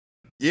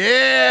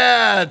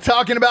Yeah,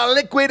 talking about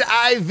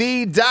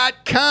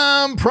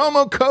liquidiv.com,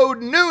 promo code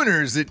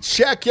Nooners at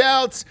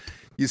checkout.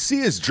 You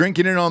see us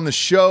drinking it on the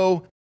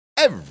show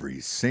every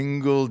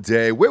single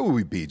day. Where would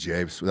we be,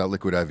 James, without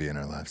Liquid IV in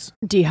our lives?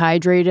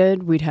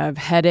 Dehydrated, we'd have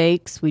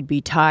headaches, we'd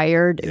be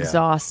tired,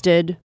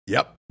 exhausted.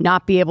 Yep.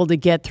 Not be able to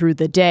get through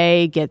the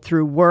day, get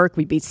through work.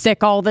 We'd be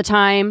sick all the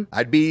time.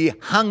 I'd be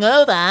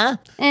hungover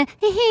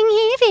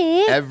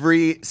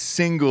every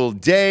single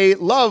day.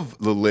 Love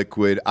the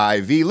Liquid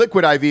IV.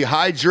 Liquid IV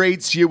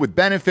hydrates you with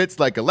benefits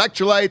like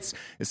electrolytes,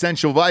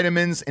 essential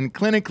vitamins, and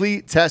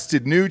clinically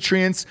tested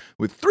nutrients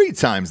with 3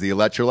 times the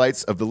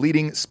electrolytes of the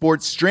leading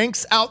sports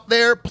drinks out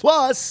there,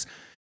 plus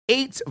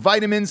 8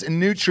 vitamins and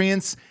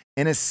nutrients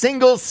in a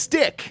single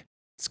stick.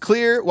 It's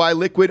clear why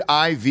Liquid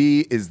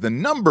IV is the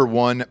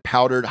 #1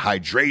 powdered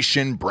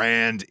hydration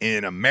brand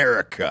in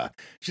America.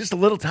 It's just a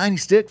little tiny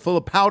stick full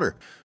of powder.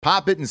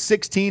 Pop it in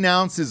 16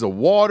 ounces of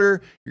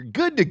water. You're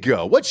good to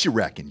go. What you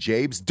reckon,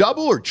 Jabes?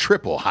 Double or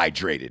triple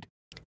hydrated?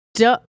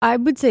 I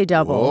would say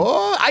double.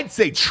 Oh, I'd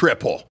say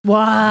triple.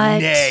 What?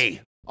 Nay,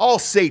 I'll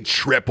say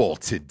triple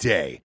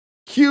today.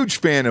 Huge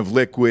fan of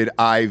Liquid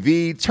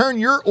IV. Turn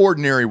your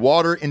ordinary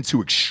water into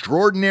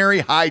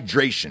extraordinary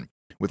hydration.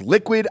 With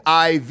Liquid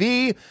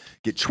IV,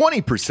 get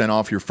 20%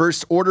 off your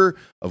first order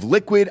of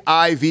Liquid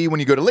IV when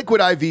you go to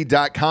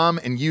liquidiv.com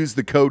and use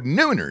the code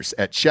Nooners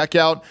at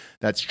checkout.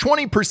 That's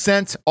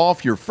 20%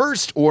 off your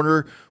first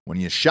order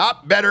when you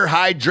shop better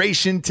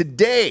hydration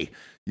today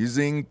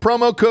using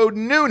promo code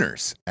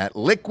Nooners at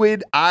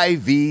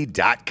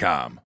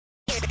liquidiv.com.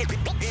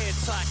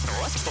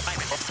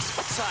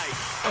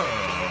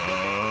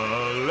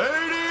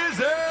 Ladies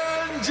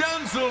and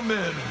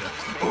gentlemen,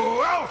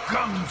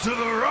 welcome to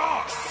the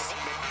Ross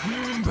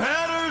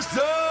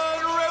Patterson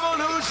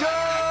Revolution!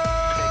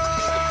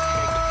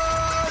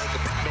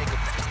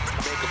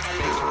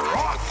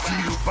 Brought to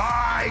you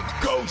by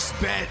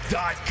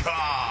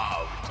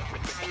GhostBed.com.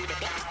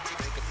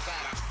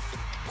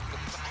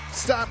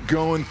 Stop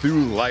going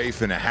through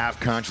life in a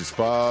half-conscious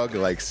fog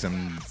like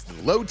some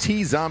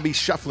low-T zombie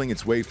shuffling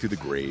its way through the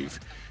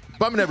grave.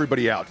 Bumming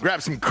everybody out.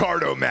 Grab some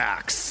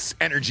Cardomax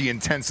Energy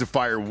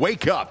Intensifier.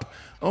 Wake up.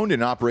 Owned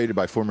and operated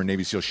by former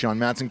Navy SEAL Sean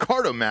Matson,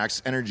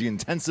 Cardomax Energy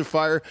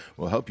Intensifier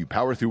will help you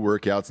power through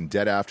workouts and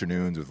dead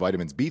afternoons with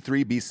vitamins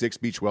B3, B6,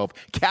 B12,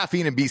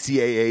 caffeine, and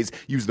BCAAs.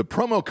 Use the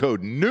promo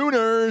code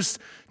Nooners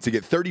to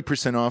get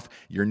 30% off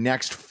your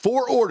next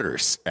 4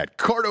 orders at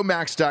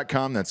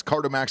Cardomax.com. That's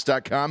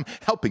Cardomax.com,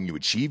 helping you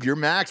achieve your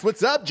max.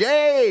 What's up,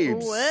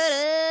 James? What up?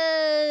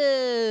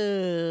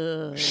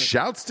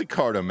 Shouts to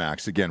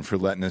Cardomax again for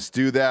letting us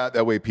do that.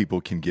 That way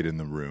people can get in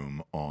the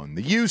room on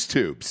the use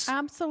tubes.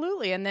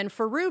 Absolutely. And then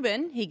for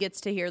Ruben, he gets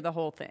to hear the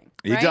whole thing.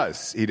 He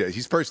does. He does.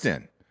 He's first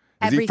in.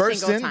 Every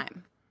single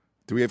time.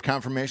 Do we have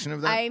confirmation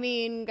of that? I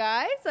mean,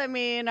 guys,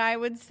 I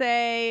would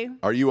say.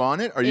 Are you on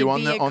it? Are you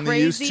on the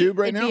YouTube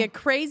right now? It'd be a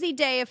crazy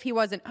day if he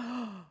wasn't.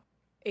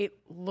 It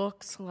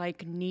looks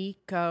like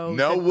Nico.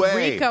 No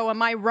way. Nico,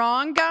 am I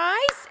wrong,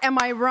 guys? Am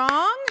I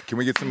wrong? Can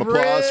we get some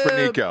applause for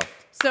Nico?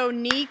 So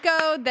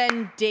Nico,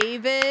 then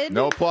David.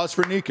 No applause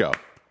for Nico.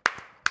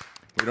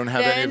 We don't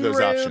have any of those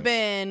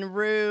options.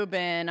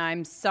 Ruben,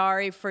 I'm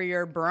sorry for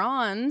your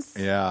bronze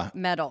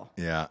medal.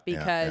 Yeah.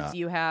 Because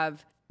you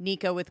have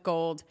Nico with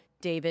gold,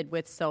 David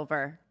with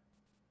silver,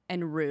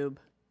 and Rube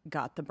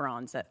got the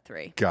bronze at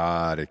 3.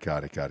 Got it.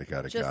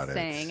 Just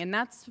saying. And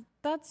that's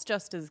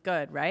just as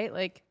good, right?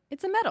 Like,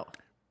 it's a medal.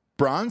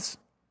 Bronze?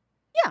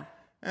 Yeah.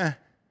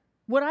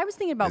 What I was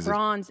thinking about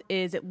bronze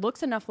is it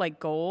looks enough like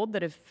gold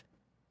that if,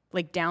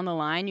 like, down the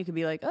line, you could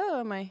be like, oh,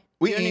 am I...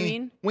 You know what I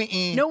mean?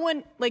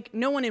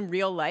 No one in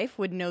real life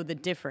would know the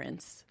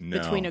difference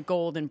between a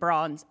gold and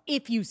bronze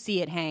if you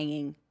see it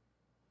hanging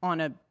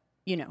on a,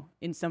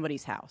 in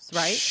somebody's house,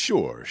 right?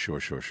 Sure.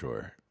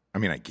 I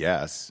mean, I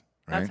guess.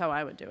 Right? That's how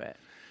I would do it.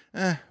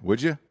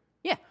 Would you?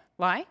 Yeah.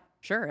 Lie?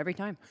 Sure, every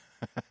time.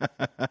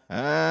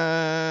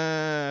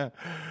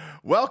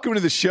 Welcome to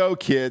the show,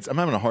 kids. I'm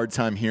having a hard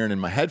time hearing in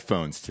my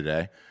headphones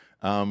today.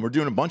 We're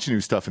doing a bunch of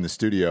new stuff in the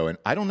studio, and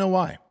I don't know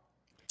why.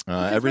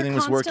 Everything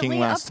was working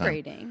last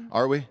time.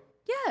 Are we?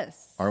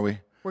 Yes. Are we?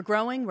 We're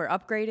growing. We're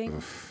upgrading.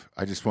 Oof.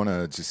 I just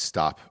want to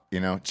stop.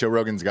 Joe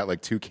Rogan's got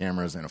like 2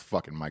 cameras and a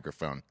fucking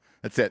microphone.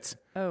 That's it.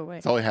 Oh, wait.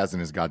 That's all he has in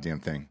his goddamn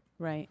thing.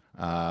 Right.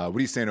 What are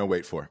you saying, oh,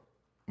 wait for?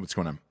 What's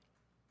going on?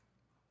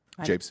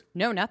 Japes?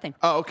 No, nothing.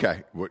 Oh,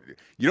 okay.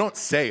 You don't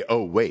say,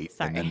 oh, wait,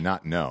 Sorry. and then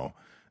not know.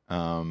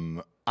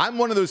 I'm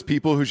one of those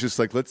people who's just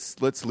like,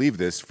 let's leave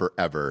this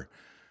forever.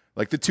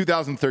 Like the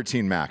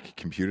 2013 Mac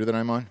computer that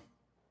I'm on.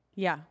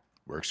 Yeah.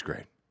 Works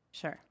great.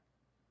 Sure.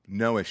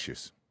 No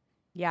issues.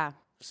 Yeah.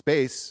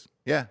 Space.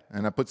 Yeah.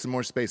 And I put some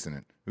more space in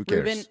it. Who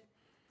cares?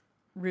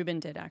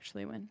 Ruben did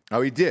actually win.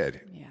 Oh, he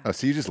did? Yeah. Oh,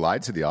 so you just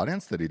lied to the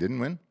audience that he didn't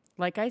win?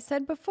 Like I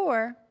said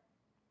before,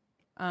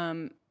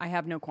 I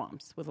have no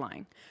qualms with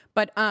lying.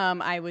 But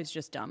I was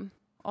just dumb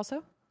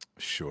also.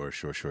 Sure.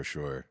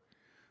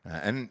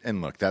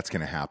 And look, that's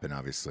going to happen,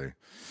 obviously.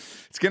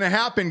 It's going to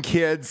happen,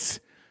 kids.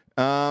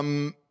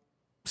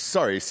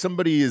 Sorry,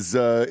 somebody is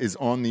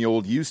on the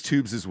old use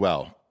tubes as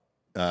well.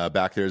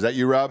 back there. Is that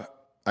you, Rob?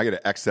 I got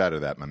to X out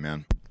of that, my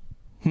man.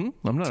 I'm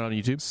not on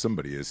YouTube.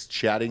 Somebody is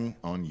chatting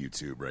on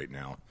YouTube right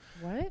now.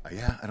 What?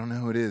 Yeah, I don't know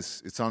who it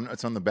is. It's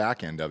on the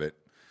back end of it.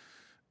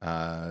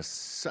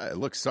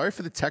 Look, sorry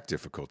for the tech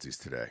difficulties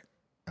today.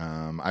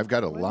 I've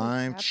got a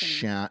live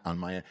chat on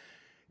my.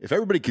 If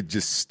everybody could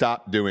just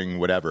stop doing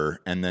whatever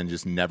and then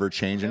just never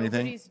change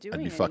anything,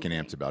 I'd be fucking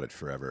amped about it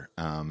forever.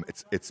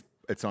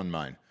 It's on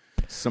mine.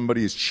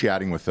 Somebody is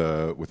chatting with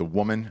a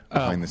woman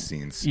behind the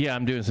scenes. Yeah,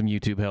 I'm doing some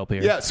YouTube help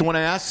here. Yeah, so when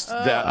I asked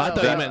that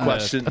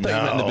question, I thought you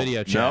meant in the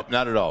video chat. Nope,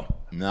 not at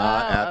all.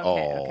 Not at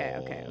all.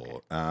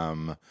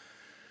 Okay.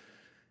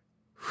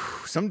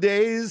 Some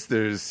days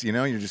there's,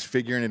 you're just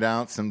figuring it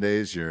out. Some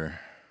days you're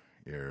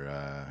you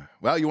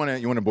want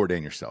to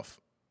Bourdain yourself.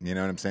 You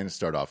know what I'm saying? To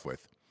start off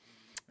with,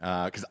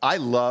 because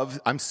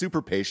I'm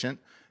super patient.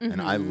 And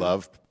I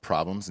love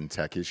problems and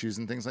tech issues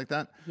and things like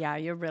that. Yeah,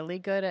 you're really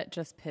good at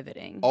just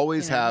pivoting.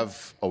 Always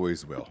have,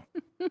 always will.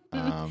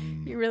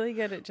 You're really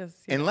good at just...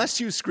 Unless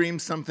you scream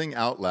something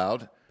out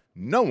loud,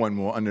 no one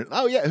will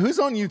Oh, yeah. Who's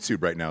on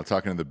YouTube right now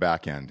talking to the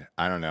back end?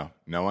 I don't know.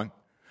 No one?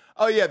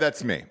 Oh, yeah,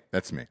 that's me.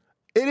 That's me.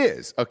 It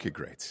is. Okay,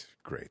 great.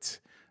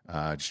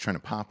 Just trying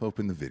to pop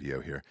open the video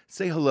here.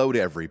 Say hello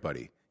to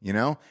everybody.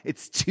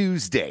 It's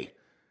Tuesday.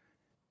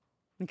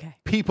 Okay.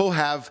 People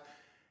have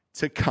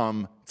to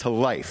come to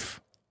life.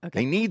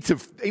 Okay. They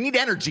need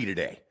energy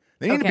today.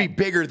 They need to be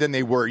bigger than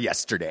they were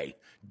yesterday.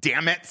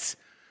 Damn it.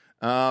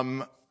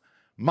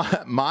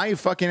 My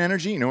fucking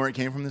energy, you know where it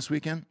came from this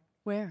weekend?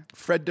 Where?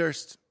 Fred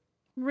Durst.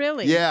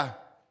 Really? Yeah.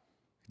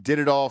 Did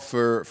it all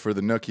for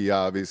the Nookie,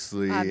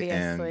 obviously.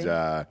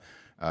 And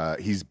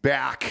he's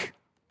back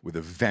with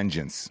a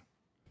vengeance.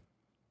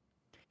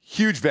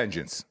 Huge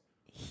vengeance.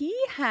 He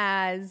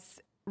has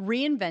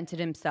reinvented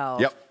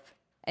himself. Yep.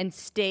 And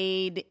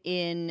stayed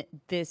in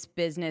this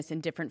business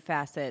in different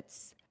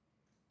facets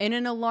in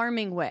an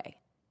alarming way,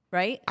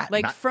 right?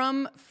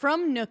 From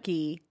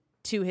Nookie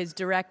to his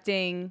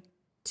directing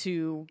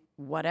to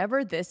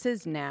whatever this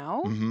is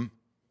now. Mm-hmm.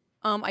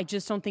 I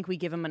just don't think we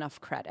give him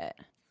enough credit.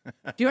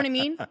 Do you know what I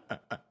mean?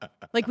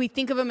 Like, we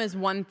think of him as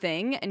one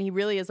thing, and he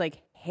really is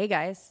like, hey,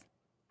 guys.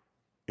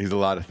 He's a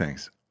lot of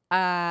things.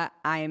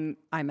 I'm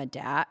a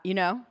dad,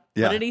 Yeah.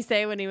 What did he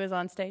say when he was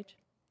on stage?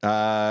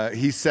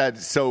 He said,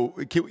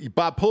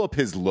 Bob, pull up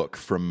his look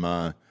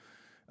from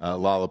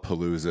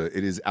Lollapalooza.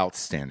 It is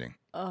outstanding.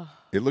 Oh.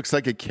 It looks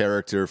like a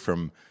character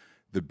from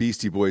the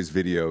Beastie Boys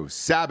video,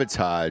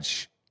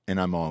 Sabotage, and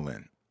I'm all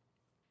in.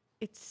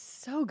 It's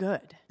so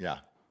good. Yeah.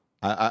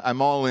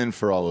 I'm all in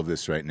for all of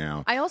this right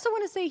now. I also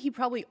want to say he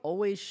probably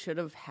always should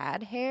have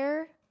had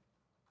hair.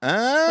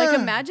 Like,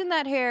 imagine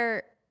that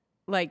hair,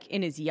 like,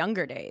 in his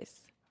younger days.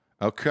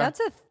 Okay. That's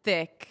a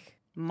thick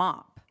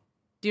mop.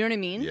 Do you know what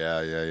I mean?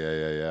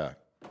 Yeah.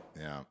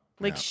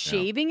 Like,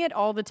 shaving it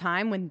all the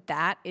time when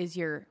that is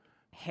your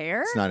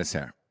hair? It's not his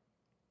hair.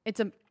 It's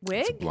a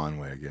wig? It's a blonde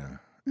wig, yeah.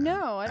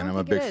 No, I don't think it is. And I'm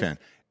a big fan.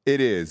 It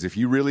is. If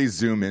you really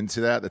zoom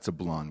into that, that's a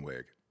blonde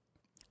wig.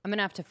 I'm going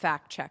to have to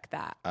fact check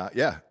that.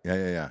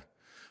 Yeah.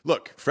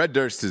 Look, Fred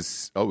Durst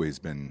has always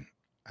been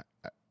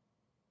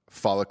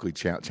follically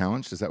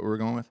challenged. Is that what we're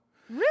going with?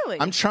 Really?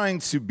 I'm trying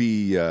to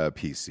be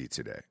PC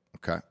today,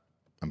 okay?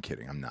 I'm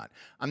kidding. I'm not.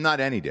 I'm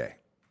not any day,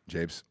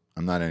 Jabes.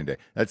 I'm not any day.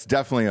 That's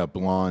definitely a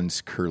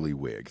blonde curly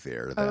wig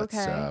there.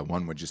 That's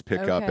one would just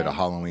pick up at a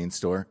Halloween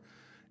store.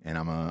 And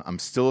I'm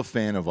still a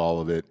fan of all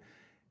of it.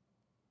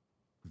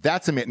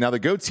 That's amazing. Now the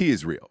goatee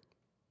is real.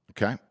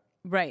 Okay?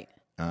 Right.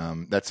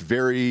 That's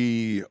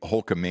very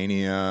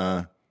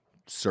Hulkamania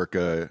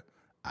circa,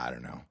 I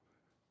don't know,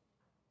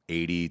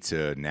 80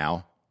 to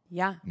now.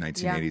 Yeah.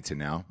 1980 to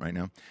now, right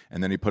now.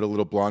 And then he put a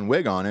little blonde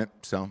wig on it.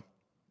 So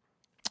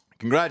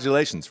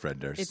congratulations, Fred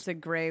Durst. It's a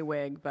gray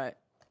wig, but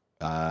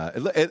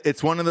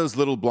it's one of those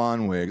little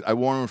blonde wigs. I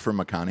wore them for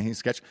McConaughey's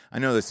sketch. I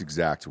know this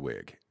exact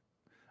wig.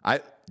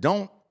 I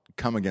don't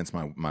come against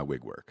my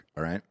wig work,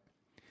 all right?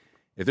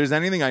 If there's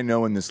anything I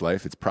know in this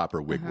life, it's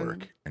proper wig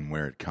work and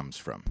where it comes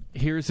from.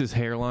 Here's his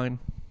hairline.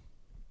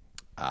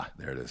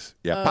 There it is.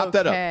 Yeah, pop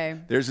that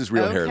up. There's his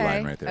real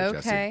hairline right there,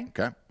 Jesse.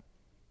 Okay?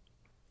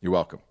 You're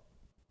welcome.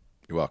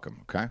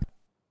 Okay?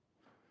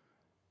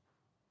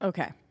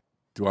 Okay.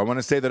 Do I want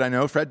to say that I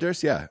know Fred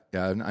Durst? Yeah,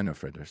 I know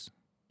Fred Durst.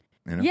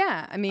 You know?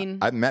 Yeah, I mean...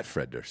 I've met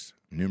Fred Durst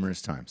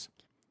numerous times.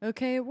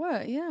 Okay,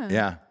 what? Yeah.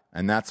 Yeah,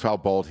 and that's how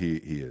bald he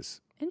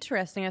is.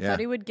 Interesting. I thought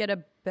he would get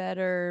a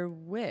better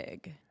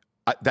wig.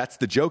 That's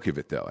the joke of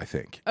it, though, I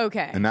think.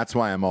 Okay. And that's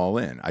why I'm all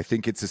in. I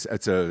think it's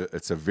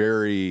a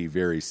very,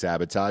 very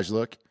Sabotage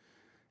look.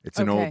 It's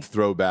an old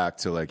throwback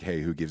to, like,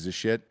 hey, who gives a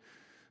shit?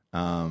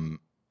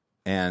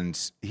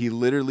 And he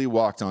literally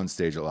walked on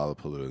stage at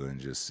Lollapalooza and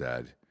just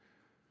said,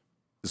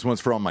 this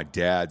one's for all my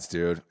dads,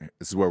 dude.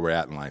 This is where we're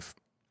at in life.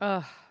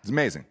 It's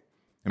amazing.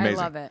 I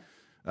love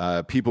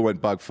it. People went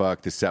bug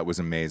fuck. The set was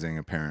amazing,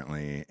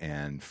 apparently.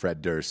 And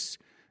Fred Durst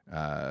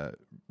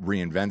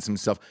reinvents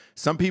himself.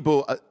 Some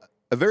people,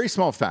 a very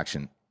small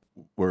faction,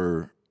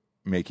 were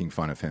making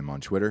fun of him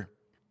on Twitter.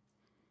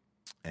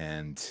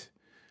 And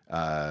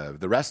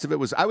The rest of it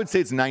was, I would say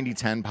it's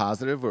 90-10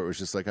 positive, where it was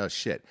just like, oh,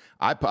 shit.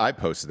 I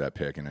posted that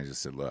pic, and I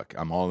just said, look,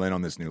 I'm all in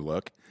on this new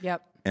look.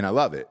 Yep. And I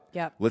love it.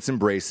 Yep. Let's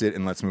embrace it,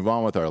 and let's move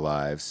on with our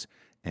lives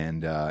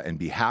and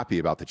be happy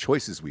about the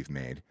choices we've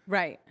made.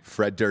 Right.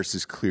 Fred Durst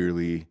is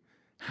clearly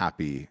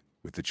happy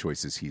with the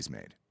choices he's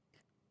made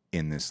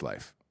in this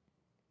life.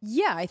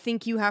 Yeah, I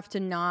think you have to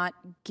not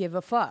give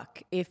a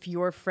fuck if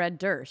you're Fred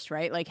Durst,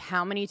 right? Like,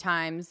 how many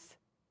times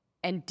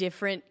and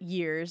different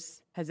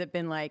years has it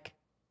been like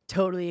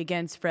totally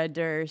against Fred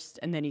Durst,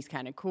 and then he's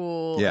kind of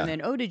cool, and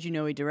then, oh, did you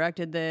know he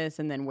directed this?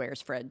 And then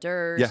where's Fred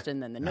Durst?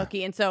 And then the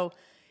Nookie. And so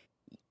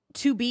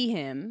to be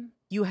him,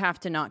 you have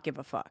to not give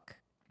a fuck.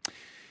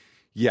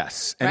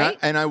 Yes. Right?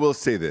 And I will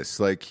say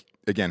this, like,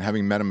 again,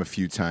 having met him a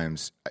few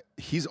times,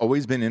 he's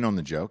always been in on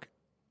the joke.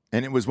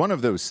 And it was one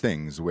of those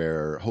things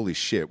where, holy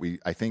shit,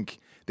 I think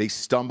they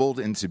stumbled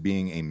into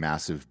being a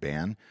massive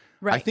band.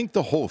 Right. I think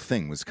the whole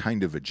thing was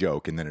kind of a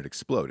joke, and then it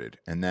exploded.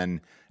 And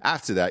then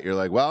after that, you're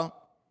like, well,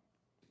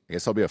 I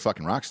guess I'll be a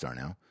fucking rock star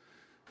now.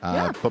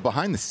 But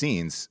behind the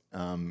scenes,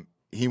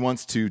 he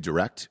wants to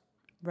direct.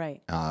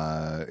 Right.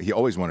 He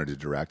always wanted to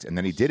direct, and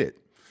then he did it.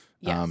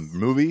 Yes.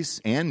 Movies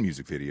and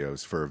music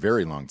videos for a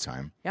very long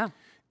time. Yeah.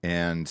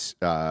 And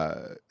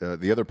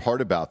the other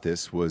part about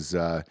this was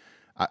I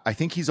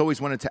think he's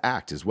always wanted to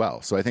act as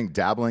well. So I think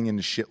dabbling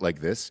into shit like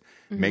this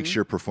makes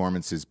your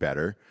performances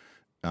better.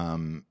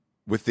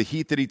 With the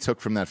heat that he took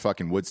from that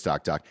fucking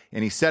Woodstock doc,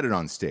 and he said it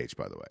on stage,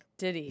 by the way.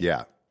 Did he?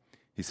 Yeah.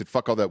 He said,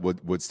 fuck all that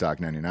Woodstock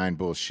 99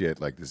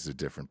 bullshit. Like, this is a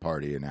different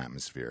party and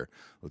atmosphere.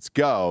 Let's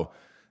go.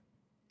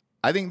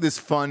 I think this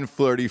fun,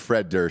 flirty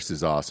Fred Durst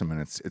is awesome,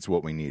 and it's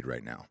what we need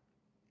right now.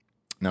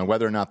 Now,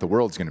 whether or not the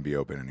world's going to be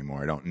open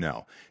anymore, I don't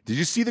know. Did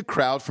you see the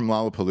crowd from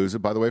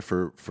Lollapalooza, by the way,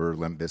 for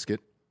Limp Bizkit?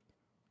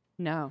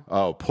 No.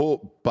 Oh,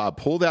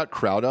 pull that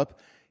crowd up.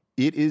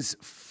 It is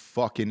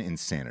fucking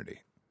insanity.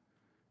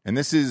 And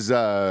this is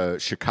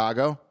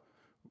Chicago,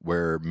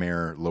 where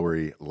Mayor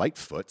Lori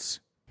Lightfoot's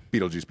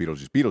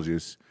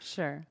Beetlejuice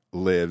Sure.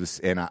 lives.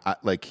 And I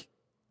like,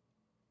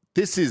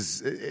 this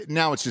is,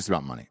 now it's just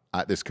about money.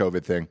 This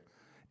COVID thing.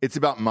 It's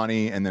about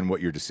money, and then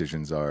what your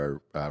decisions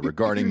are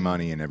regarding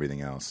money and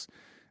everything else.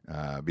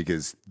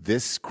 Because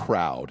this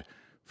crowd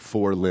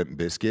for Limp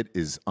Bizkit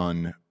is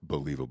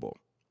unbelievable.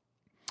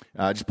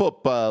 Just pull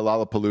up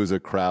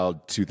Lollapalooza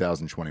crowd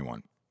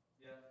 2021.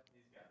 Yeah,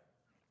 he's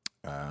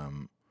got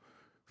it.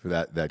 For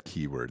that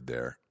keyword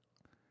there.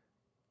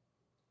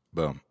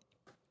 Boom.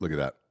 Look at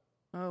that.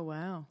 Oh,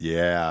 wow.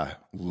 Yeah,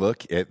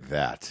 look at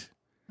that.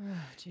 Oh,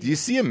 do you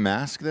see a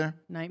mask there?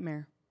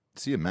 Nightmare.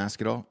 See a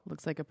mask at all?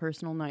 Looks like a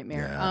personal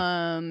nightmare.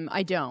 Yeah.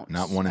 I don't.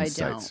 Not one in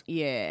sight. Don't.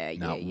 Yeah,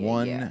 Not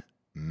one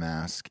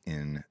mask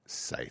in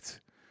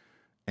sight.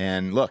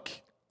 And look,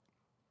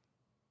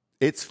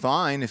 it's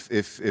fine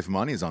if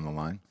money's on the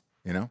line,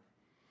 you know?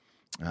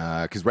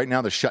 Because right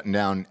now they're shutting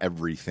down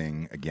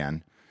everything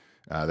again.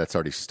 That's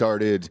already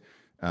started.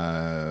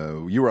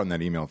 You were on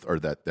that email or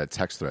that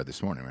text thread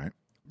this morning, right?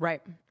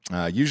 Right.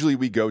 Usually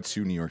we go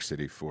to New York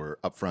City for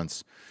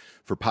upfronts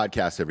for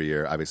podcasts every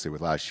year. Obviously,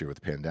 with last year with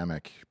the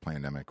pandemic,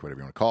 whatever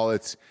you want to call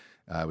it,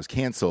 it was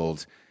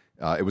canceled.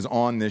 It was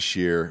on this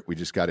year. We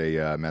just got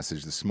a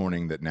message this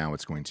morning that now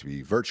it's going to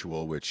be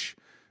virtual, which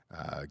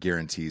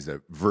guarantees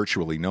that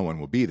virtually no one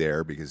will be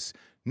there because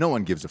no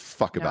one gives a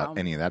fuck about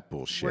any of that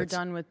bullshit. We're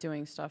done with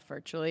doing stuff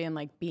virtually and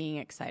like being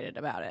excited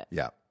about it.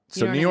 Yeah.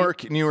 So New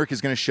York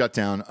is going to shut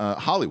down.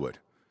 Hollywood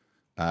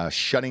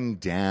shutting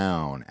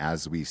down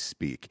as we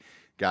speak.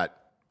 Got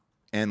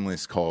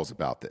endless calls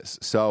about this.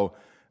 So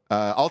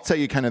I'll tell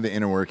you kind of the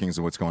inner workings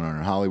of what's going on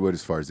in Hollywood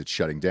as far as it's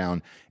shutting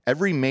down.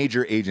 Every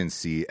major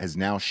agency has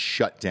now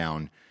shut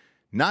down,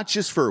 not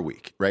just for a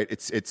week, right?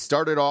 It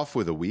started off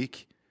with a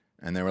week,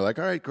 and they were like,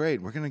 all right,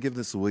 great, we're going to give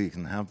this a week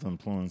and have the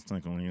employees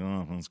take a week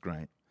off. That's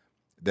great.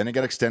 Then it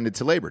got extended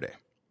to Labor Day.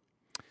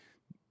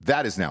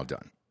 That is now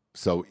done.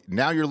 So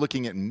now you're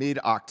looking at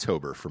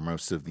mid-October for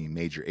most of the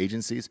major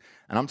agencies,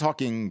 and I'm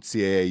talking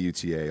CAA,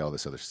 UTA, all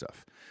this other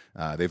stuff.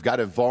 They've got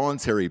a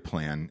voluntary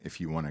plan if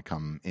you want to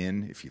come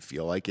in, if you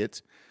feel like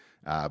it,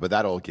 but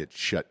that'll get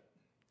shut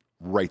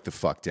right the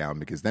fuck down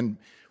because then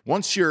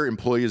once your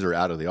employees are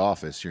out of the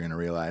office, you're going to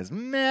realize,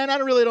 man, I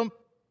don't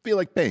feel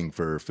like paying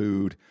for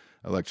food,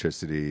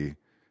 electricity,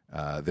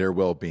 their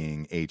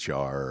well-being,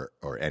 HR,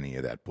 or any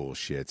of that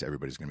bullshit.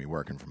 Everybody's going to be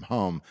working from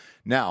home.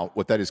 Now,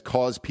 what that has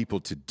caused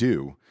people to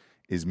do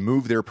is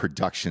move their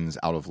productions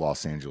out of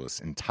Los Angeles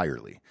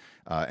entirely.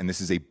 And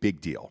this is a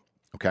big deal,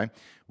 okay?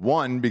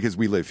 One, because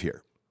we live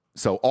here.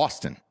 So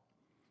Austin,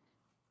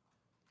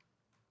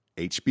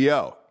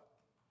 HBO,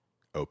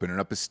 opening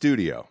up a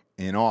studio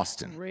in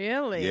Austin.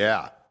 Really?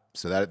 Yeah.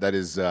 So that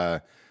is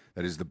the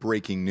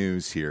breaking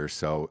news here.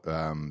 So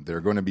they're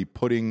going to be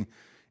putting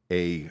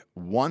a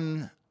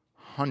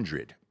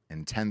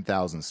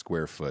 110,000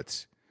 square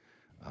foot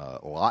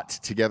lot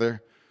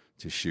together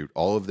to shoot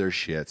all of their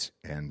shit,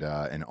 and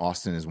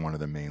Austin is one of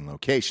the main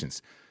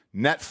locations.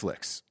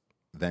 Netflix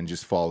then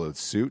just followed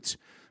suit,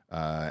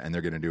 and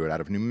they're going to do it out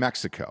of New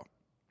Mexico.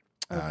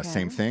 Okay.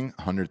 Same thing,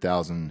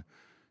 100,000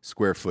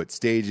 square foot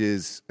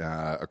stages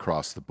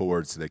across the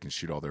board so they can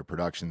shoot all their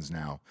productions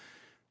now.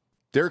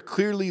 They're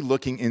clearly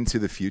looking into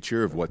the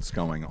future of what's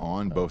going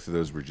on. Both of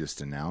those were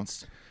just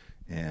announced.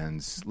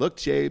 And look,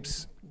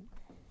 Jabes,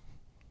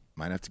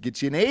 might have to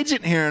get you an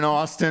agent here in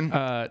Austin.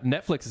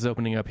 Netflix is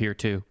opening up here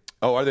too.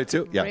 Oh, are they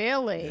too? Yeah.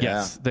 Really? Yeah.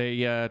 Yes,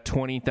 they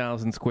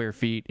 20,000 square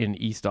feet in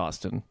East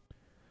Austin.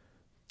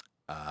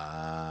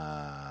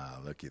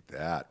 Look at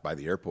that, by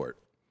the airport.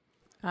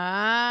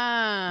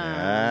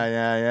 Ah.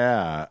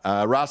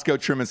 Yeah. Roscoe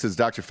Truman says,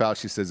 Dr.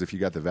 Fauci says if you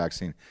got the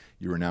vaccine,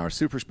 you are now a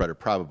super spreader.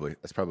 Probably.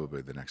 That's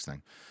probably the next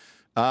thing.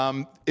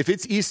 If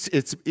it's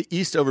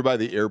east over by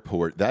the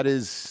airport, that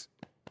is,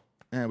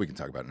 we can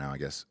talk about it now, I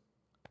guess.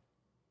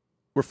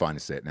 We're fine to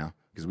say it now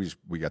because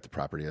we got the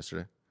property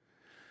yesterday.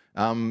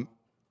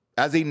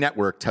 As a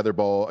network,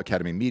 Tetherball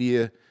Academy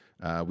Media,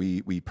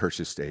 we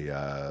purchased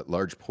a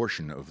large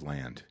portion of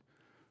land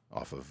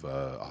off of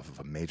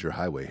a major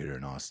highway here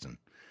in Austin.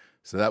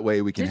 So that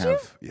way we can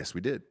have. Yes,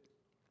 we did.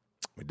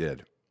 We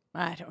did.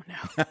 I don't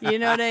know. You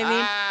know what I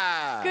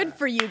mean? Good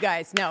for you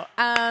guys. No,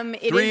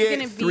 it is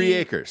going to be 3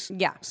 acres.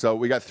 Yeah. So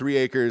we got 3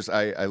 acres.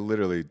 I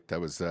literally,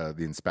 that was the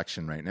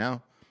inspection right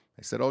now.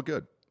 I said, all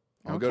good.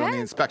 All good on the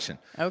inspection.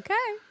 Okay.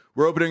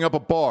 We're opening up a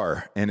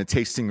bar and a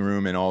tasting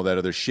room and all that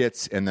other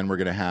shit. And then we're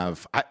going to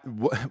have,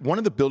 one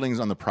of the buildings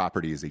on the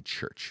property is a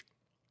church.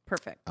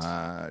 Perfect.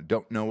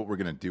 Don't know what we're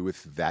going to do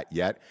with that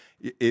yet.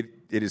 It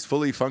is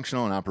fully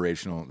functional and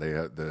operational.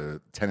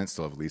 The tenants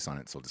still have a lease on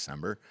it until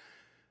December.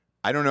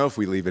 I don't know if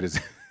we leave it as...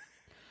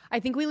 I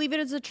think we leave it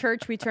as a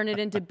church. We turn it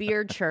into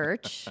Beer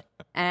Church.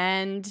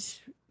 And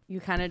you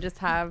kind of just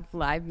have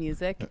live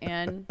music.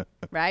 And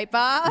right,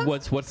 Bob?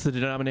 What's the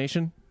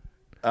denomination?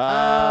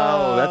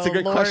 Oh, that's a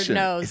great Lord question.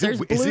 Knows.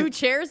 There's blue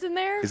chairs in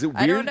there? Is it weird?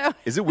 I don't know.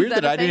 Is it weird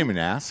that I didn't even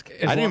ask? I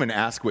didn't long- even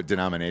ask what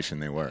denomination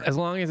they were. As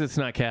long as it's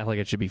not Catholic,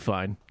 it should be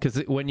fine. Because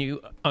when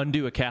you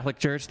undo a Catholic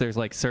church, there's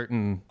like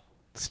certain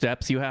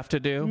steps you have to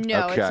do.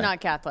 No, Okay. it's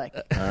not Catholic.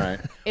 All right.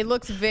 It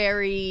looks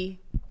very...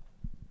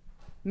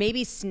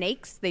 Maybe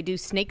snakes. They do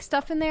snake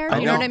stuff in there.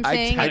 You know what I'm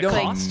saying? I It's don't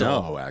like,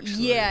 know,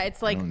 actually. yeah,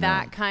 it's like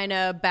that kind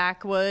of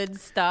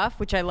backwoods stuff,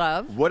 which I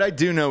love. What I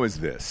do know is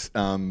this,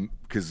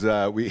 because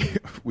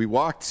we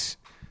walked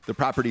the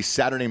property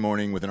Saturday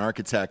morning with an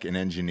architect and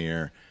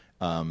engineer,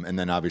 and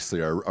then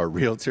obviously our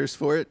realtors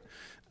for it.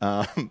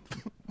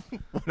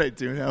 What I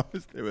do know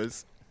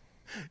is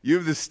you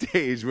have the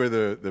stage where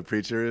the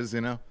preacher is,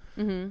 you know,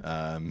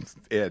 and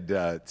to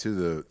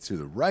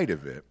the right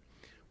of it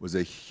was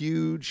a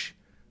huge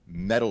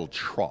metal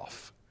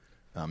trough.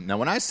 Now,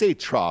 when I say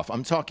trough,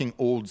 I'm talking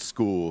old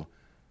school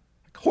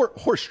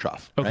horse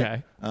trough.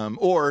 Okay. Right?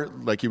 Or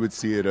like you would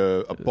see at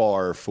a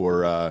bar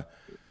for,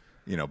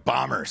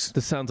 bombers.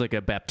 This sounds like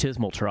a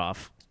baptismal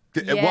trough.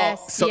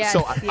 Yes,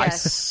 I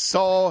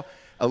saw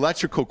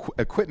electrical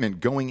equipment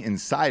going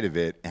inside of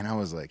it, and I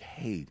was like,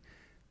 hey,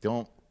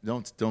 don't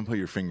put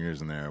your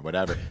fingers in there or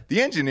whatever.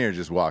 The engineer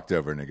just walked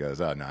over and he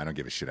goes, oh, no, I don't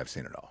give a shit. I've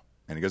seen it all.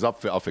 And he goes,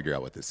 I'll figure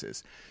out what this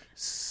is.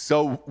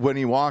 So when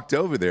he walked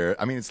over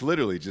there, I mean, it's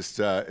literally just,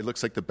 it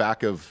looks like the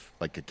back of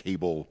like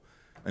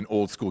an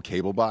old school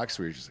cable box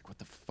where you're just like, what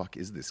the fuck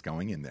is this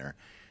going in there?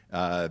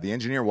 The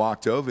engineer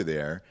walked over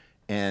there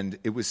and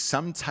it was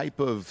some type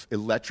of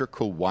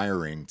electrical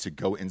wiring to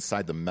go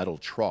inside the metal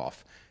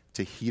trough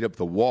to heat up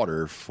the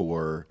water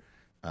for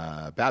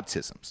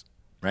baptisms,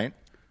 right?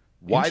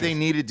 Why they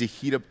needed to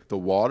heat up the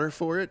water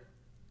for it,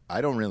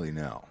 I don't really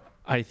know.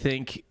 I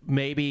think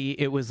maybe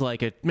it's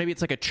like a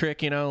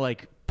trick,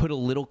 like put a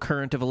little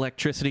current of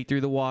electricity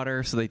through the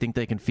water so they think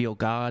they can feel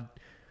God.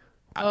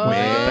 Okay.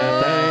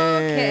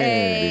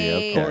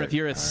 Or if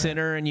you're a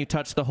sinner and you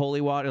touch the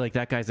holy water, like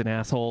that guy's an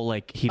asshole,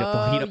 like heat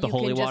up the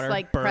holy water, just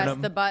like burn press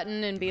him. the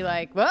button and be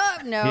like,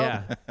 "Whoa, no!"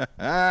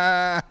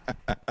 Yeah.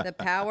 The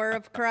power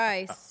of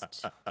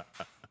Christ.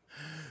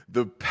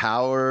 The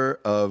power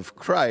of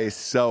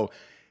Christ. So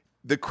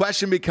the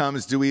question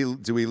becomes: Do we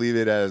leave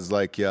it as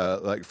like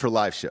for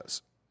live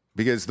shows?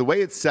 Because the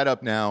way it's set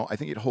up now, I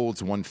think it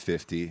holds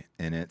 150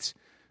 in it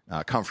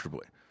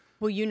comfortably.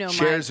 Well,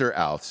 chairs are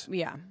out.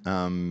 Yeah.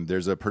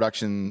 There's a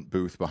production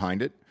booth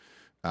behind it,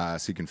 so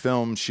you can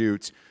film,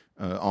 shoot.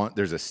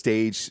 There's a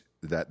stage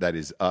that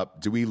is up.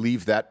 Do we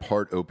leave that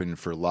part open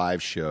for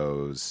live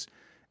shows,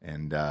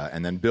 and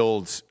then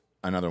build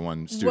another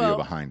studio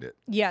behind it?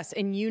 Yes,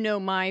 and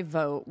my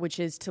vote, which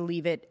is to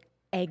leave it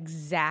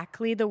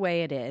exactly the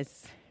way it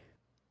is,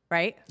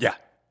 right? Yeah.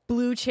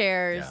 Blue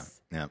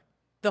chairs. Yeah.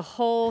 The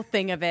whole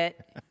thing of it.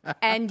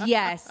 And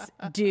yes,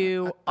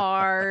 do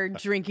our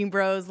Drinking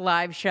Bros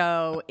live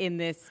show in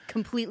this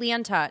completely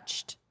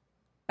untouched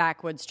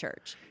backwoods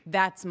church.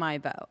 That's my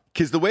vote.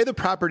 Because the way the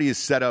property is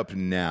set up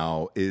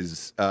now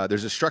is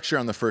there's a structure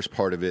on the first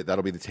part of it.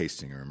 That'll be the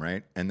tasting room,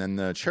 right? And then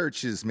the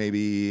church is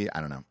maybe,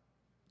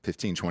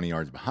 15, 20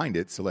 yards behind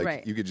it. So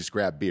you could just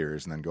grab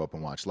beers and then go up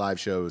and watch live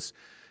shows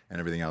and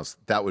everything else.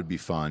 That would be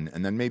fun.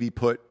 And then maybe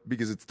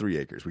because it's 3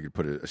 acres, we could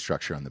put a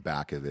structure on the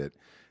back of it.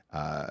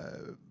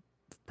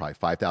 Probably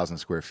 5,000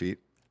 square feet.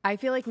 I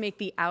feel like make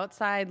the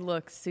outside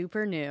look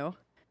super new.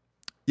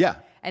 Yeah.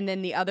 And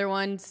then the other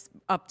ones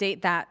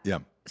update that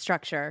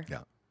structure. Yeah.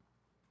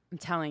 I'm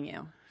telling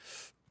you.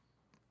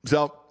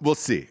 So we'll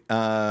see.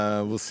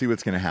 We'll see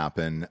what's going to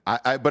happen.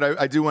 But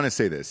I do want to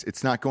say this.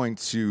 It's not going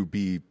to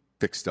be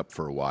fixed up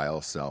for a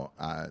while. So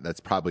that's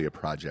probably a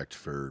project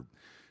for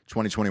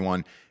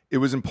 2021. It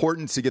was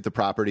important to get the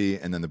property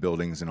and then the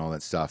buildings and all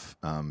that stuff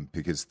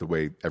because the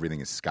way everything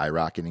is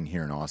skyrocketing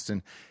here in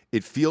Austin,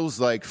 it feels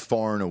like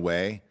Far and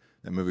Away,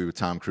 that movie with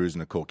Tom Cruise and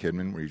Nicole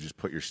Kidman, where you just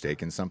put your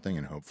stake in something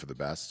and hope for the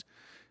best.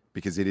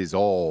 Because it is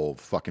all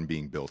fucking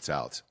being built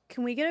out.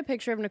 Can we get a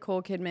picture of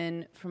Nicole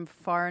Kidman from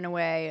Far and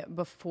Away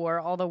before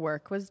all the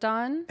work was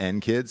done?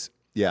 And kids?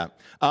 Yeah.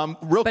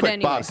 Real quick,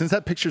 anyway. Bob, since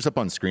that picture's up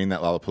on screen,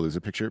 that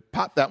Lollapalooza picture,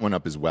 pop that one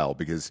up as well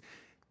because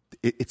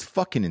it's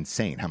fucking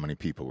insane how many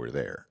people were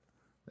there.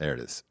 There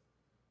it is.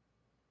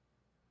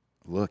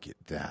 Look at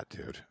that,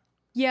 dude.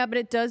 Yeah, but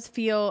it does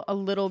feel a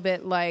little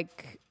bit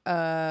like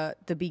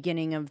the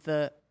beginning of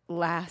the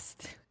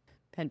last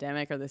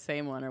pandemic or the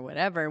same one or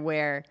whatever,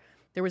 where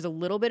there was a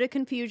little bit of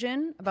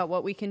confusion about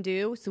what we can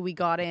do. So we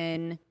got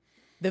in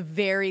the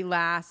very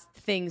last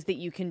things that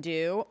you can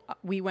do.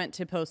 We went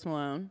to Post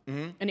Malone,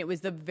 and it was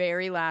the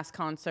very last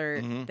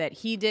concert that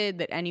he did,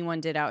 that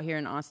anyone did out here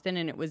in Austin.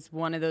 And it was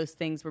one of those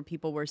things where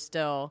people were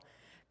still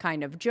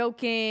kind of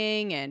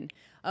joking and,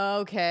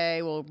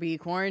 okay, we'll be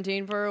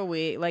quarantined for a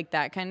week, like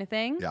that kind of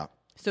thing. Yeah.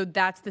 So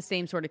that's the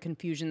same sort of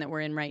confusion that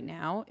we're in right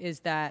now.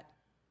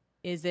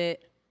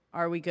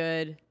 Are we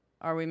good?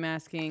 Are we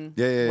masking?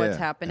 What's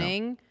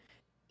happening? Yeah.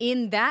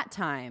 In that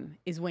time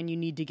is when you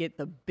need to get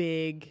the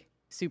big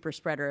super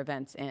spreader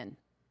events in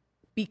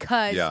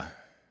because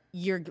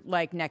you're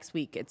like next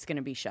week it's going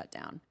to be shut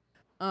down.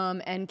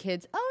 And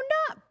kids,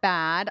 not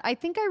bad. I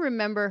think I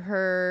remember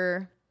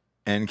her.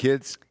 And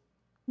kids?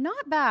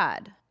 Not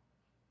bad.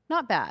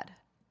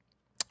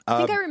 I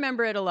think I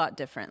remember it a lot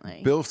differently.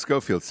 Bill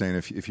Schofield saying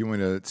if you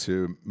want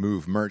to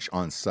move merch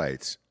on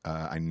site,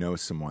 I know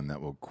someone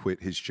that will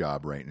quit his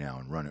job right now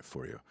and run it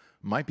for you.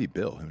 Might be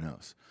Bill. Who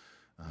knows?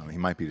 He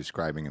might be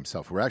describing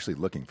himself. We're actually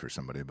looking for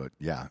somebody, but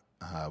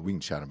we can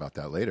chat about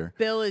that later.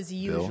 Bill is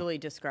usually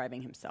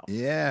describing himself.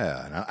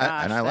 Yeah,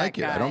 and I like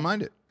it. I don't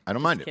mind it.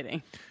 Just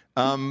kidding.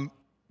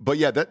 But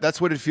yeah, that's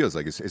what it feels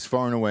like. It's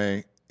Far and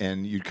Away,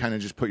 and you kind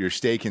of just put your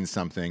stake in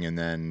something and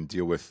then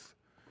deal with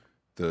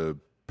the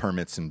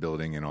permits and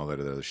building and all that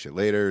other shit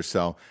later.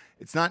 So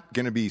it's not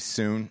going to be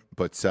soon,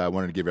 but I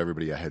wanted to give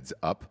everybody a heads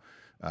up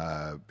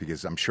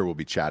because I'm sure we'll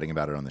be chatting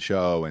about it on the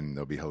show, and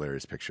there'll be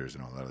hilarious pictures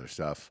and all that other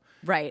stuff.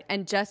 Right.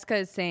 And Jessica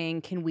is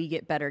saying, can we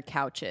get better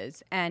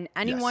couches? And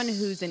anyone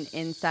who's an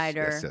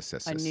insider, a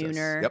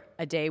nooner,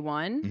 a day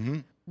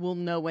one, will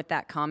know what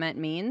that comment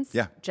means.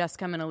 Yeah.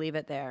 Jessica, I'm going to leave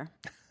it there.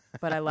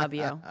 But I love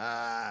you.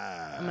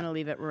 I'm going to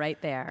leave it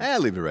right there.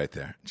 Leave it right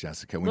there,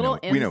 Jessica. We know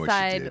what she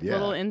did. Yeah,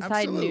 little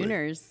inside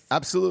nooners.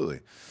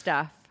 Absolutely.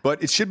 Stuff.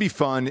 But it should be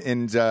fun,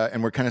 and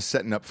we're kind of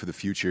setting up for the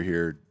future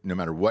here, no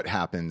matter what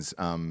happens.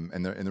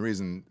 And the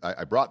reason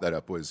I brought that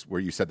up was where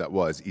you said that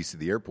was east of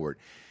the airport.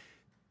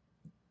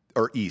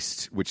 Or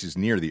east, which is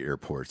near the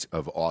airport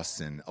of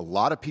Austin. A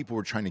lot of people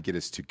were trying to get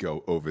us to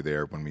go over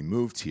there when we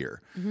moved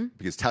here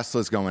because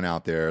Tesla's going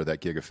out there, that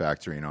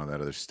Gigafactory and all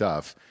that other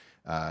stuff.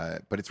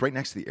 But it's right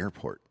next to the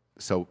airport.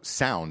 So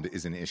sound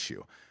is an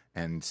issue.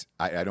 And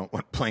I don't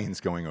want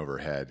planes going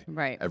overhead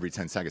every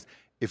 10 seconds.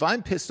 If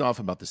I'm pissed off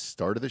about the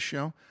start of the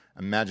show,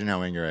 imagine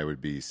how angry I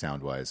would be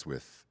sound-wise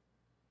with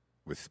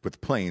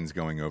planes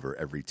going over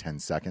every 10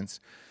 seconds.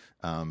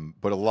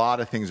 But a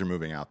lot of things are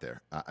moving out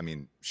there. I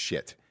mean,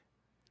 shit.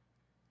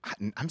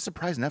 I'm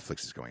surprised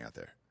Netflix is going out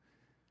there.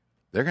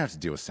 They're going to have to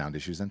deal with sound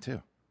issues then,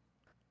 too.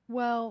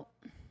 Well,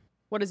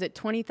 what is it,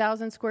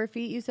 20,000 square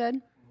feet, you said?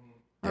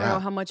 I don't know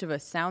how much of a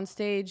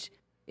soundstage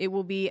it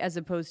will be as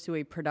opposed to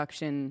a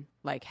production,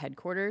 like,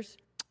 headquarters.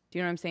 Do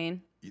you know what I'm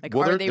saying? Like,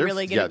 are they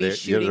really going to be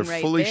shooting right there?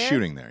 They're fully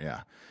shooting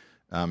there,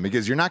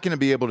 because you're not going to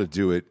be able to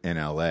do it in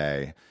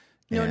L.A.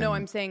 No,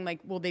 I'm saying,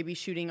 like, will they be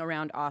shooting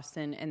around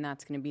Austin and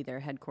that's going to be their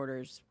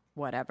headquarters?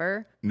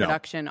 Whatever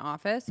production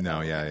office. No,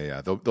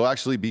 yeah. They'll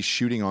actually be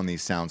shooting on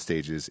these sound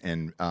stages,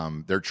 and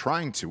what they're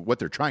trying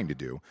to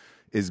do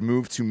is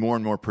move to more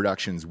and more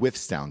productions with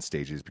sound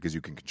stages because you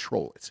can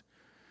control it.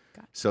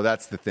 So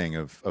that's the thing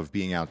of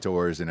being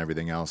outdoors and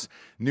everything else.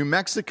 New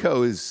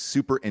Mexico is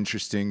super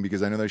interesting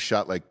because I know they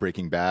shot like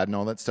Breaking Bad and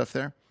all that stuff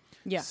there.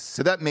 Yeah.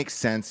 So that makes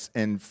sense,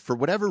 and for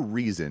whatever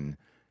reason,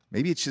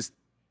 maybe it's just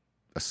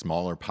a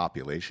smaller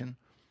population.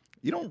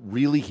 You don't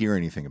really hear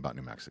anything about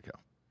New Mexico.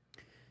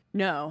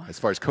 No. As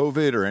far as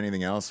COVID or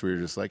anything else, we were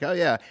just like, oh,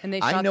 yeah, and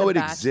they I know it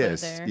Bachelor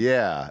exists. there.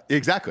 Yeah,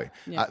 exactly.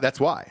 Yeah. That's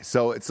why.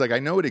 So it's like, I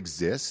know it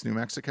exists, New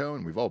Mexico,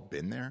 and we've all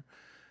been there.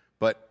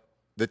 But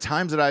the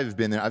times that I've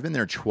been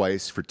there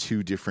twice for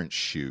 2 different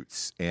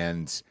shoots.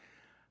 And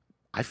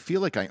I feel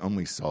like I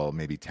only saw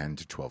maybe 10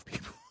 to 12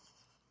 people.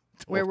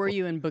 Where were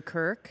you, in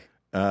Buquerque?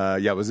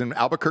 I was in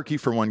Albuquerque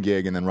for one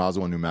gig and then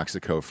Roswell, New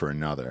Mexico for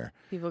another.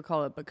 People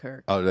call it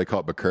Buquerque. Oh, do they call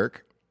it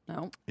Buquerque?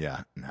 No.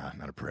 Yeah, no,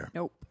 not a prayer.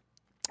 Nope.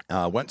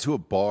 Went to a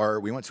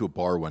bar. We went to a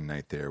bar one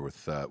night there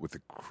with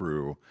the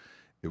crew.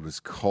 It was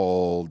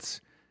called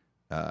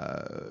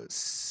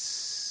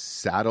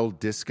Saddle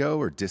Disco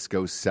or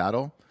Disco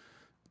Saddle.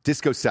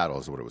 Disco Saddle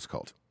is what it was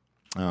called.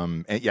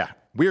 And yeah,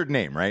 weird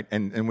name, right?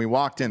 And we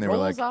walked in, they were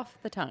like... off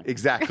the tongue.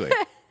 Exactly.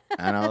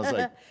 And I was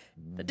like...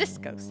 The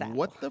Disco Saddle.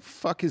 What the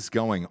fuck is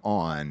going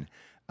on?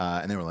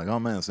 And they were like, oh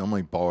man, it's the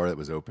only bar that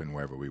was open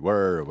wherever we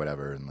were or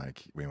whatever. And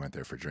like, we went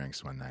there for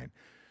drinks one night.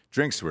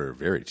 Drinks were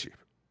very cheap.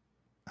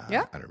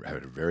 Yeah. I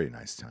had a very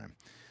nice time.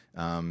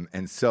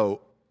 And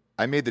so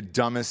I made the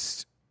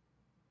dumbest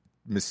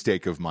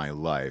mistake of my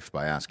life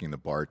by asking the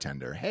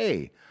bartender,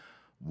 hey,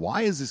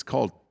 why is this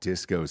called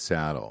Disco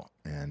Saddle?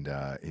 And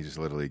he just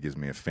literally gives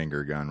me a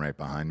finger gun right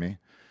behind me.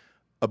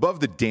 Above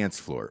the dance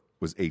floor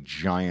was a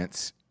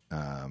giant,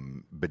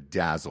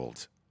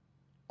 bedazzled,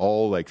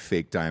 all like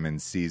fake diamond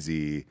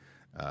CZ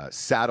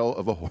saddle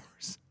of a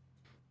horse.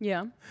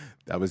 Yeah.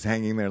 That was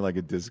hanging there like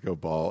a disco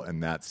ball,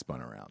 and that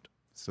spun around.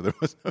 So there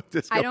was no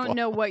disco I don't ball.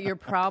 know what your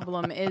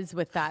problem is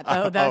with that,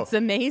 though. That's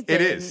amazing.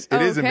 It is.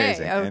 It is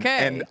amazing.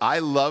 Okay. And I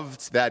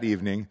loved that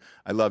evening.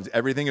 I loved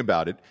everything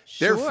about it.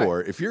 Sure.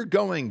 Therefore, if you're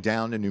going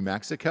down to New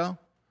Mexico,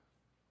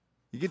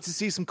 you get to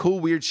see some cool,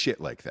 weird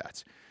shit like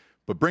that.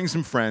 But bring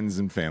some friends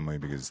and family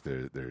because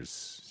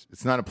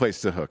it's not a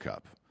place to hook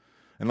up.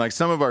 And like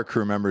some of our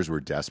crew members were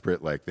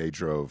desperate. Like they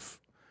drove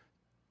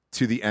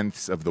to the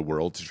nths of the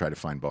world to try to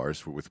find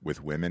bars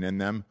with women in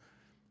them.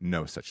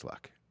 No such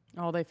luck.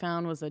 All they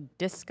found was a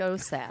disco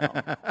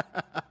saddle.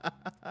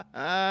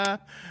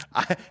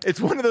 It's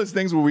one of those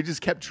things where we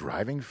just kept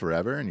driving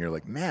forever, and you're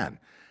like, man,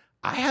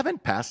 I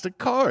haven't passed a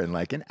car in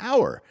like an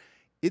hour.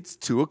 It's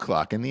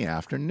 2:00 in the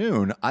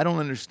afternoon. I don't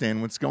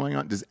understand what's going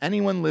on. Does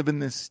anyone live in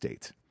this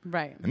state?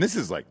 Right. And this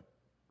is like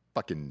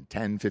fucking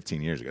 10,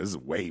 15 years ago. This is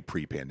way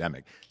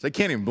pre-pandemic. So I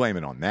can't even blame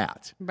it on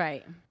that.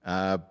 Right.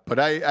 But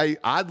I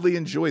oddly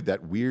enjoyed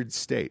that weird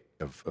state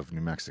of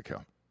New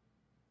Mexico.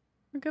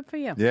 Good for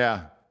you.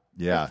 Yeah.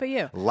 Yeah. Good for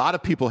you. A lot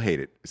of people hate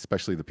it,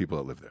 especially the people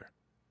that live there.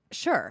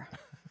 Sure.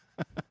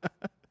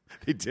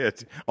 They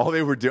did. All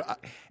they were doing.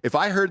 If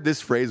I heard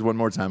this phrase one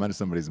more time out of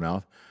somebody's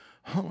mouth,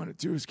 all I want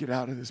to do is get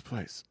out of this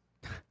place.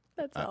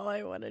 That's all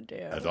I want to do.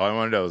 That's all I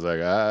want to do. I was like,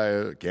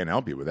 I can't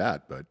help you with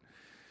that. But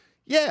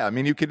yeah, I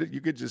mean, you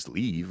could just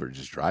leave or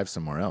just drive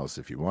somewhere else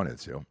if you wanted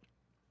to.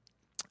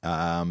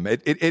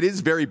 It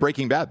is very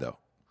Breaking Bad, though.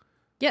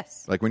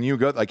 Yes. Like when you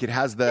go, like it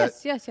has the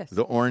yes.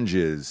 the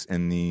oranges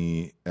and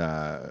the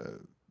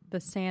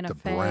Santa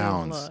Fe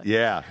browns. look.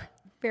 Yeah.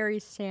 Very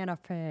Santa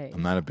Fe.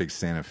 I'm not a big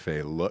Santa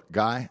Fe look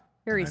guy.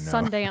 Very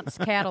Sundance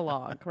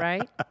catalog,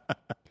 right?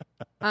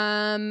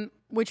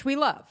 Which we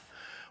love.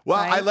 Well,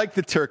 right? I like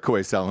the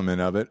turquoise element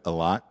of it a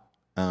lot.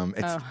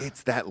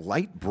 It's that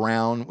light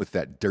brown with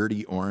that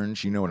dirty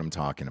orange. You know what I'm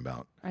talking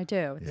about. I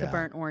do. It's a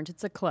burnt orange.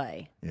 It's a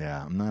clay.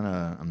 Yeah, I'm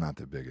not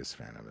the biggest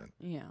fan of it.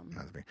 Yeah.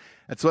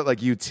 That's what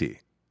like UT.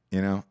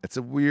 You know, it's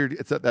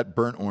that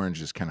burnt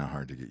orange is kind of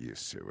hard to get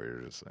used to. Where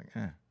you're just like,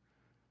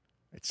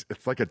 it's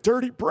like a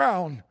dirty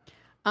brown.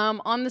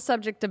 On the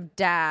subject of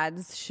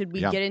dads, should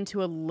we get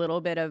into a little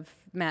bit of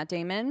Matt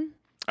Damon?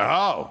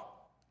 Oh,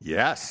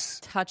 yes.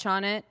 Touch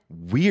on it.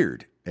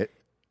 Weird.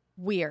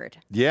 Weird.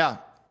 Yeah.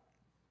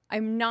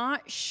 I'm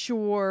not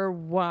sure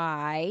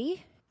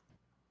why.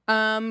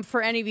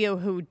 For any of you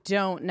who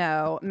don't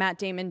know, Matt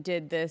Damon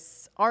did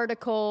this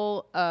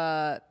article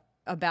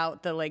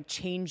about the like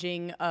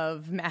changing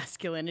of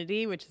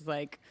masculinity, which is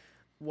like,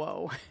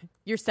 whoa,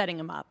 you're setting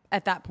him up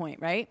at that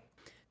point, right?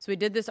 So he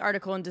did this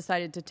article and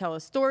decided to tell a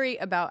story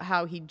about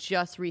how he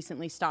just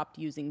recently stopped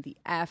using the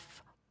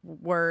F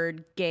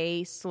word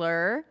gay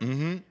slur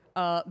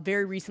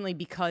very recently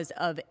because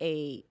of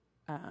an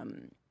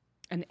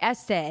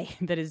essay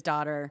that his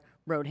daughter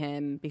wrote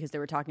him because they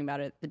were talking about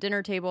it at the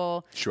dinner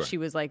table. Sure. She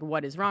was like,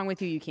 what is wrong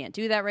with you? You can't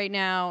do that right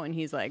now. And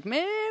he's like,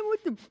 man,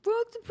 what the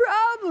fuck's the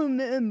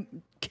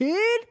problem,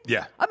 kid?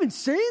 Yeah. I've been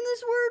saying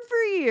this word for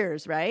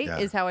years, right? Yeah.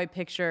 Is how I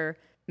picture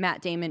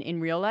Matt Damon in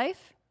real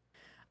life.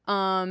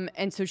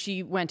 And so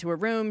she went to her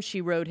room.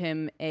 She wrote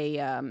him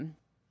an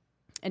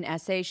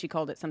essay. She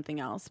called it something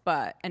else,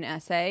 but an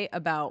essay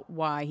about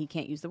why he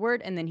can't use the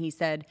word. And then he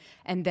said,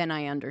 and then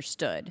I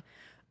understood.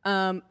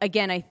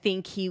 Again, I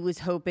think he was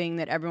hoping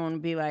that everyone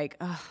would be like,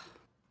 oh,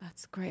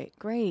 that's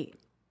great.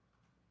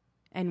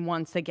 And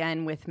once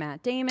again, with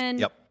Matt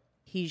Damon,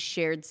 he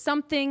shared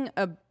something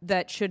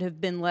that should have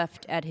been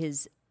left at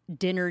his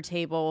dinner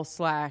table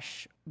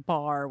 /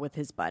 bar with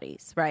his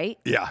buddies, right?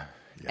 Yeah.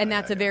 And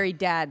that's a very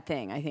dad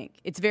thing, I think.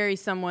 It's very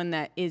someone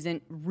that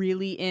isn't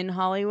really in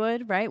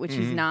Hollywood, right? Which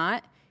he's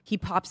not. He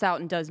pops out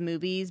and does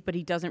movies, but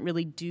he doesn't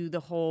really do the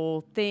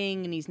whole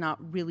thing, and he's not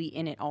really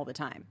in it all the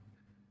time.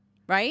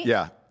 Right?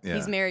 Yeah.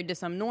 He's married to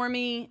some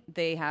normie.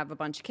 They have a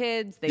bunch of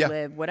kids. They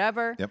live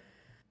whatever. Yep.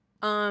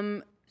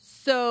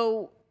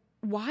 So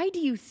why do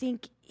you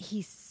think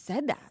he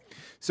said that?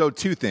 So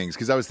two things,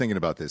 because I was thinking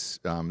about this.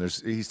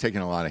 He's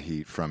taking a lot of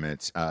heat from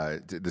it.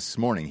 This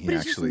morning, he but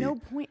actually... There's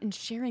just no point in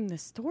sharing the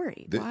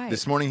story. Why?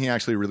 This morning, he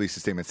actually released a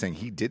statement saying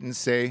he didn't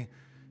say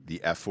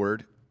the F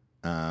word.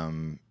 What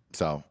do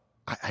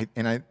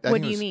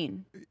you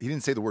mean? He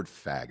didn't say the word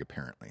fag,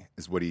 apparently,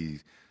 is what he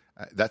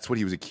That's what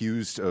he was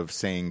accused of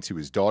saying to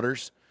his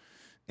daughters.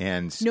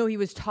 And no, he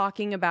was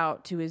talking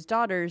about to his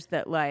daughters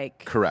that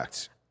like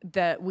correct.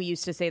 That we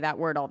used to say that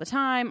word all the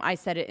time. I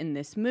said it in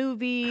this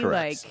movie.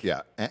 Correct. Like,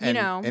 yeah.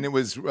 And it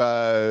was it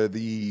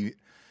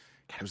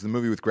was the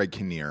movie with Greg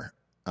Kinnear.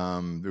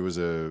 There was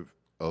a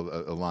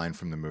line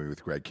from the movie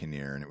with Greg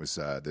Kinnear, and it was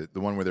the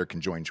one where they're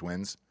conjoined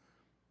twins.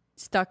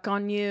 Stuck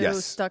on you.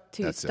 Yes, stuck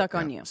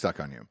on you. Stuck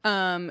on you.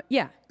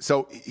 Yeah.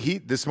 So he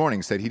this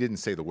morning said he didn't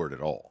say the word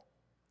at all,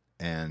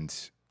 and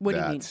what do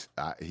you mean?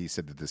 He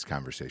said that this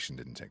conversation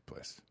didn't take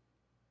place.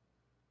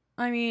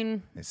 I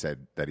mean, he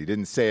said that he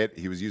didn't say it.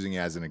 He was using it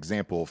as an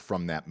example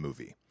from that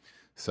movie.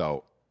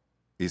 So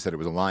he said it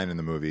was a line in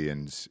the movie,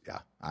 and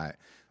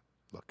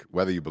look,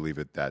 whether you believe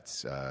it,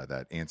 that's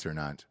that answer or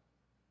not.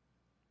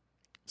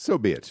 So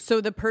be it.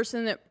 So the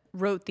person that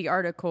wrote the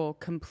article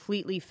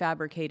completely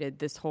fabricated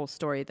this whole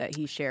story that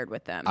he shared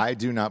with them. I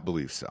do not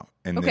believe so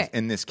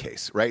in this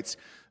case, right?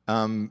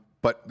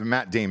 But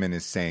Matt Damon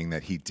is saying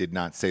that he did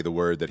not say the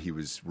word, that he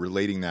was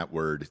relating that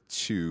word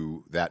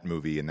to that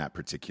movie in that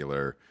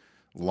particular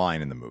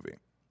line in the movie.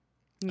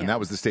 Yeah. And that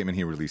was the statement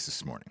he released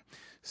this morning.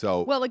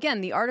 So, well,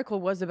 again, the article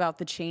was about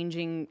the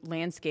changing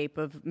landscape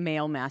of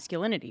male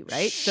masculinity,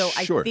 right? So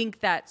sure. I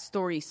think that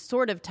story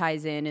sort of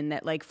ties in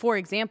that, like, for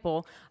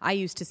example, I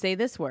used to say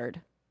this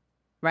word,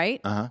 right?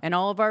 Uh-huh. And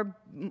all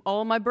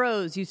of my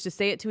bros used to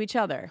say it to each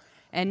other.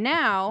 And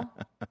now,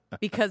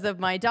 because of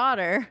my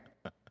daughter,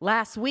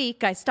 last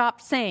week I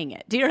stopped saying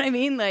it. Do you know what I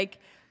mean? Like,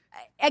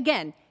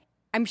 again,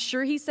 I'm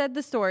sure he said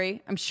the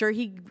story. I'm sure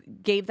he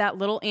gave that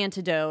little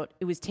antidote.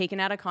 It was taken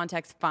out of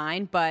context,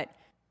 fine, but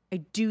I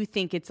do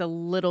think it's a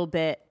little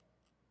bit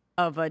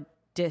of a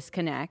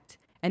disconnect.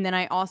 And then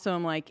I also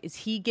am like, is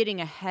he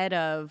getting ahead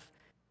of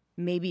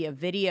maybe a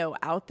video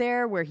out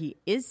there where he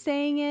is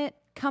saying it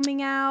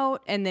coming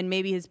out, and then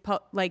maybe his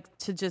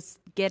to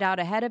just get out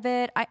ahead of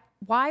it?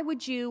 Why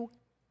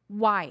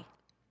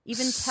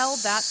even tell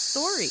that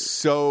story?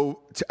 So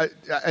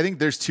I think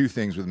there's two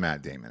things with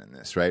Matt Damon in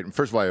this, right?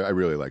 First of all, I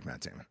really like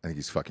Matt Damon. I think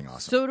he's fucking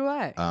awesome. So do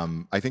I.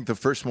 I think the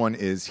first one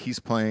is he's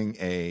playing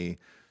a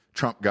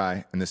Trump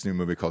guy in this new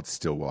movie called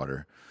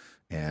Stillwater,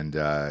 and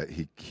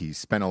he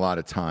spent a lot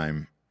of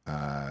time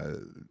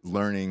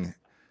learning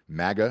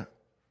MAGA.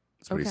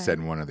 That's what he said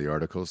in one of the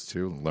articles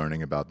too,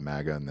 learning about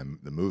MAGA and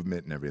the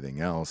movement and everything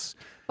else.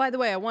 By the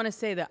way, I want to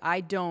say that I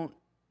don't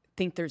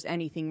think there's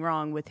anything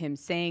wrong with him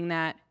saying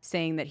that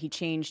he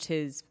changed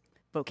his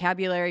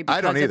vocabulary because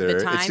I don't either. Of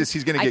the time. It's just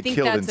he's going to get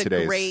killed in today's. I think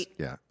that's a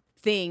great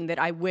thing that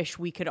I wish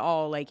we could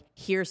all like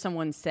hear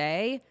someone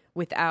say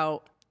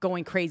without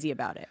going crazy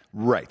about it.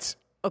 Right.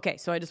 Okay,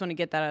 so I just want to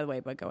get that out of the way,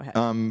 but go ahead.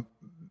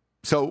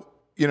 So,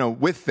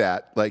 with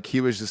that, like,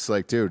 he was just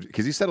like, dude,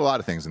 because he said a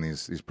lot of things in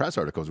these press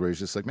articles where he's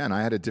just like, man,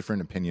 I had a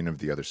different opinion of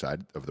the other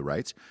side of the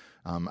right.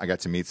 I got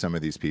to meet some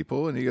of these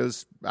people, and he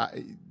goes,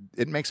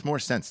 it makes more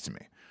sense to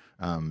me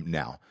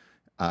now.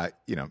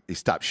 He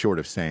stopped short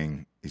of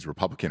saying he's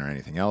Republican or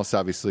anything else,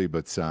 obviously,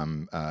 but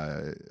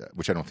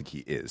which I don't think he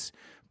is.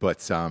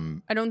 But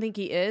I don't think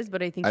he is,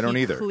 but I think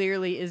he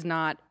clearly is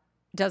not,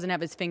 doesn't have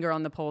his finger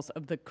on the pulse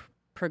of the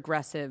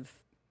progressive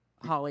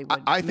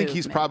Hollywood I think movement.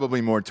 He's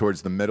probably more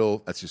towards the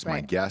middle. That's just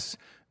my guess.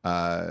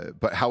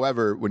 But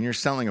however, when you're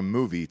selling a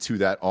movie to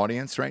that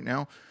audience right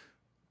now,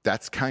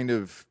 that's kind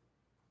of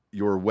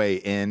your way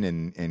in,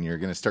 and you're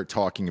going to start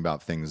talking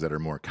about things that are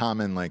more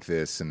common like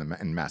this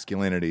and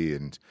masculinity,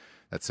 and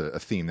that's a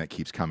theme that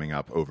keeps coming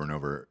up over and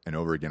over and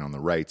over again on the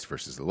right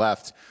versus the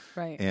left.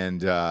 Right.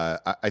 And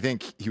I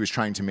think he was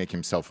trying to make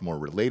himself more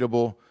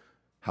relatable.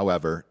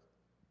 However,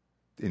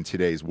 in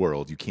today's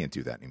world, you can't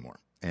do that anymore.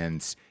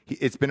 And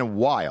it's been a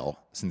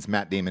while since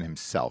Matt Damon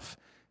himself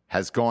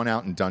has gone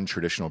out and done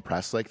traditional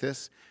press like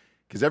this,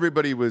 because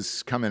everybody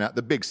was coming out,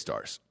 the big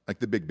stars, like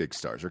the big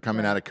stars, are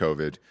coming out of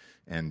COVID,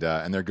 and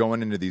they're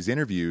going into these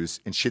interviews,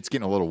 and shit's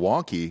getting a little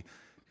wonky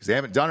because they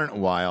haven't done it in a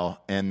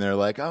while, and they're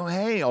like, oh,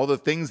 hey, all the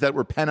things that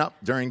were pent up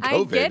during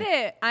COVID. I get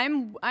it.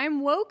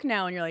 I'm woke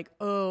now, and you're like,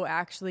 oh,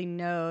 actually,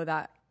 no,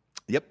 that.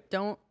 Yep.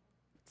 Don't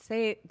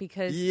say it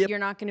because you're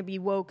not going to be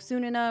woke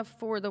soon enough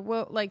for the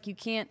woke. Like, you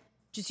can't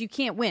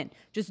win.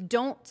 Just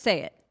don't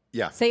say it.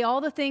 Yeah. Say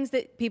all the things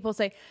that people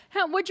say.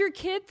 What'd your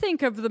kid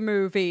think of the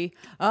movie?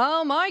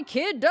 Oh, my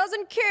kid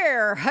doesn't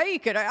care.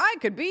 I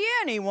could be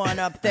anyone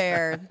up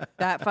there.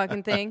 That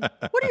fucking thing.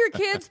 What do your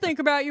kids think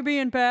about you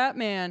being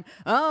Batman?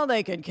 Oh,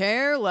 they could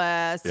care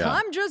less. Yeah.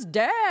 I'm just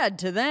dad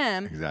to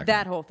them. Exactly.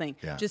 That whole thing.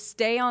 Yeah. Just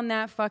stay on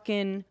that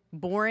fucking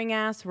boring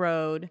ass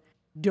road.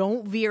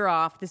 Don't veer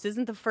off. This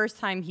isn't the first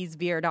time he's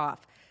veered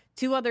off.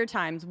 2 other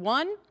times.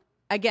 One,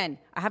 again,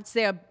 I have to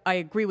say I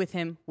agree with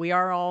him. We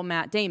are all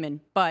Matt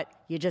Damon, but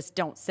you just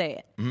don't say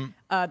it.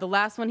 Mm-hmm. The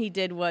last one he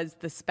did was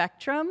the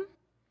Spectrum,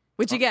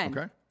 which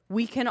again,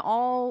 we can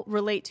all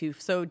relate to.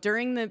 So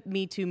during the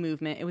Me Too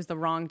movement, it was the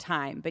wrong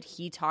time, but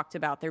he talked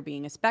about there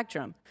being a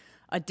spectrum,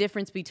 a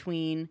difference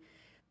between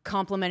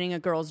complimenting a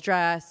girl's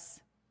dress,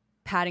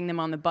 patting them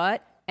on the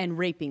butt, and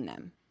raping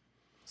them.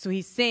 So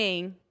he's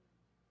saying,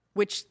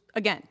 which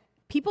again,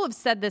 people have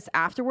said this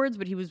afterwards,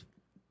 but he was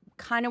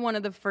kind of one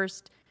of the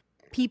first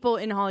people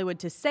in Hollywood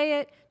to say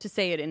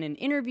it in an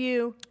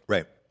interview,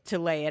 right, to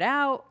lay it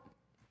out,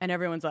 and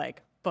everyone's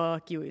like,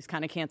 fuck you. He was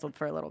kind of canceled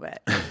for a little bit.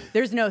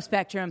 There's no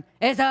spectrum.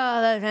 It's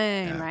all the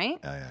same, right?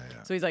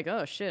 Yeah. So he's like,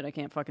 oh, shit, I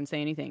can't fucking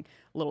say anything.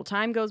 A little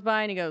time goes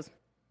by, and he goes,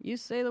 you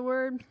say the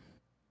word?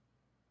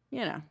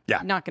 Not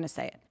going to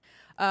say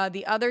it.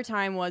 The other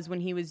time was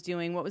when he was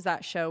doing, what was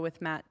that show with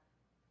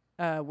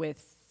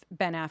with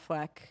Ben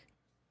Affleck?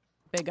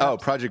 Big ups. Oh,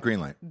 Project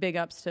Greenlight. Big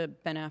ups to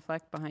Ben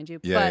Affleck behind you.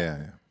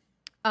 Yeah.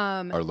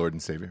 Our Lord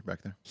and Savior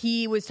back there.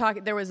 He was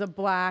talking. There was a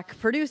black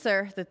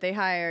producer that they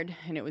hired,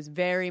 and it was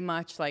very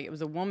much like it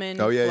was a woman.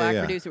 Black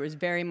producer. It was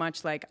very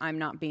much like, I'm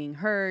not being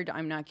heard.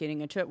 I'm not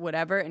getting a trip,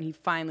 whatever. And he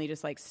finally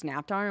just like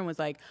snapped on her and was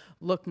like,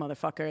 "Look,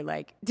 motherfucker!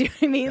 Like, do you know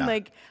what I mean? Yeah.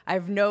 Like, I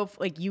have no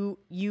like you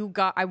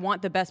got. I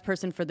want the best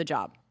person for the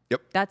job.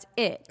 Yep, that's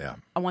it. Yeah,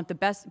 I want the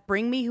best.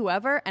 Bring me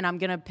whoever, and I'm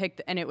gonna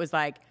pick." And it was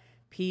like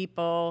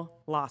people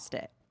lost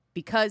it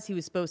because he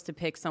was supposed to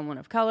pick someone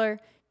of color.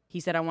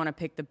 He said, "I want to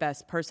pick the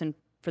best person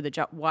for the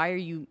job. Why are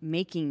you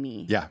making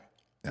me?" Yeah.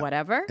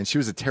 Whatever. And she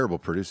was a terrible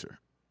producer.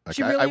 Like,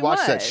 she really I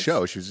watched that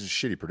show. She was a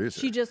shitty producer.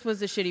 She just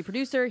was a shitty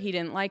producer. He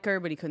didn't like her,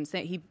 but he couldn't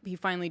say. He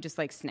finally just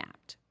like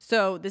snapped.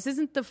 So this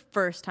isn't the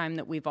first time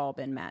that we've all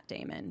been Matt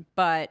Damon,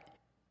 but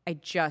I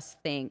just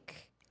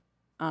think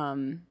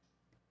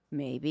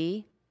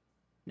maybe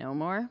no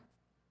more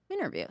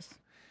interviews.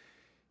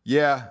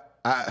 Yeah.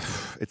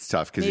 It's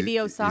tough because maybe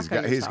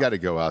Osaka. He's got to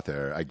go out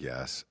there, I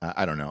guess.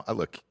 I don't know.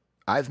 Look,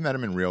 I've met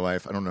him in real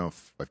life. I don't know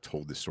if I've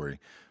told this story,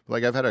 but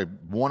like I've had a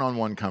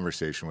one-on-one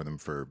conversation with him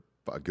for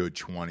a good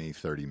 20,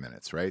 30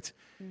 minutes, right?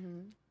 Mm-hmm.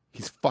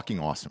 He's fucking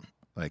awesome.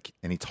 Like,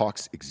 and he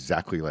talks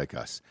exactly like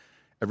us.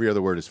 Every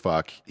other word is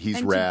fuck.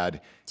 He's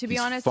rad. To be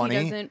he's honest, funny.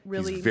 he doesn't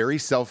really. He's very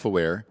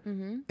self-aware,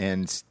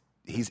 and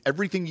he's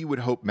everything you would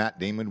hope Matt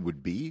Damon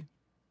would be,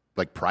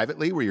 like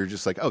privately, where you're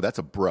just like, oh, that's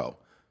a bro.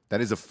 That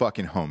is a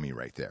fucking homie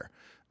right there.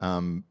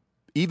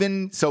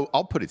 Even so,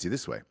 I'll put it to you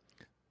this way.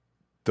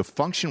 The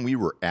function we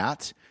were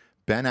at,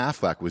 Ben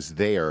Affleck was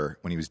there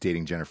when he was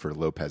dating Jennifer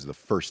Lopez the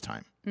first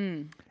time.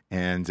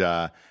 And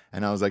I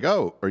was like,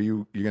 oh, are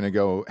you going to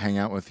go hang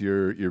out with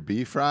your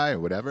bee fry or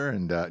whatever?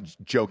 And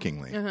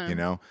jokingly, you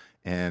know,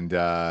 and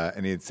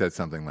he had said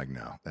something like,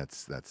 no,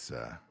 that's it's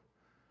a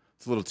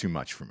little too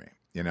much for me.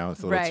 You know,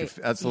 it's a little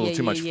that's a little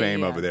too much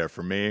fame over there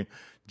for me.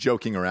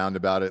 Joking around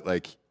about it.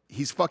 Like,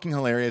 he's fucking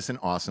hilarious and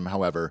awesome.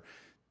 However,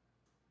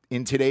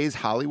 in today's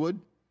Hollywood,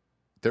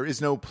 there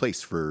is no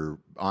place for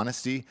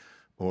honesty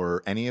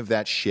or any of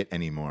that shit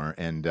anymore.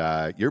 And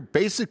you're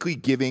basically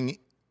giving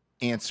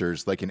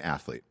answers like an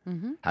athlete.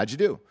 How'd you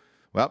do?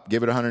 Well,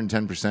 give it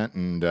 110%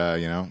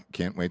 and,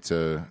 can't wait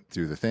to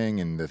do the thing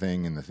and the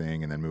thing and the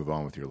thing and then move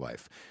on with your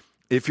life.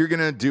 If you're going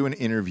to do an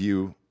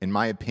interview, in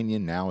my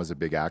opinion, now as a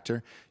big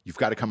actor, you've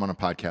got to come on a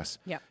podcast.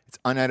 Yeah. It's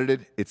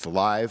unedited, it's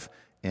live,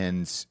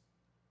 and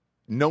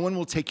no one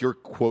will take your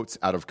quotes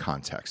out of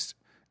context.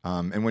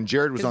 And when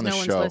Jared was on the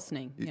show, no one's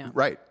listening. Yeah.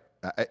 Right.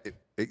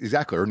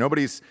 Exactly. Or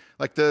nobody's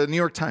like the New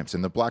York Times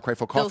and the Black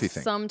Rifle Coffee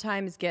thing.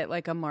 Sometimes get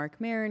like a Mark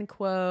Maron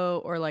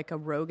quote or like a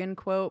Rogan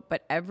quote,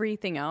 but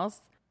everything else,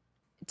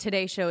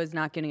 today's show is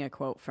not getting a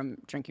quote from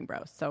Drinking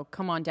Bros. So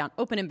come on down.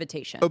 Open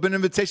invitation.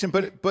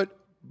 But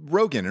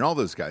Rogan and all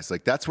those guys,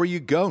 like, that's where you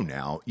go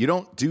now. You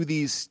don't do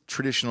these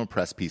traditional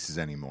press pieces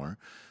anymore.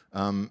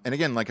 And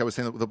again, like I was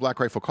saying, the Black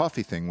Rifle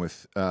Coffee thing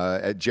with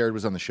Jared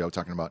was on the show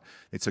talking about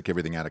they took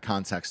everything out of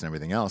context and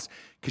everything else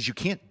because you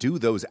can't do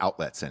those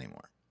outlets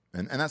anymore.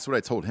 And that's what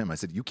I told him. I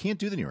said, you can't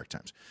do the New York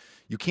Times.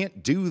 You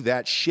can't do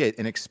that shit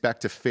and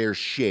expect a fair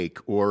shake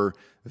or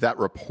that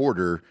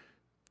reporter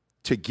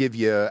to give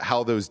you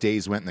how those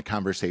days went and the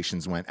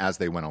conversations went as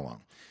they went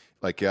along.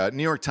 Like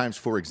New York Times,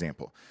 for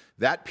example,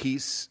 that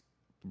piece,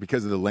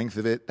 because of the length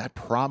of it, that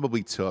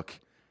probably took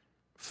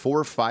 4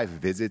 or 5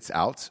 visits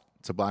out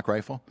to Black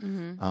Rifle,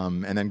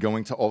 and then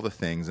going to all the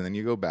things, and then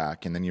you go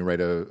back, and then you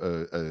write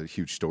a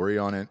huge story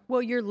on it.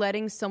 Well, you're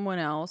letting someone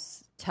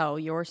else tell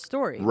your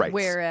story, right?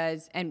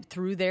 Whereas, and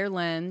through their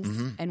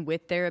lens and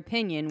with their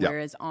opinion,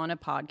 whereas on a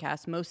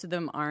podcast, most of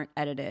them aren't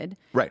edited.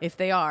 Right. If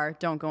they are,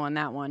 don't go on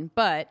that one.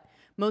 But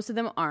most of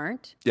them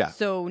aren't. Yeah.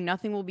 So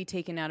nothing will be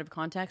taken out of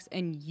context,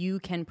 and you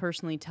can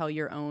personally tell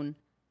your own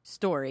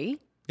story.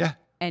 Yeah.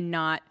 And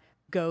not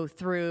go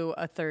through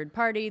a third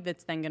party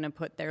that's then going to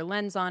put their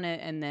lens on it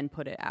and then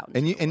put it out.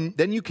 And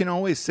then you can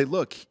always say,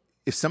 look,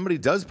 if somebody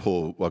does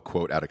pull a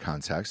quote out of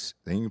context,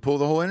 then you can pull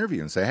the whole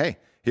interview and say, hey,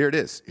 here it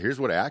is. Here's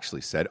what I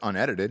actually said,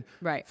 unedited.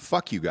 Right.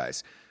 Fuck you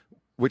guys.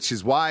 Which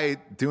is why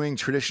doing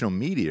traditional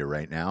media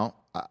right now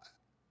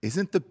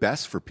isn't the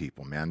best for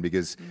people, man,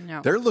 because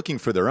they're looking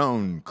for their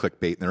own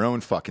clickbait and their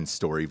own fucking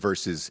story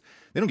versus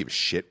they don't give a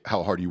shit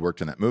how hard you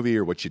worked on that movie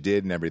or what you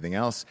did and everything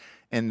else.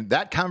 And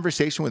that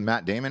conversation with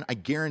Matt Damon, I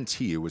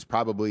guarantee you, was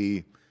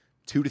probably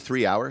 2 to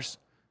 3 hours.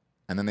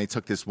 And then they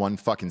took this one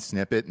fucking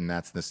snippet, and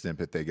that's the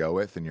snippet they go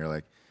with. And you're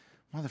like,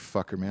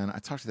 motherfucker, man, I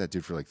talked to that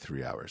dude for like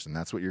 3 hours, and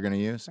that's what you're going to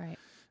use?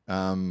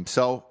 Right.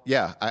 So,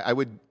 yeah,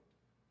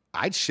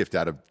 I'd shift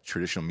out of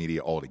traditional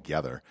media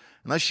altogether.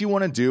 Unless you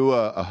want to do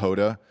a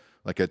Hoda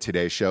like a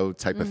Today Show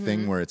type of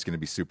thing where it's going to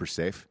be super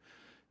safe,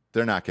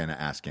 they're not going to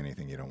ask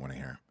anything you don't want to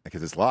hear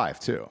because it's live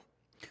too.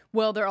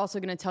 Well, they're also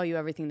going to tell you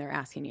everything they're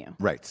asking you.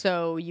 Right.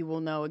 So you will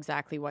know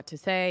exactly what to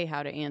say,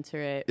 how to answer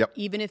it. Yep.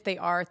 Even if they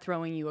are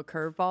throwing you a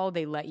curveball,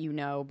 they let you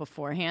know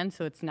beforehand,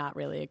 so it's not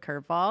really a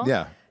curveball.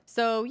 Yeah.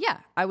 So, yeah,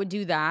 I would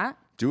do that.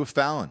 Do a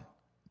Fallon.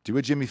 Do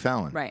a Jimmy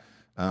Fallon. Right.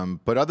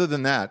 But other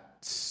than that,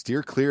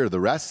 steer clear of the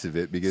rest of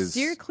it because...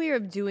 Steer clear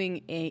of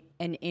doing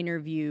an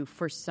interview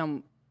for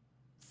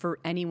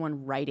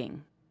anyone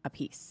writing a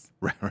piece.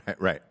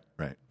 Right.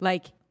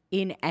 Like,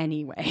 in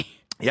any way.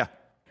 Yeah.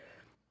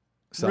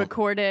 So,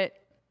 record it,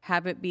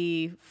 have it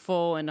be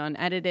full and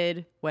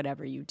unedited,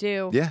 whatever you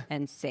do,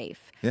 and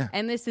safe. Yeah.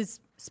 And this is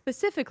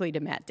specifically to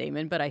Matt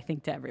Damon, but I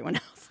think to everyone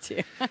else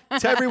too.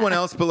 To everyone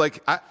else, but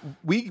like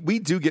we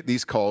do get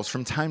these calls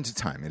from time to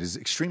time. It is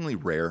extremely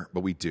rare, but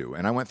we do.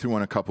 And I went through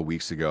one a couple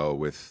weeks ago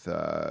with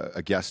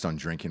a guest on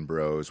Drinking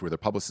Bros where the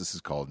publicist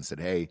has called and said,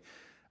 "Hey,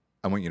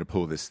 I want you to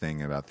pull this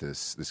thing about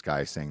this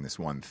guy saying this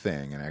one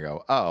thing." And I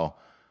go,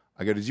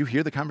 "Did you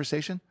hear the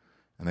conversation?"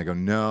 And they go,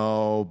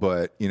 "No,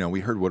 but, we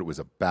heard what it was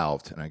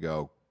about." And I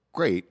go,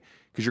 "Great,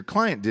 because your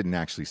client didn't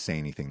actually say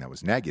anything that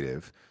was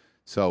negative.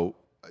 So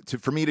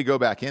for me to go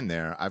back in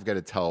there, I've got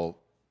to tell,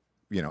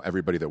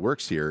 everybody that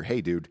works here,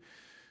 hey, dude,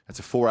 that's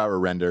a 4-hour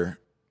render.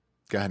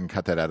 Go ahead and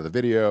cut that out of the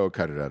video,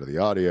 cut it out of the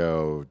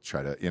audio,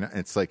 try to,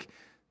 it's like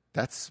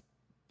that's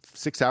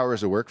 6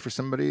 hours of work for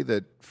somebody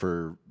that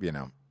for,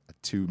 a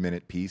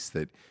 2-minute piece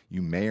that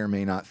you may or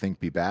may not think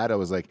be bad." I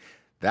was like,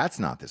 that's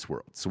not this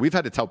world. So we've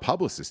had to tell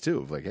publicists too,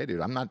 of like, hey,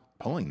 dude, I'm not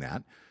pulling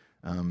that.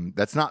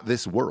 That's not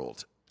this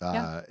world.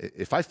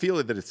 If I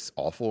feel that it's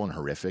awful and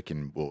horrific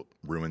and will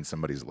ruin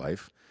somebody's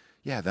life,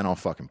 then I'll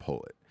fucking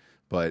pull it.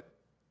 But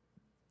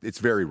it's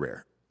very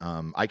rare.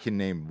 I can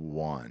name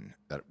one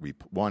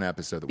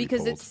episode that we pulled.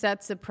 Because it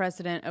sets a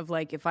precedent of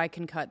like, if I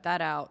can cut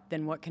that out,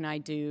 then what can I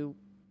do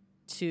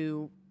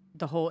to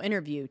the whole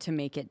interview to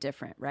make it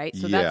different, right?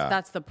 So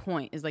that's the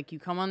point, is like you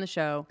come on the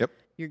show,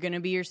 you're going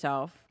to be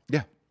yourself.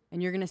 Yeah.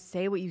 And you're going to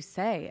say what you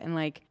say. And,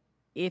 like,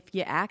 if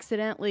you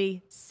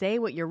accidentally say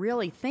what you're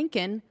really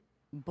thinking,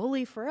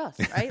 bully for us,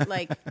 right?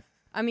 Like,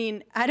 I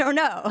mean, I don't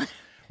know.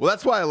 Well,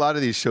 that's why a lot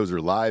of these shows are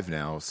live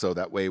now. So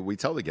that way we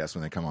tell the guests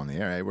when they come on the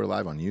air, hey, we're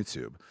live on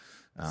YouTube.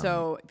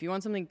 So if you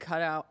want something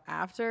cut out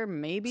after,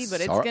 maybe,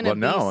 but it's going to be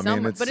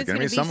somewhere. But it's going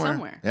to be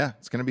somewhere. Yeah,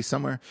 it's going to be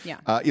somewhere. Yeah.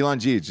 Elon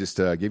G just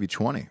gave you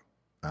 20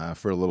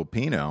 for a little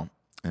Pinot.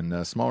 And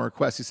a small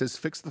request. He says,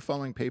 fix the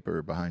falling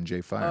paper behind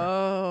Jay Fire.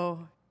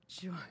 Oh,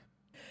 sure.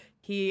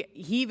 He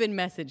even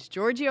messaged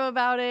Giorgio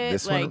about it.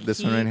 This one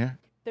right here?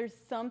 There's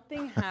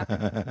something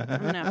happening.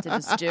 I'm going to have to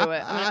just do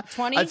it.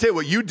 20? I'd say,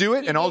 you do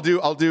it, and I'll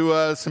do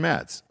some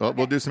ads. Okay.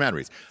 We'll do some ad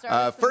reads.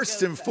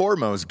 First and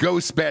foremost,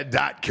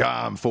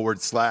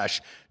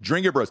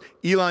 ghostbed.com/Drinking Bros.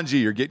 Elon G,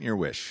 you're getting your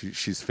wish.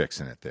 She's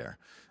fixing it there.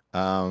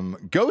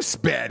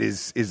 Ghostbed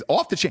is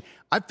off the chain.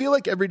 I feel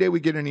like every day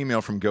we get an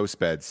email from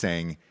Ghostbed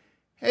saying,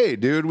 hey,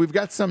 dude, we've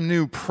got some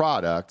new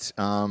product.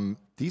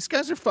 These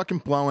guys are fucking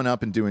blowing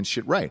up and doing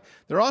shit right.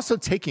 They're also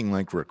taking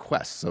like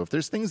requests. So if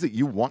there's things that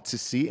you want to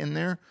see in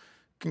there,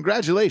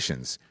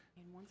 congratulations.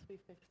 And once we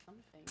fix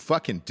something,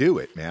 fucking do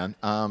it, man.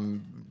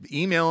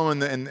 Email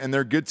them and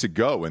they're good to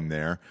go in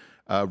there.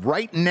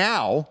 Right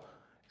now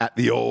at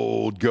the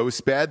old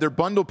Ghost Bed, their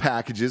bundle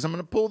packages. I'm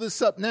going to pull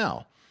this up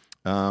now.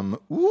 Are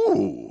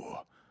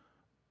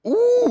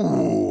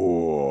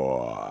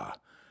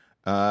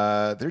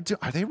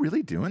they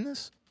really doing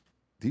this?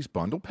 These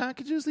bundle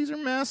packages? These are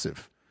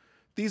massive.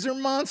 These are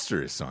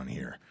monstrous on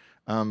here.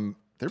 They're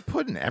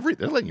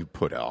letting you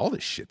put all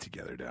this shit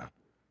together now.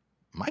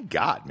 My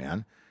God,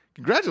 man.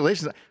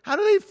 Congratulations. How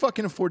do they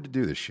fucking afford to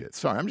do this shit?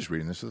 Sorry, I'm just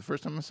reading this for the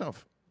first time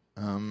myself.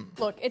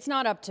 Look, it's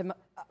not up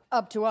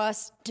to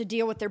us to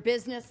deal with their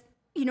business.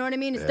 You know what I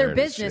mean? It's their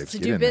business to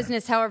do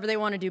business however they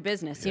want to do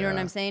business. You know what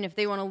I'm saying? If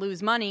they want to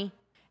lose money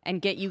and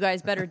get you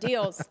guys better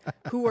deals,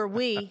 who are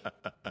we,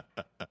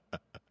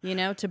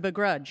 to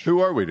begrudge? Who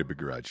are we to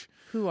begrudge?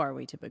 Who are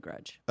we to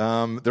begrudge?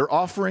 They're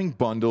offering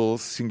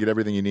bundles. You can get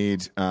everything you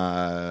need.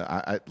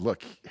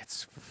 Look,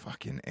 it's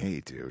fucking A,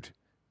 dude.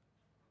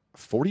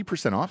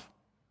 40% off?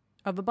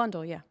 Of a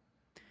bundle, yeah.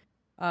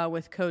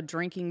 With code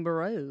Drinking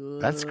Bros.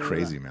 That's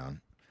crazy,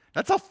 man.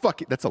 That's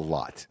a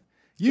lot.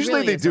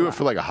 Usually really they do it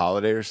for like a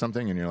holiday or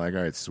something, and you're like,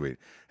 all right, sweet.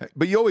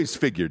 But you always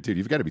figure, dude,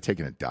 you've got to be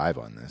taking a dive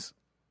on this.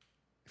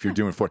 If you're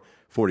doing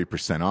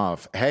 40%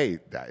 off, hey,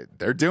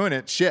 they're doing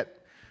it.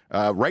 Shit.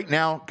 Right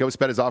now,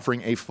 Ghostbed is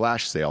offering a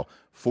flash sale,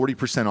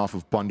 40% off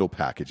of bundle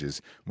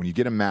packages. When you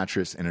get a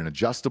mattress and an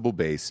adjustable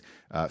base,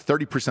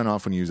 30%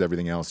 off when you use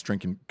everything else.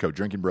 Code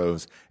Drinking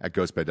Bros at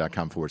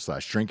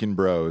ghostbed.com/Drinking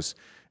Bros.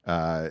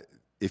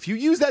 If you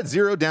use that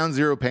 $0 down,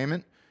 $0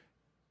 payment,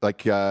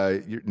 like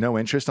no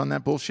interest on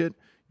that bullshit,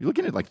 you're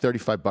looking at like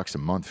 $35 a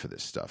month for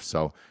this stuff.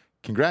 So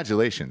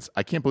congratulations.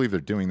 I can't believe they're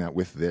doing that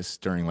with this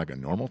during like a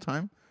normal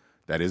time.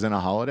 That isn't a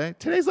holiday.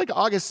 Today's like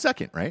August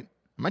 2nd, right?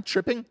 Am I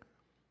tripping?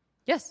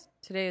 Yes,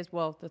 today is,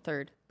 the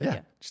 3rd.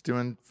 Yeah, just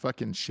doing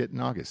fucking shit in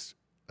August.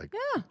 Like,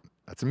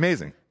 that's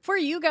amazing. For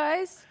you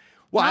guys.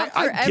 Well, Not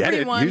I for get it.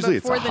 everyone, Usually but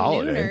it's a for the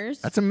holiday.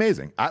 Nooners. That's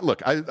amazing. I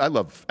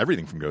love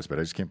everything from Ghostbed.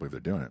 I just can't believe they're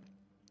doing it.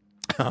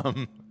 I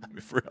mean,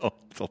 for real,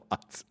 it's a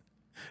lot.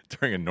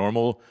 During a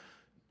normal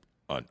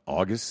on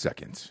August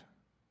 2nd.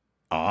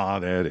 Ah,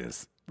 there it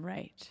is.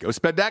 Right.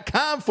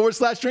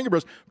 Ghostbed.com/Drinking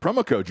Bros.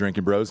 Promo code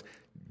Drinking Bros.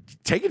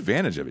 Take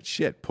advantage of it.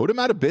 Shit. Put them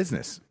out of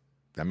business.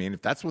 I mean,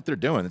 if that's what they're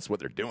doing, that's what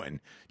they're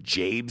doing.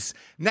 Jabes.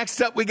 Next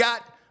up, we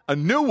got a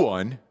new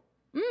one.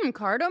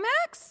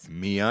 Cardomax?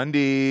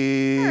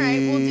 MeUndies. All right,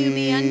 we'll do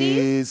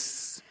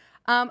MeUndies.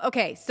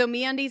 Okay, so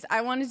MeUndies,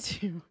 I wanted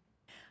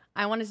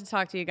to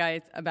talk to you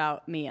guys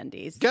about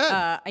MeUndies. Good.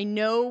 I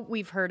know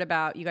you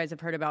guys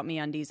have heard about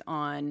MeUndies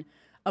on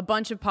a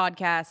bunch of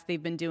podcasts.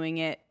 They've been doing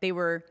it. They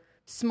were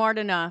smart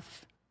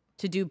enough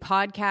to do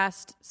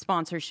podcast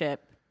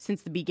sponsorship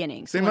since the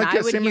beginning. So when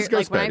I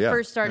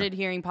first started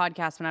hearing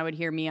podcasts, when I would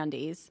hear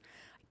MeUndies,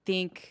 I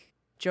think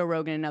Joe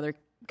Rogan and another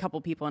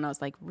couple people, and I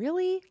was like,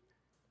 really?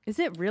 Is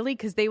it really?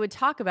 Because they would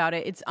talk about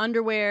it. It's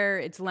underwear,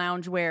 it's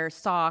loungewear,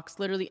 socks,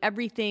 literally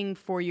everything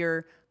for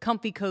your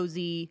comfy,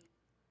 cozy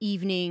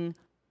evening.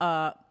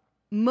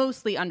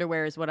 Mostly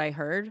underwear is what I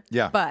heard.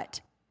 Yeah. But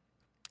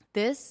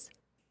this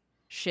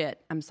shit,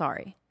 I'm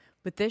sorry,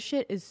 but this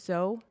shit is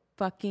so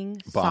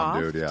fucking Bomb,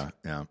 soft. dude.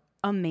 Yeah.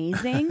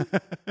 Amazing.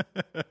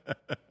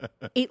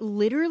 It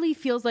literally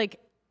feels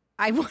like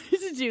I wanted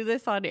to do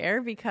this on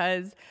air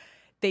because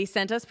they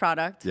sent us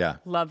product. Yeah.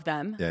 Love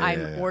them.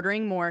 I'm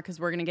ordering more because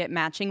we're going to get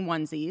matching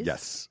onesies.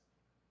 Yes.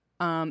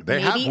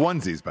 They have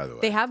onesies, by the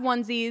way. They have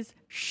onesies.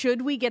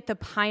 Should we get the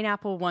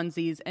pineapple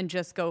onesies and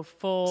just go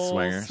full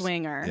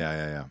swinger?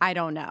 Yeah. I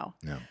don't know.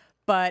 Yeah.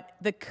 But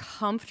the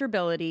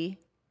comfortability,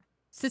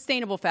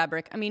 sustainable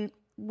fabric. I mean,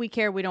 we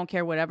care, we don't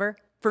care, whatever.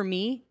 For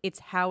me, it's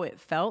how it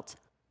felt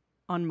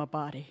on my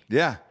body.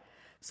 Yeah.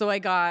 So I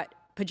got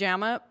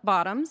pajama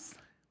bottoms.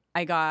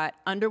 I got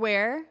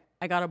underwear.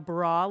 I got a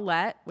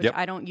bralette, which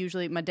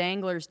my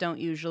danglers don't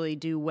usually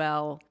do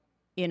well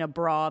in a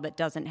bra that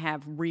doesn't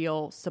have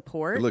real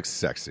support. It looks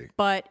sexy.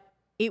 But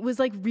it was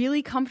like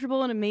really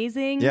comfortable and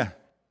amazing. Yeah.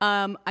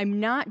 I'm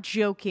not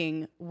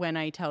joking when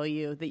I tell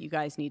you that you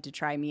guys need to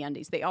try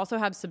MeUndies. They also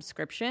have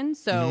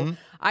subscriptions. So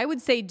I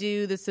would say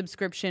do the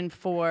subscription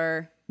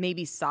for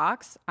maybe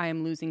socks. I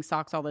am losing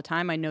socks all the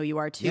time. I know you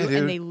are too. Yeah, dude.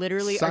 And they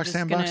literally socks are just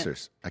and gonna,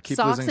 boxers. I keep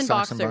losing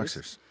socks and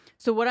boxers.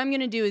 So what I'm going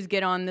to do is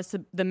get on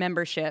the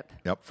membership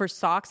for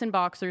socks and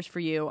boxers for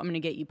you. I'm going to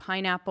get you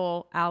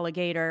pineapple,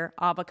 alligator,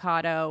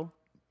 avocado.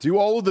 Do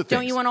all of the things.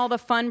 Don't you want all the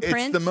fun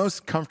prints? It's the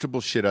most comfortable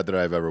shit that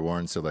I've ever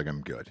worn, so like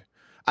I'm good.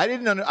 I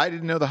didn't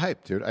know the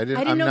hype, dude. I'm in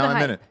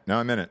it. Now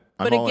I'm in it.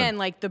 But again,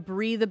 like the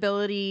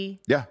breathability.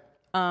 Yeah.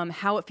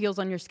 How it feels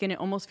on your skin, it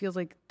almost feels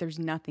like there's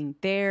nothing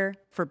there.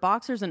 For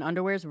boxers and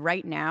underwears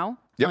right now,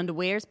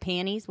 underwears,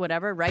 panties,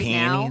 whatever,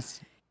 now,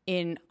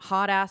 in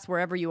hot ass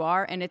wherever you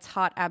are, and it's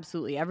hot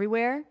absolutely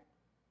everywhere.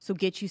 So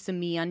get you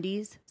some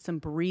MeUndies, some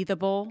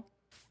breathable,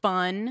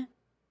 fun,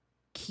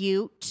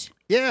 cute.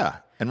 Yeah.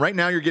 And right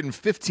now you're getting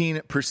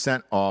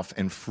 15% off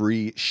and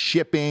free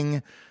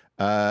shipping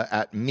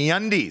at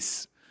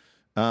MeUndies.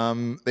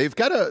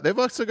 They've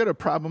also got a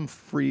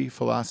problem-free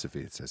philosophy,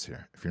 it says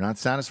here. If you're not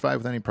satisfied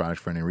with any product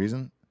for any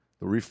reason,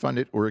 they'll refund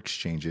it or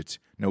exchange it.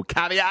 No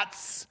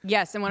caveats.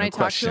 Yes, and when I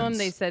talked to them,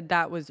 they said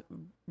that was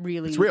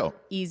really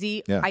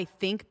easy. Yeah. I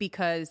think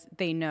because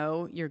they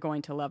know you're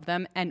going to love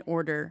them and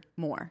order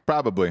more.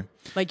 Probably.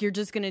 Like you're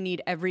just going to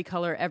need every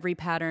color, every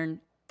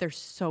pattern. They're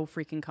so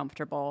freaking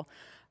comfortable.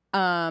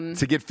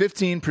 To get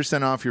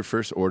 15% off your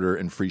first order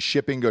and free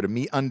shipping, go to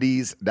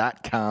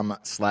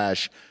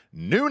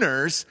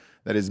MeUndies.com/Nooners.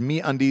 That is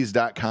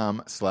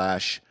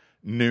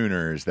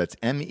MeUndies.com/Nooners. That's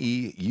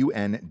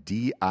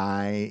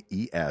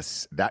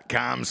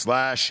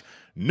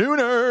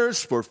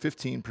MEUNDIES.com/Nooners for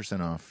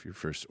 15% off your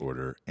first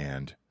order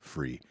and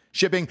free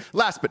shipping.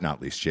 Last but not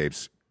least,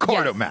 Japes,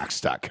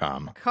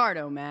 Cardomax.com.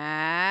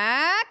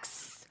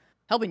 Cardomax,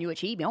 helping you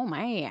achieve your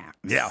max.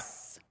 Yeah.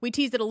 We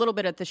teased it a little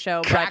bit at the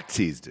show.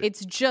 Teased it.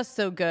 It's just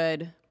so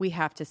good, we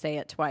have to say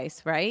it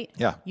twice, right?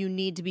 Yeah. You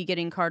need to be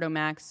getting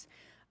Cardomax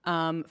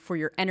for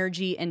your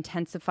energy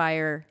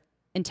intensifying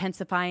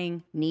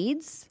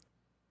needs.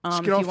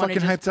 Just get all fucking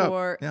hyped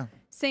up. Yeah.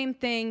 Same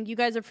thing. You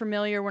guys are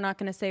familiar. We're not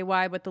going to say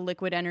why, but the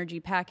liquid energy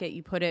packet,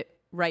 you put it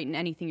right in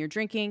anything you're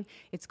drinking.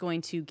 It's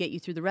going to get you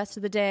through the rest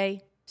of the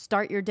day,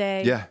 start your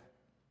day. Yeah.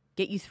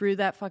 Get you through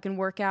that fucking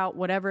workout,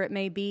 whatever it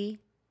may be.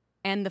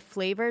 And the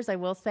flavors, I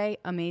will say,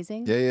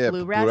 amazing. Yeah.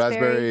 Blue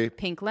raspberry,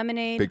 pink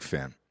lemonade. Big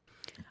fan.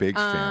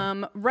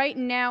 Right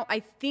now,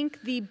 I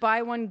think the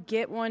buy one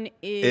get one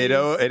it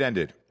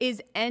ended.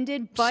 Is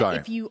ended, but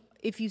Sorry.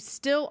 if you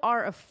still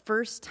are a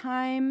first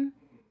time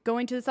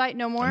going to the site,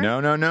 no more.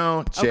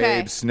 No,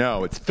 Japes,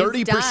 no. It's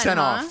 30%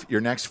 off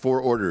your next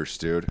 4 orders,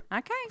 dude.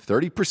 Okay.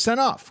 30%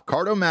 off.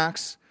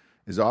 Cardomax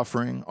is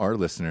offering our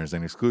listeners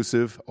an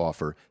exclusive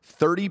offer.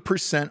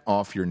 30%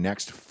 off your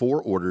next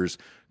 4 orders.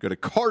 Go to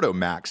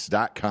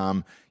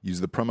Cardomax.com.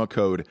 Use the promo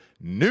code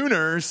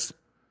Nooners.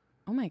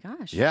 Oh my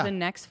gosh. Yeah. The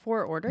next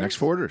 4 orders? Next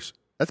 4 orders.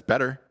 That's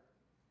better.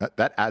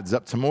 That adds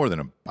up to more than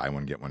a buy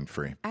one, get one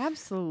free.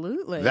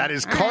 Absolutely. That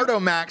is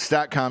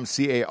cardomax.com,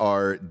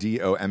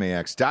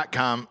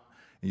 cardomax.com.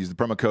 Use the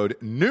promo code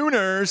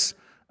Nooners,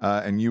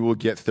 and you will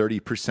get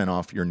 30%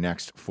 off your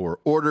next 4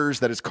 orders.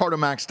 That is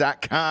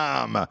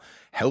cardomax.com,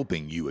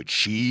 helping you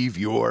achieve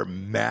your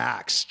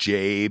max,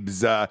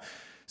 Jabes.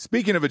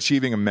 Speaking of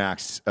achieving a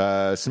max,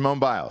 Simone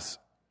Biles.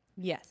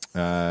 Yes.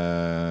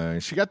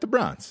 She got the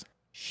bronze.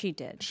 She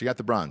did. She got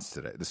the bronze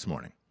this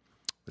morning.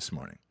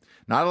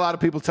 Not a lot of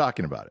people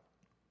talking about it.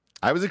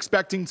 I was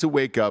expecting to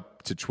wake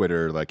up to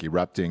Twitter like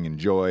erupting in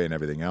joy and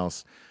everything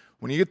else.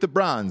 When you get the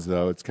bronze,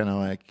 though, it's kind of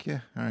like, yeah,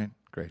 all right,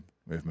 great.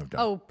 We've moved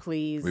on. Oh,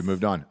 please. We've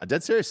moved on. I'm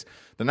dead serious.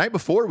 The night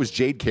before was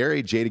Jade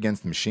Carey, Jade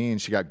Against the Machine.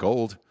 She got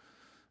gold.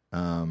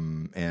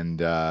 And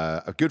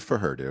good for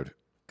her, dude.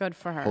 Good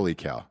for her. Holy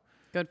cow.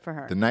 Good for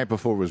her. The night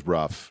before was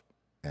rough,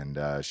 and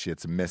she had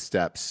some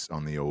missteps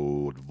on the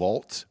old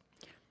vault.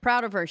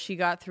 Proud of her. She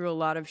got through a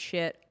lot of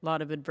shit, a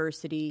lot of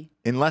adversity.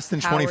 In less than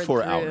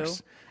 24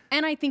 hours.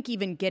 And I think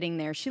even getting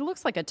there, she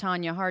looks like a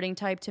Tanya Harding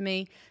type to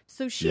me.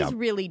 So she's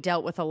really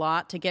dealt with a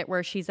lot to get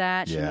where she's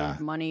at. She made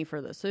money for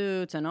the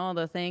suits and all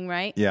the thing,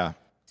 right? Yeah.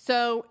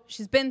 So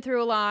she's been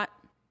through a lot.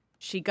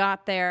 She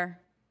got there.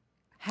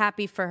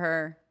 Happy for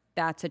her.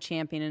 That's a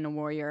champion and a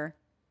warrior.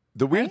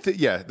 The weird thing,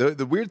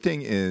 the weird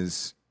thing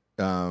is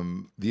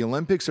the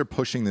Olympics are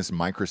pushing this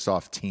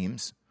Microsoft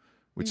Teams,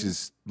 which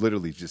is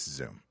literally just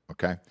Zoom.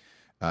 Okay.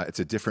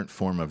 It's a different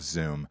form of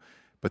Zoom,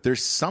 but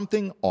there's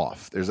something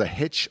off. There's a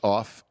hitch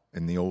off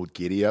in the old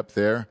giddy up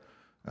there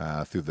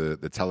through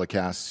the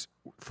telecast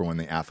for when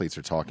the athletes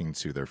are talking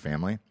to their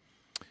family.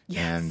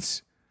 Yes.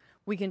 And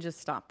we can just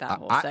stop that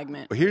whole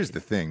segment. Here's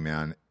the thing,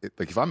 man.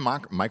 Like if I'm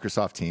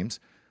Microsoft Teams,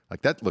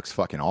 like that looks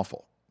fucking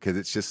awful because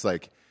it's just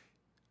like,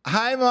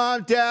 hi,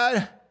 Mom,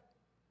 Dad.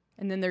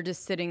 And then they're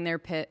just sitting there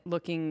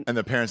looking. And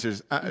the parents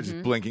are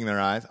just blinking their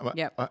eyes.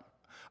 Yep.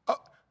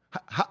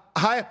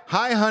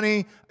 Hi,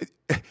 honey.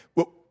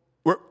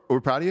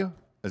 We're proud of you.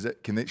 Is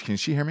it? Can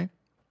she hear me?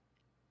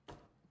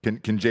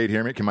 Can Jade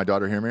hear me? Can my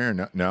daughter hear me?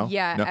 Or no?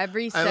 Yeah. No?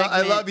 Every segment.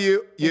 I love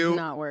you. It's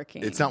not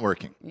working. It's not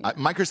working. Yeah.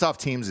 Microsoft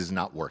Teams is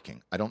not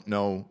working. I don't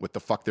know what the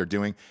fuck they're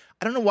doing.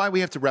 I don't know why we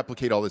have to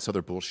replicate all this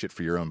other bullshit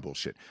for your own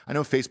bullshit. I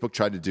know Facebook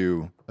tried to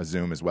do a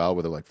Zoom as well,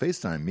 where they're like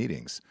FaceTime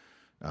meetings.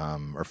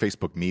 Or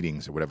Facebook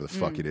meetings or whatever the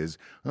fuck it is.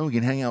 Oh, we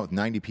can hang out with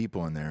 90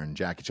 people in there and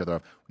jack each other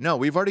off. No,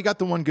 we've already got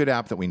the one good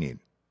app that we need,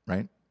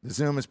 right? The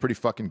Zoom is pretty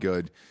fucking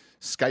good.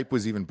 Skype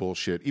was even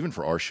bullshit. Even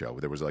for our show,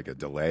 there was like a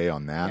delay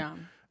on that.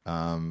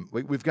 Yeah.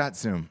 We've got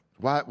Zoom.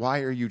 Why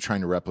are you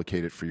trying to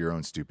replicate it for your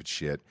own stupid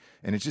shit?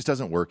 And it just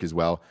doesn't work as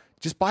well.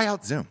 Just buy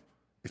out Zoom.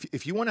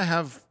 If you want to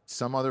have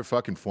some other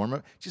fucking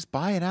format, just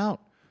buy it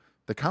out.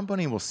 The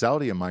company will sell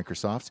to you,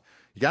 Microsoft.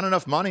 You got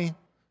enough money,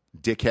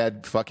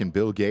 dickhead fucking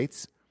Bill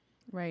Gates.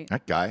 Right.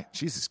 That guy,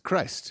 Jesus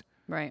Christ.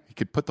 Right. He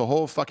could put the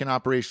whole fucking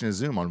operation of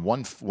Zoom on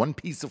one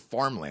piece of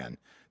farmland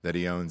that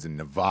he owns in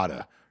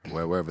Nevada,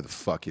 wherever the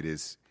fuck it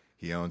is.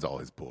 He owns all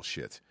his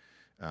bullshit.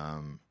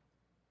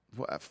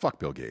 Fuck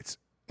Bill Gates,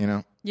 you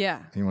know?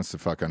 Yeah. He wants to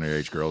fuck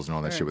underage girls and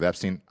all that shit with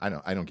Epstein. I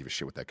don't give a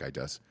shit what that guy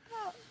does.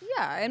 Well,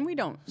 yeah, and we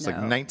don't It's know.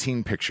 like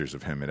 19 pictures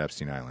of him at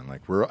Epstein Island.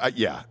 Like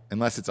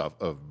unless it's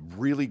a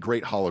really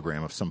great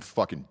hologram of some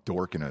fucking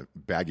dork in a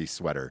baggy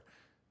sweater.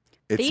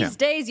 These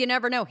days, you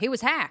never know. He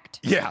was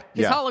hacked. Yeah.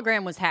 His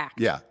hologram was hacked.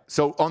 Yeah.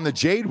 So on the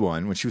Jade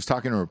one, when she was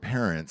talking to her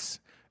parents,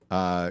 you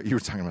were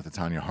talking about the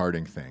Tanya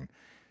Harding thing.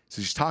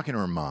 So she's talking to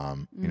her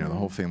mom. You know, the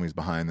whole family's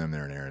behind them.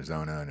 They're in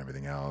Arizona and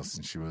everything else.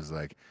 And she was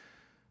like,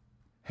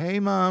 hey,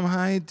 Mom,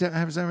 hi,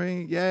 how's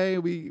everything? Yay,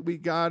 we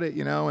got it,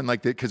 you know? And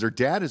like, because her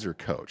dad is her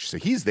coach. So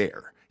he's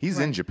there. He's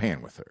in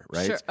Japan with her,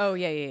 right? Sure. Oh,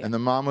 yeah. And the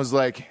mom was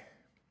like,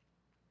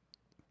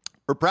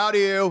 we're proud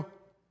of you.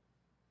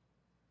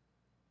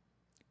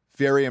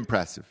 Very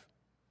impressive.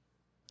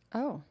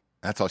 Oh.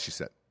 That's all she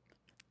said.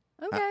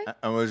 Okay.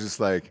 I was just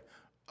like,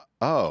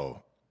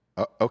 oh,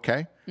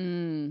 okay.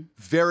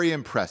 Very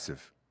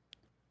impressive.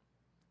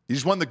 You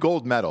just won the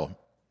gold medal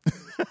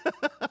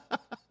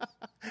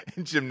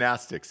in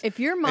gymnastics.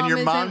 If your mom,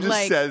 isn't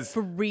like says,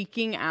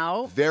 freaking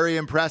out. Very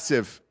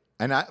impressive.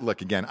 And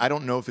look, again, I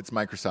don't know if it's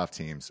Microsoft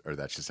Teams or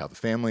that's just how the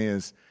family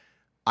is.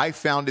 I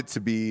found it to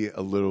be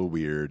a little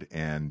weird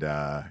and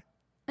yeah.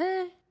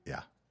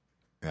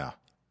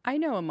 I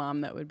know a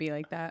mom that would be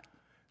like that.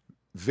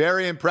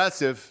 Very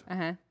impressive.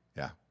 Uh-huh.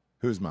 Yeah.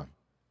 Who's mom?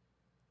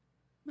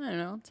 I don't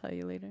know. I'll tell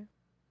you later.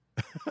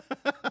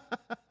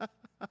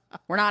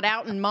 We're not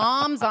outing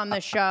moms on the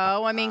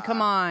show. I mean,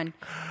 come on.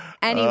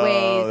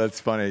 Anyways. Oh,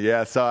 that's funny.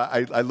 Yeah. So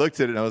I looked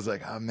at it and I was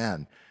like, oh,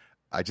 man,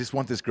 I just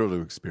want this girl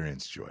to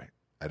experience joy.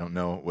 I don't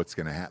know what's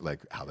going to happen, like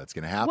how that's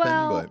going to happen.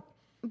 Well,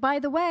 by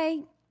the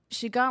way,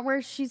 she got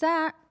where she's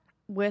at.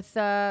 With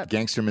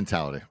gangster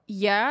mentality.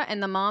 Yeah,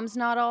 and the mom's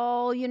not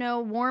all,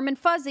 warm and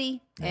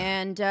fuzzy. Yeah.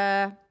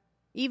 And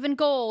even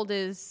gold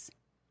is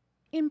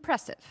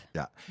impressive.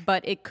 Yeah.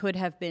 But it could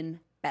have been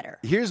better.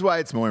 Here's why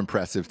it's more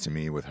impressive to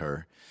me with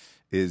her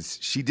is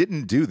she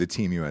didn't do the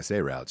Team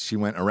USA route. She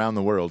went around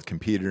the world,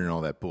 competed and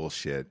all that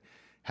bullshit.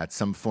 had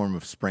some form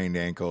of sprained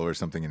ankle or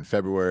something in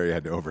February,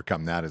 had to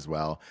overcome that as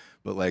well.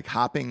 But like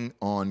hopping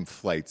on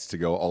flights to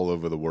go all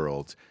over the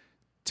world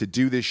to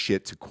do this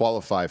shit, to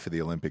qualify for the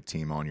Olympic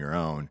team on your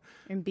own.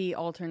 And be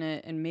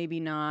alternate and maybe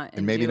not.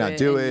 And maybe not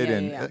do it.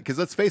 And because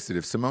let's face it,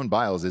 if Simone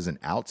Biles isn't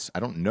out, I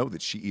don't know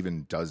that she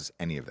even does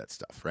any of that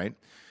stuff, right?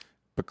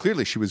 But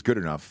clearly she was good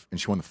enough and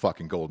she won the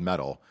fucking gold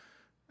medal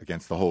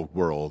against the whole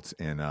world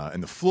in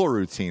the floor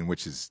routine,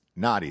 which is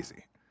not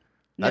easy.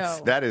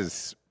 That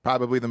is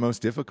probably the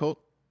most difficult.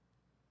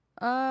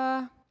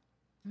 I'm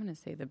gonna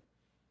say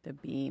the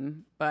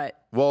beam, but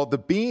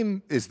the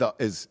beam is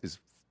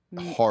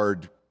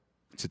hard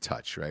to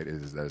touch, right?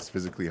 That is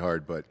physically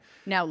hard, but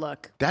now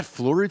look, that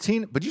floor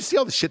routine. But you see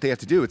all the shit they have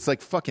to do. It's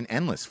like fucking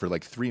endless for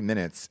like 3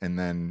 minutes, and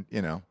then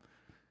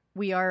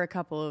we are a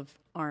couple of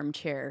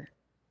armchair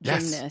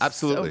gymnasts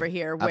absolutely. Over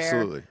here,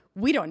 where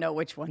we don't know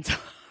which one's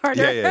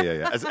harder.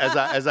 Yeah.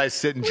 As I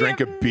sit and drink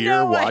a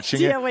beer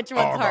watching it, which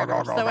one's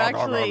harder. So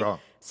actually,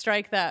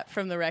 strike that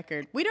from the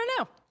record. We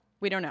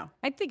don't know.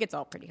 I think it's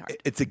all pretty hard.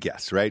 It's a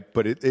guess, right?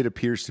 But it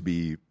appears to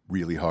be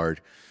really hard,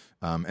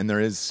 and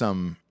there is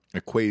some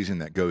equation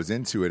that goes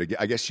into it.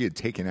 I guess she had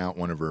taken out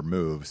one of her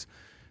moves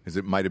because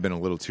it might have been a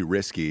little too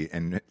risky.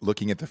 And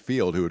looking at the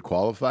field who had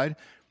qualified,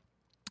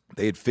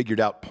 they had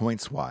figured out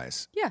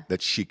points-wise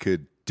that she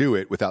could do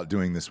it without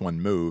doing this one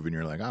move. And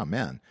you're like, oh,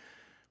 man.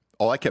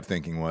 All I kept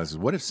thinking was,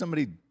 what if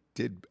somebody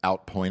did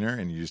outpoint her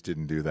and you just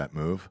didn't do that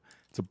move?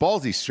 It's a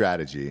ballsy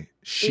strategy.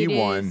 She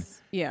won.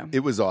 Yeah. It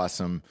was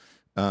awesome.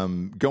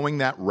 Going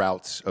that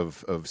route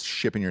of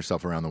shipping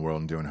yourself around the world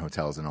and doing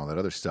hotels and all that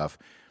other stuff,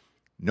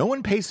 no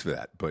one pays for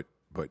that, but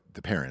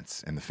the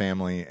parents and the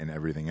family and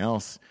everything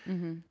else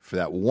for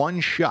that one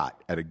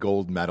shot at a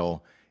gold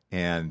medal.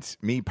 And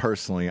me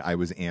personally, I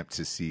was amped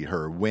to see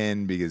her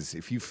win, because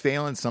if you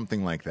fail in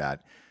something like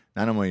that,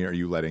 not only are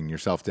you letting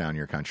yourself down,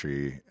 your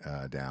country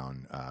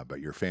down,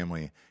 but your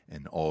family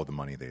and all the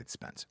money they had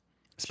spent,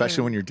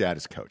 especially when your dad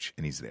is coach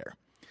and he's there.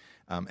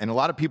 And a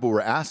lot of people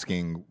were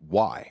asking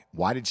why.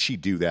 Why did she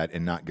do that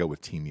and not go with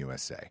Team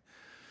USA?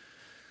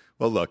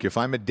 Well, look, if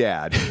I'm a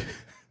dad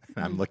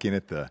and I'm looking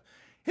at the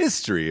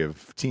history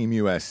of Team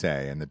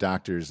USA and the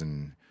doctors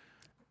and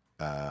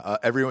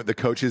everyone, the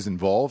coaches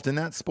involved in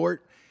that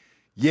sport,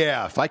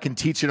 if I can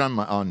teach it on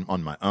my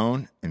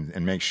own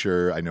and make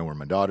sure I know where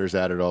my daughter's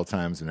at all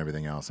times and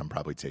everything else, I'm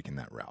probably taking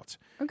that route.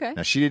 Okay.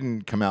 Now, she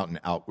didn't come out and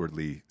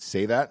outwardly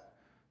say that.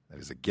 That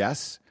is a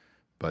guess,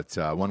 but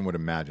one would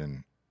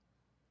imagine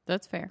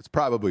that's fair. It's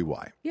probably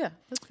why. Yeah,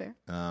 that's fair.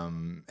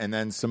 And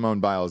then Simone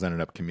Biles ended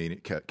up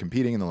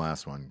competing in the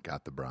last one,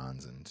 got the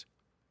bronze, and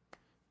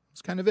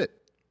it's kind of it.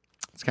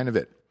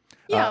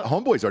 Yeah.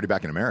 Homeboy's already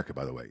back in America,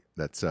 by the way.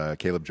 That's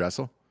Caleb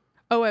Dressel.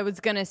 Oh, I was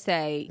going to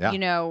say,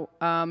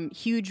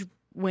 huge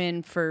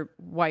win for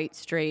white,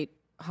 straight,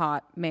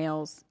 hot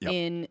males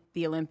in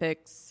the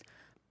Olympics.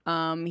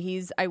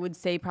 He's, I would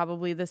say,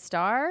 probably the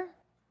star.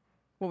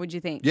 What would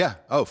you think? Yeah.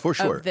 Oh, for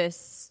sure. Of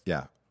this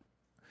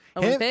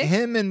Olympic?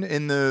 Him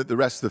and the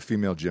rest of the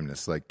female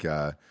gymnasts, like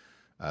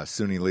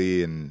Suni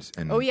Lee and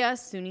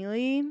Suni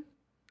Lee.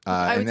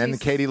 And then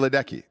Katie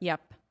Ledecky. Yep.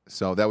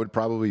 So that would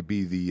probably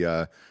be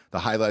the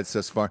highlights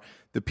thus far.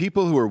 The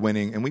people who are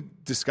winning, and we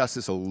discussed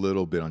this a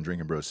little bit on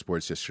Drinking Bros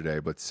Sports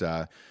yesterday, but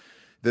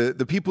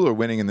the people who are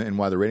winning and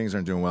why the ratings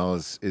aren't doing well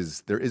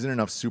is there isn't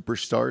enough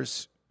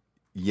superstars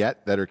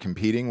yet that are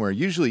competing, where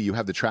usually you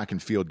have the track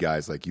and field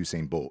guys like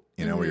Usain Bolt,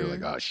 where you're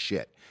like, oh,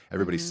 shit.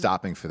 Everybody's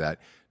stopping for that.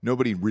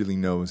 Nobody really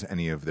knows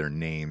any of their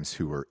names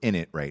who are in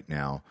it right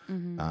now.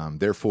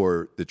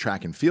 Therefore, the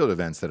track and field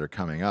events that are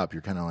coming up,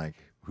 you're kind of like,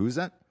 who's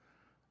that?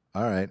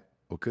 All right.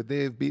 Well, could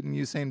they have beaten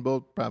Usain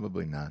Bolt?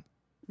 Probably not.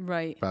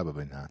 Right.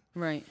 Probably not.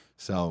 Right.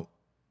 So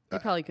they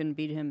probably couldn't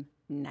beat him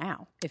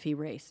now if he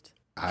raced.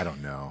 I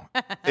don't know.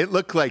 It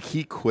looked like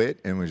he quit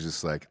and was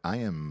just like, I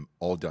am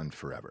all done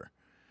forever.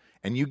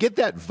 And you get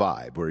that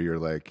vibe where you're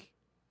like,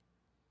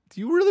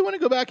 do you really want to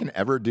go back and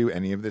ever do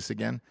any of this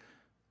again?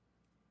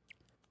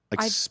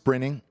 Like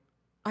sprinting?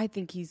 I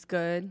think he's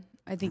good.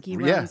 I think he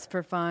runs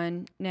for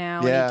fun now.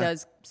 And he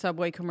does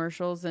Subway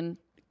commercials, and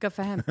good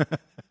for him.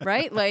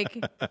 Right?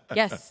 Like,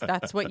 yes,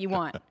 that's what you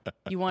want.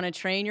 You want to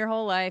train your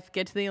whole life,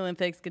 get to the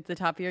Olympics, get to the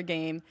top of your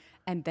game,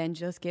 and then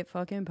just get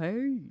fucking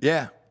paid.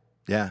 Yeah.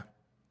 Yeah.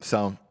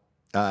 So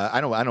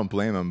I don't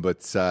blame him, but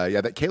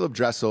that Caleb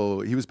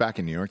Dressel, he was back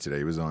in New York today.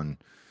 He was on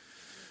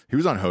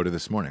Hoda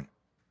this morning.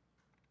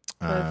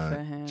 Good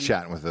for him.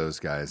 Chatting with those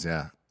guys.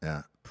 Yeah.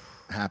 Yeah.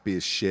 Happy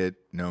as shit,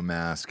 no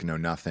mask, no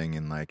nothing.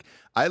 And like,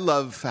 I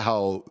love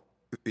how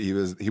he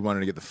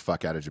wanted to get the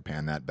fuck out of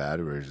Japan that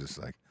bad, where he's just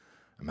like,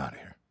 I'm out of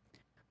here.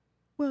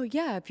 Well,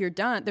 yeah, if you're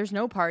done, there's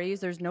no parties,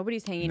 there's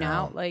nobody's hanging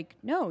out. Like,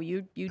 no,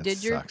 you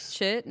did your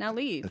shit, now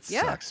leave. It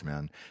sucks,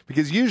 man.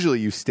 Because usually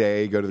you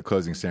stay, go to the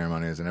closing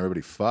ceremonies, and everybody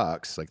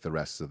fucks like the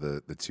rest of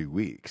the 2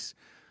 weeks.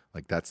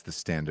 Like, that's the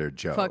standard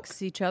joke.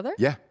 Fucks each other?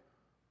 Yeah.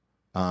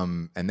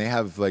 And they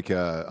have like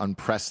a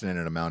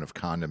unprecedented amount of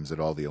condoms at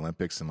all the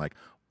Olympics, and like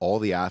all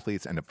the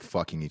athletes end up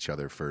fucking each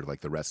other for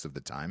like the rest of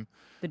the time.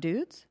 The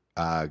dudes?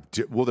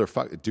 Well,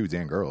 they're dudes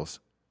and girls.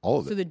 All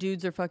of it. So the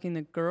dudes are fucking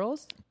the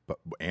girls?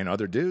 And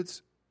other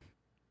dudes.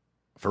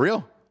 For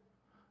real.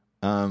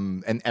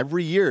 And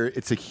every year,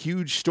 it's a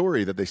huge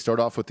story that they start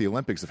off with the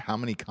Olympics of how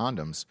many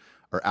condoms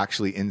are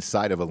actually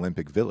inside of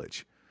Olympic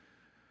Village.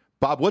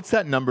 Bob, what's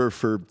that number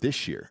for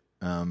this year?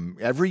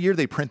 Every year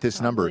they print this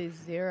Probably number.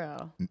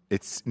 0.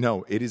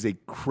 It is a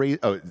crazy.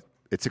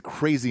 It's a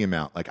crazy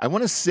amount. Like I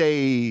want to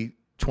say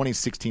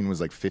 2016 was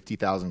like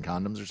 50,000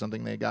 condoms or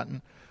something they had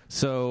gotten.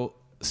 So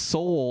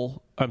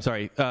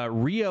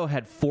Rio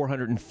had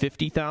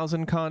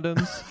 450,000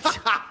 condoms.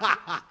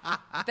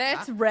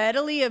 That's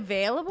readily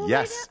available?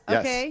 Yes. Right now?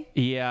 Okay.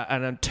 Yeah,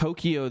 and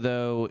Tokyo,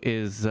 though,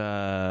 is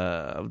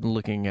I'm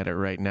looking at it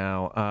right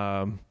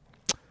now.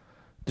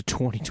 The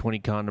 2020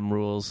 condom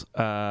rules.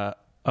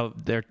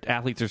 Their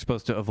athletes are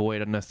supposed to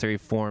avoid unnecessary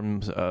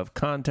forms of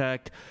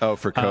contact. Oh,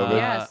 for COVID?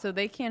 Yeah, so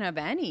they can't have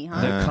any,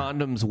 huh? The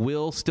condoms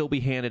will still be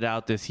handed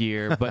out this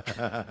year,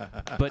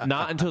 but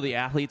not until the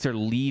athletes are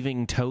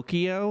leaving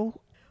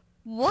Tokyo.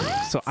 What?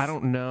 So I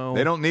don't know.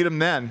 They don't need them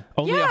then.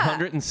 Only Yeah.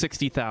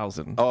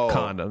 160,000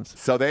 condoms.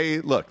 So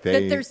that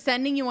they're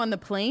sending you on the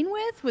plane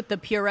with the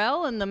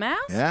Purell and the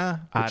mask? Yeah.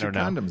 I don't know.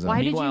 Condoms on. Why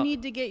did you Meanwhile-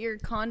 need to get your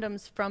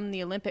condoms from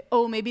the Olympic?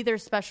 Oh, maybe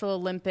there's special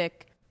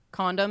Olympic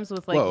condoms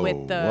with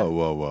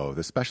Whoa.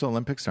 The Special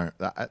Olympics aren't.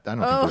 I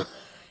don't think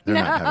they're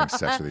not having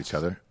sex with each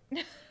other.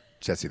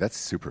 Jesse, that's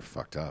super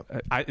fucked up.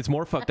 It's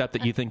more fucked up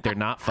that you think they're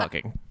not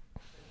fucking.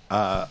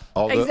 All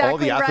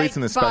the athletes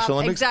in the Special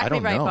Olympics? Exactly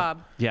I don't know.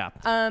 Bob. Yeah.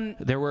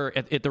 There were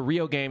at the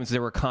Rio Games,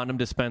 there were condom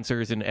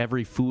dispensers in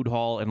every food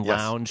hall and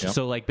lounge. Yep.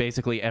 So like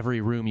basically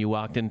every room you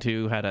walked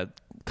into had a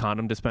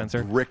condom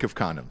dispenser. Brick of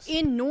condoms.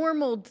 In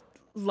normal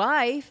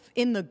life,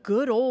 in the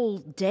good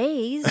old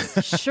days,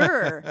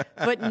 sure,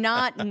 but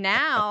not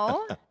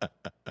now.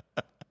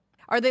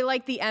 Are they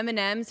like the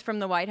M&Ms from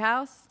the White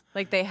House?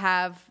 Like they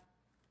have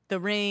the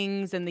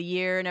rings and the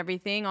year and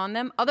everything on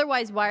them?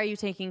 Otherwise, why are you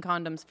taking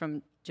condoms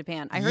from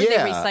Japan? I heard they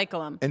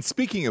recycle them. And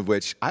speaking of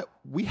which,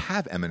 we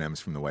have M&Ms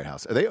from the White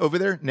House. Are they over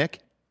there, Nick?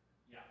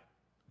 Yeah.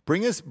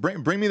 Bring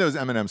me those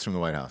M&Ms from the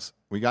White House.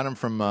 We got them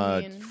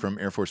from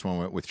Air Force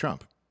One with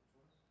Trump.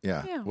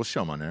 Yeah, we'll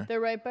show them on there. They're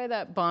right by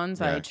that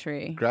bonsai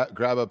tree.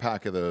 Grab a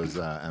pack of those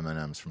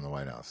M&Ms from the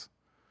White House.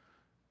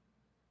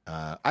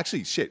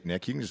 Actually, shit,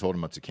 Nick, you can just hold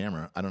them up to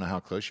camera. I don't know how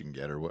close you can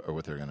get or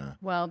what they're gonna.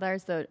 Well,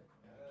 there's the.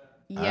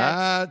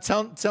 Yeah.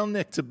 Tell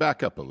Nick to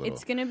back up a little.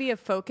 It's going to be a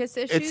focus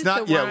issue. It's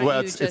not. So Yeah. Well,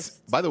 it's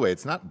by the way,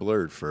 it's not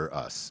blurred for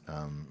us.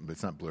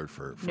 It's not blurred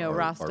for no,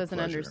 Ross our doesn't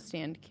pleasure.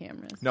 understand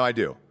cameras. No, I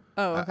do.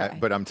 Oh, okay.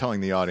 But I'm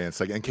telling the audience,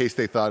 like, in case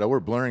they thought, we're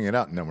blurring it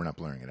out. No, we're not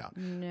blurring it out.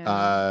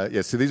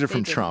 No. So these are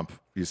from Trump.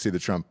 You see the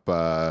Trump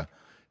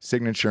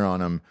signature on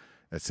them.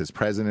 It says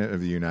President of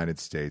the United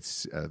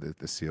States,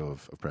 the seal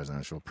of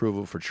presidential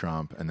approval for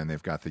Trump. And then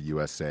they've got the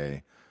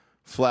USA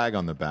flag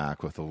on the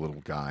back with a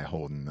little guy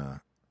holding the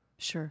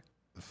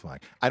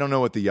flag. I don't know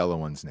what the yellow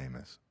one's name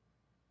is.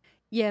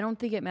 Yeah, I don't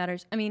think it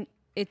matters. I mean,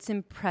 it's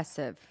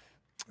impressive,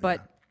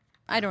 but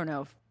I don't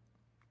know.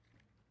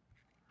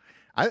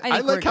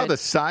 I like how the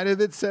side of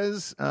it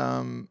says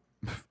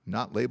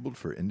not labeled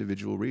for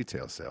individual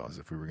retail sales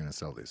if we were going to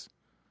sell these.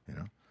 You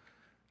know,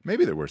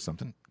 maybe they're worth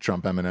something.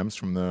 Trump M&Ms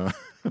from the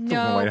from the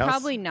White House?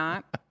 Probably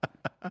not.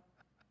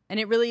 And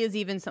it really is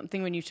even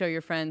something when you show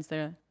your friends.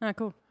 They're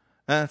cool.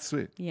 That's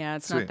sweet. Yeah,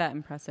 it's not that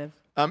impressive.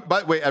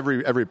 By the way,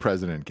 every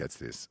president gets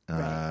these.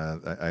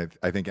 Right.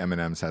 I think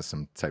M&M's has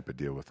some type of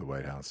deal with the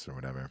White House or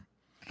whatever.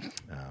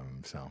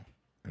 So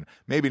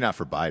maybe not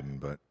for Biden,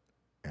 but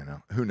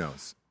who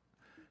knows?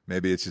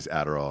 Maybe it's just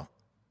Adderall.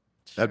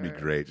 Sure. That'd be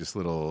great. Just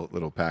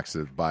little packs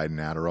of Biden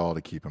Adderall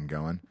to keep them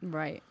going.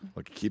 Right.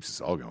 Look, it keeps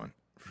us all going,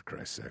 for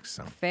Christ's sake.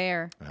 So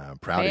fair.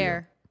 Proud of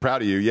you.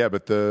 Proud of you. Yeah,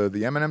 but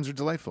the M&Ms are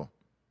delightful.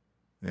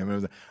 The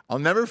M&Ms. I'll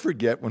never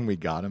forget when we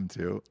got them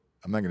too.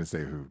 I'm not going to say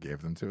who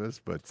gave them to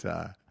us, but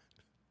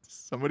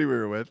somebody we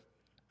were with.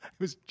 It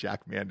was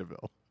Jack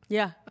Mandeville.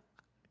 Yeah.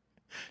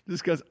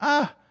 Just goes,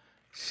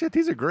 shit,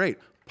 these are great.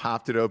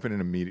 Popped it open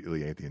and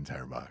immediately ate the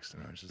entire box.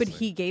 And I was just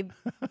he gave,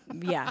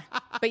 but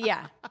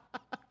yeah.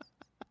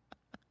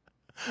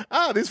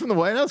 These from the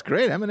White House,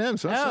 great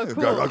M&Ms. Oh,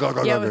 cool.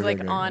 It was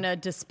like on a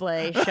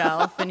display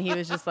shelf, and he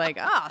was just like,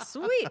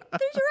 sweet,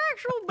 there's your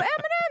actual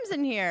M&Ms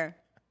in here.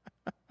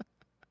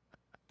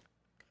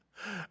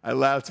 I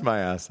laughed my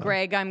ass off.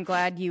 Greg, I'm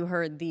glad you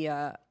heard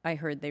I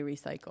heard they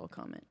recycle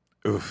comment.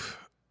 Oof.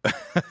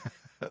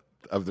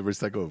 Of the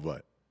recycle of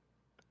what?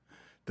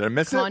 Did I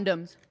miss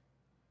Condoms.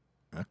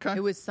 Okay. It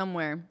was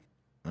somewhere,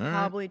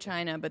 probably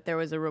China, but there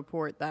was a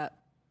report that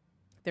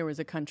there was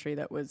a country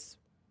that was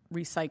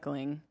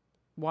recycling,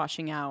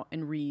 washing out,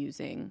 and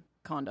reusing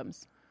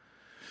condoms.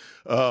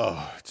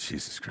 Oh,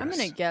 Jesus Christ. I'm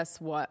going to guess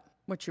what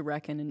you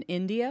reckon. In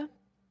India?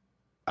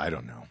 I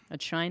don't know. A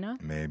China?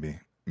 Maybe.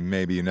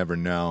 You never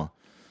know.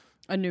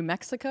 A New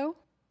Mexico?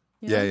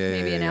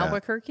 Maybe an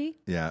Albuquerque?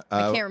 Yeah.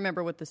 I can't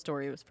remember what the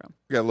story was from.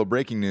 We got a little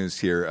breaking news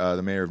here.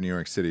 The mayor of New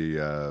York City,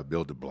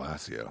 Bill de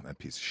Blasio, that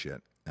piece of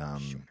shit,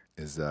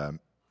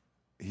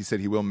 he said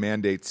he will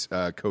mandate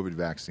COVID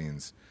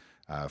vaccines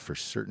for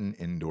certain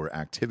indoor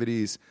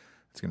activities.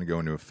 It's going to go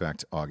into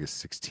effect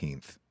August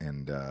 16th,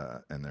 and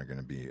they're going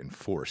to be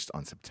enforced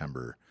on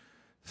September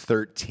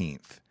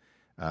 13th.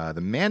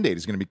 The mandate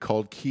is going to be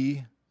called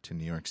Key to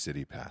New York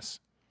City Pass.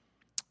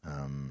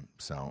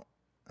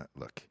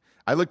 Look,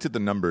 I looked at the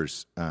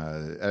numbers.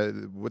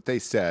 What they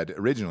said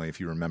originally, if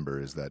you remember,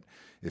 is that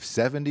if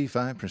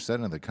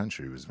 75% of the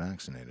country was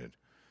vaccinated,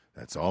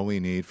 that's all we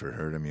need for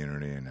herd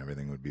immunity and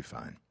everything would be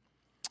fine.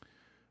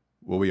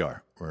 Well, we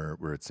are.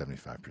 We're at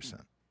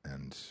 75%.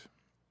 And,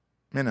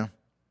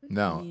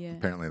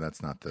 apparently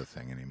that's not the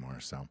thing anymore.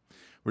 So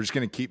we're just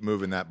going to keep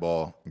moving that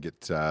ball and get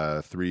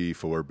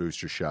 3-4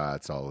 booster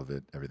shots, all of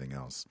it, everything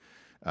else.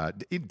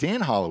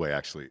 Dan Holloway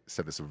actually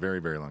said this a very,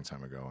 very long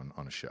time ago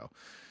on a show,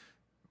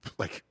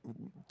 like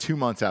 2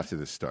 months after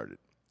this started.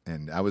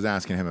 And I was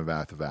asking him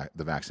about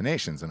the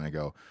vaccinations, and I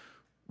go,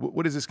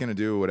 what is this going to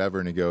do, whatever?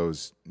 And he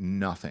goes,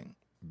 nothing,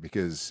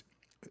 because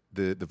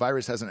the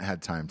virus hasn't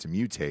had time to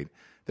mutate.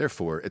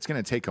 Therefore, it's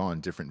going to take on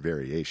different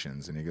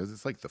variations. And he goes,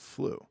 it's like the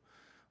flu.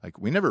 Like,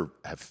 we never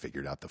have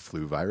figured out the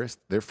flu virus.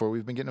 Therefore,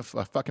 we've been getting a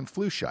fucking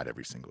flu shot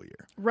every single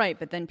year. Right,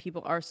 but then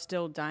people are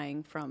still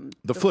dying from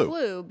the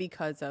flu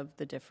because of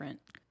the different...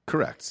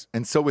 Correct.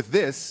 And so with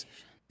this,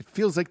 it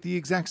feels like the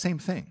exact same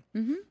thing.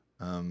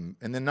 Mm-hmm.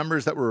 And the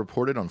numbers that were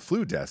reported on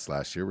flu deaths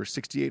last year were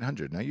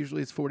 6,800. Now,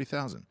 usually it's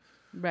 40,000.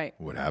 Right.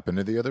 What happened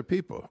to the other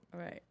people?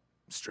 Right.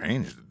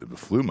 Strange. The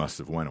flu must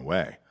have went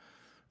away.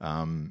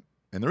 And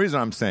the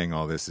reason I'm saying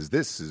all this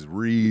is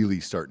really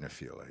starting to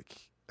feel like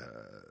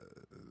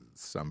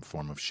some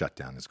form of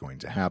shutdown is going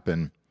to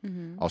happen.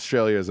 Mm-hmm.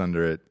 Australia's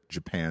under it.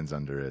 Japan's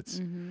under it.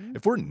 Mm-hmm.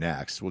 If we're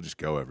next, we'll just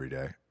go every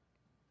day.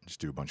 Just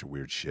do a bunch of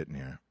weird shit in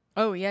here.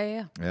 Oh,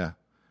 yeah. Yeah.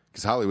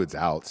 Because Hollywood's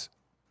out.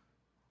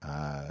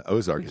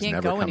 Ozark is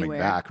never coming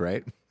back,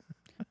 right?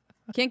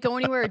 Can't go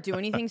anywhere or do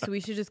anything, so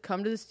we should just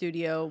come to the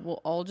studio.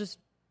 We'll all just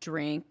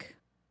drink.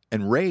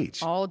 And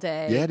rage. All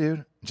day. Yeah,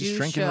 dude. Just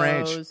drink and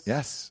rage.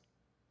 Yes.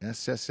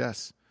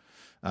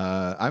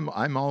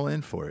 I'm all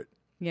in for it.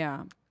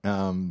 Yeah.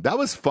 That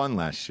was fun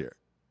last year,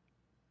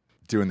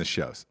 doing the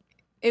shows.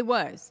 It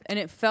was. And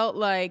it felt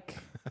like...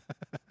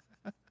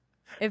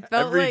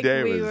 Every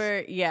day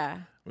were... Yeah.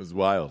 It was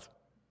wild.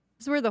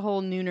 This is where the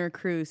whole Nooner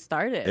crew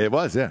started. It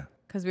was, yeah.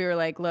 Because we were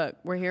like, look,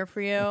 we're here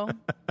for you.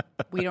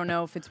 We don't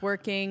know if it's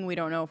working. We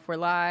don't know if we're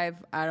live.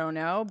 I don't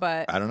know,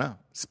 but... I don't know.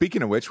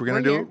 Speaking of which, we're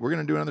gonna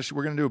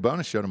do a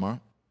bonus show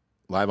tomorrow.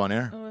 Live on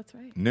air. Oh, that's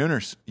right.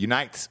 Nooners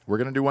Unites. We're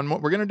gonna do one more.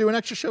 We're gonna do an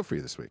extra show for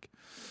you this week,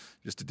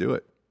 just to do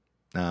it.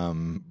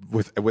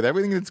 With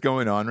everything that's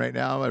going on right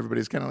now,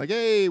 everybody's kind of like,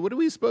 hey, what are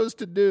we supposed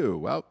to do?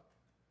 Well,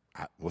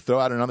 we'll throw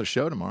out another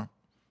show tomorrow.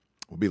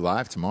 We'll be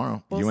live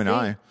tomorrow. We'll you see. And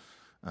I.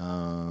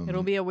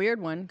 It'll be a weird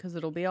one because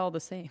it'll be all the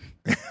same.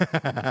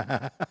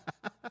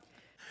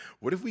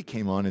 What if we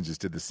came on and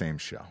just did the same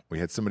show? We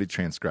had somebody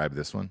transcribe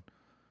this one,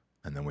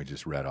 and then we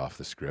just read off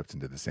the script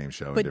and did the same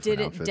show in different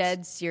outfits. But did it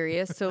dead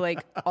serious? So,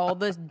 like, all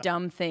the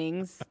dumb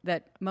things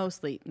that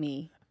mostly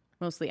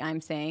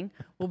I'm saying,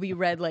 will be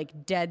read,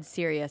 like, dead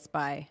serious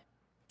by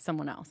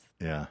someone else.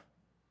 Yeah.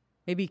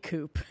 Maybe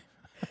Coop.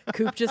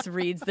 Coop just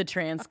reads the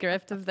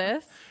transcript of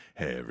this.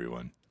 Hey,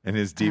 everyone. In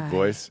his deep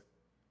voice.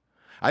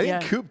 I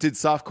think Coop did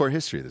softcore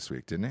history this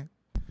week, didn't he?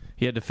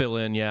 He had to fill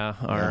in,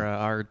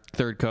 Our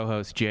third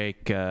co-host,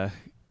 Jake,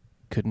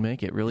 couldn't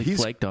make it. Really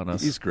flaked on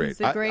us. He's great.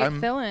 He's a great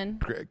fill-in.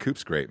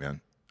 Coop's great,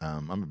 man.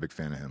 I'm a big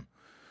fan of him.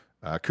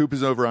 Coop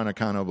is over on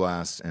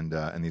Iconoblast,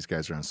 and these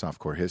guys are on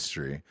softcore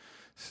history.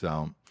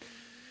 So,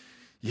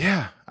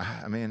 yeah,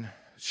 I mean,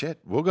 shit.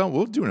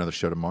 We'll do another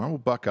show tomorrow. We'll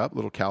buck up,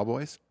 little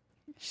cowboys.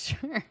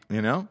 Sure.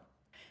 You know?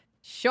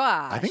 Sure.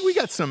 I think we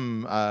got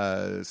some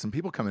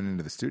people coming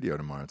into the studio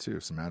tomorrow too.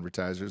 Some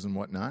advertisers and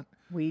whatnot.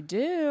 We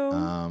do.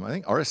 I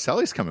think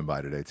Aracelli's coming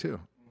by today too.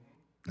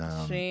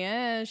 She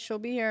is. She'll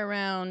be here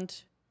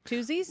around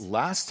Tuesdays.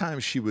 Last time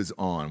she was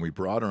on, we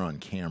brought her on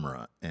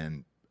camera,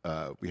 and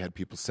we had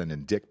people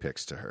sending dick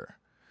pics to her.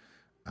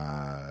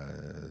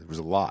 There was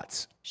a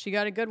lot. She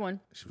got a good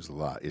one. She was a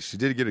lot. Yeah, she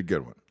did get a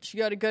good one. She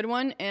got a good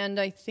one, and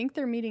I think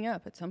they're meeting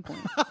up at some point.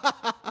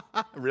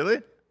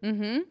 Really?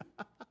 Mm-hmm.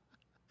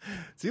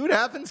 See what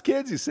happens,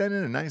 kids? You send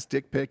in a nice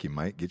dick pic, you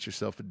might get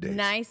yourself a date.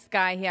 Nice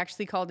guy. He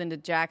actually called into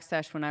Jack's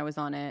sesh when I was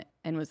on it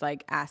and was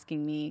like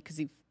asking me because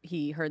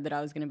he heard that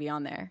I was going to be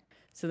on there.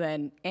 So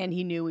then, and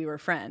he knew we were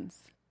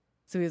friends.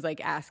 So he was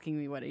like asking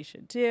me what I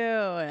should do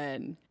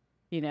and,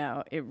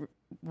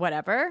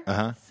 whatever.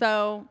 Uh-huh.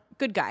 So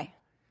good guy.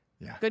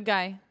 Yeah. Good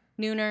guy.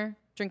 Nooner,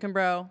 drinking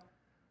bro.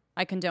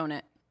 I condone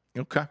it.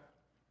 Okay.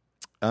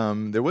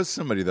 There was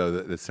somebody, though,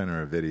 that sent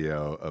her a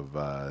video of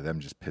them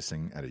just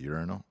pissing at a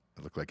urinal.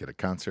 It looked like at a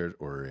concert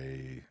or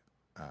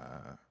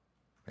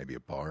maybe a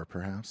bar,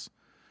 perhaps.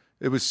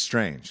 It was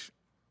strange.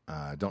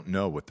 I don't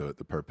know what the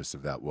purpose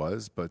of that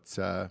was, but,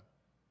 fair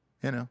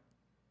enough.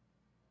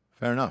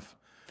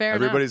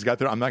 Everybody's got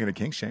their... I'm not going to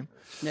kink shame.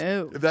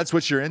 No. If that's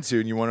what you're into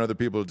and you want other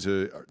people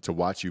to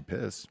watch you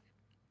piss,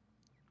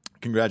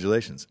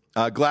 congratulations.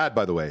 Glad,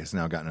 by the way, has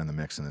now gotten in the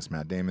mix in this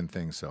Matt Damon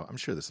thing, so I'm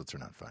sure this will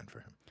turn out fine for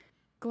him.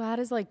 Glad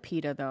is like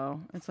PETA, though.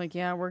 It's like,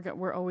 yeah,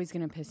 we're always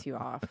going to piss you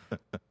off.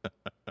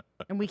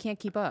 And we can't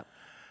keep up.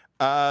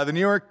 The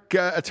New York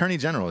Attorney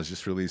General has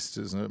just released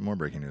more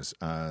breaking news.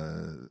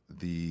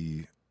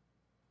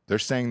 They're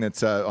saying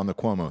that on the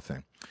Cuomo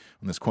thing,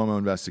 on this Cuomo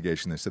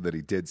investigation, they said that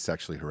he did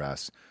sexually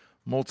harass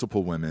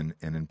multiple women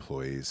and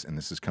employees, and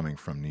this is coming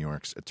from New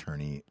York's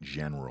Attorney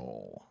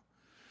General.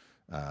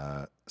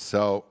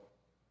 So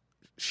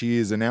she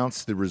has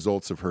announced the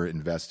results of her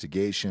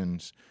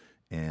investigations,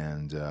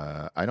 and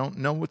I don't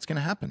know what's going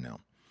to happen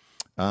now.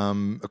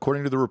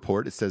 According to the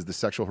report, it says the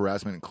sexual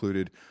harassment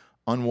included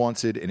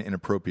unwanted and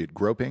inappropriate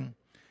groping,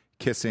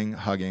 kissing,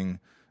 hugging,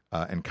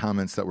 and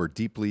comments that were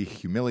deeply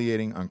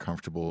humiliating,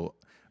 uncomfortable,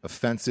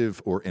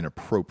 offensive, or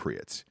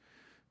inappropriate.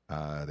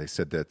 They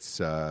said that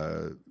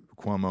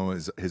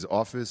Cuomo, his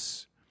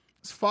office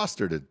has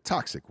fostered a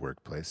toxic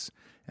workplace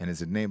and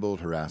has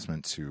enabled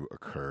harassment to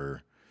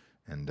occur.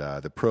 And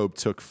the probe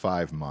took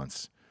 5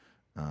 months.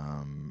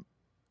 And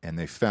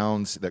they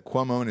found that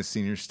Cuomo and his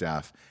senior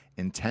staff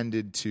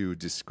intended to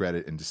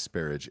discredit and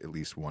disparage at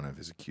least one of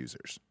his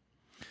accusers.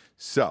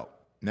 So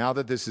now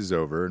that this is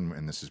over,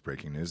 and this is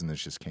breaking news, and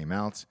this just came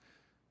out,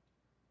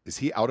 is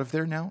he out of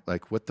there now?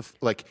 Like, what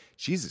the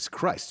Jesus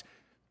Christ.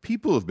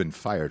 People have been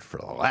fired for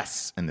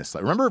less in this.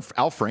 Remember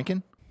Al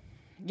Franken?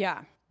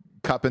 Yeah.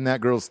 Cupping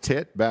that girl's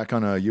tit back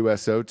on a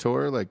USO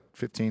tour like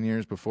 15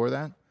 years before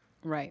that?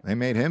 Right. They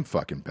made him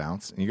fucking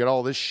bounce. And you got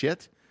all this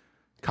shit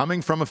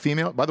coming from a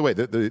female. By the way,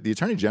 the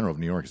Attorney General of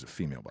New York is a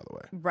female, by the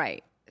way.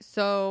 Right.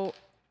 So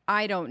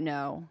I don't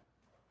know.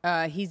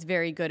 He's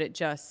very good at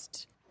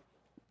just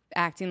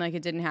acting like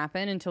it didn't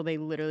happen until they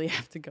literally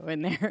have to go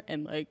in there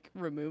and like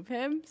remove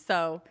him.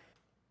 So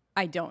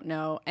I don't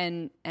know.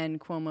 And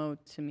Cuomo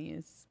to me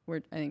I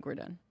think we're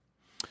done.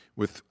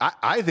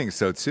 I think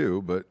so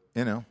too, but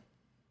you know.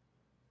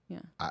 Yeah.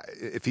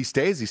 If he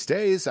stays, he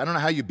stays. I don't know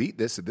how you beat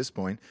this at this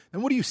point.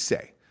 Then what do you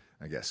say?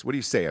 I guess. What do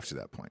you say after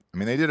that point? I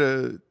mean, they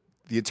did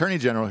the Attorney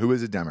General, who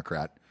is a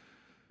Democrat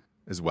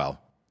as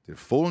well, did a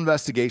full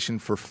investigation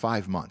for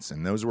 5 months,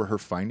 and those were her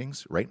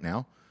findings right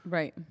now.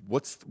 Right.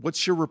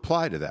 What's your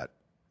reply to that?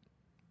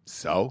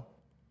 So,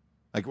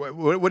 like,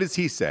 what does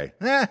he say?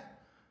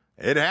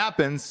 It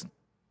happens.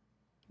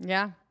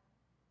 Yeah.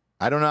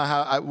 I don't know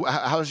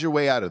how's your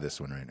way out of this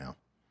one right now.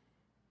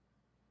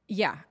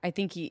 Yeah, I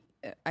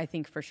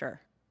think for sure.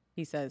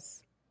 He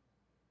says,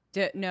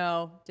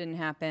 no, didn't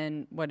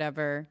happen,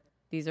 whatever.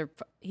 He's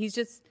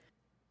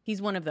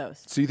one of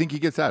those. So you think he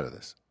gets out of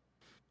this?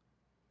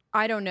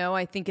 I don't know.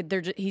 I think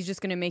he's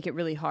just going to make it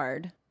really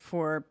hard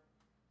for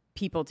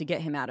people to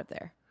get him out of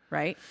there,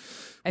 right?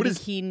 I think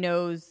he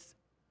knows,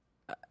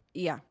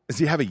 yeah. Does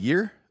he have a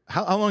year?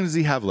 How long does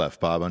he have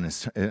left, Bob, on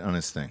his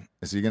thing?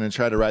 Is he going to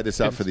try to ride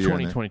this out for the year?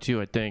 2022,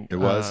 I think. It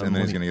was, and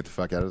then he's going to get the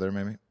fuck out of there,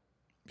 maybe?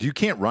 You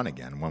can't run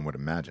again, one would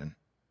imagine.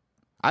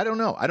 I don't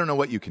know. I don't know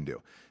what you can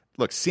do.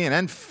 Look,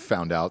 CNN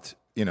found out,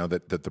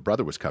 that the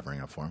brother was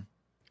covering up for him.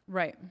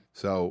 Right.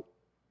 So,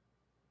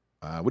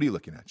 what are you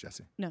looking at,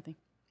 Jesse? Nothing.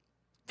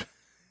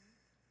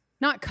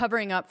 Not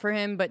covering up for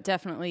him, but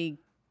definitely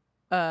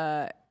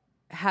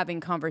having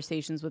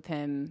conversations with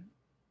him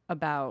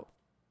about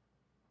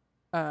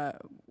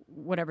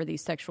whatever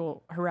these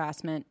sexual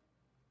harassment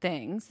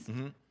things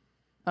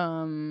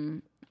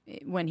when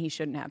he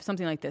shouldn't have.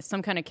 Something like this.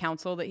 Some kind of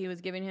counsel that he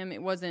was giving him.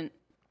 It wasn't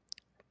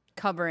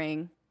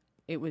covering.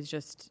 It was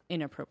just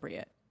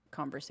inappropriate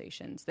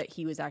conversations that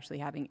he was actually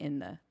having in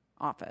the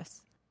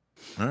office.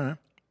 All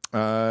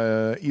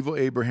right. Evil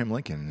Abraham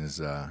Lincoln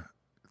is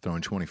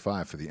throwing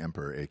 25 for the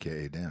Emperor,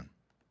 a.k.a. Dan.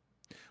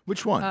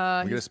 Which one?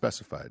 We got to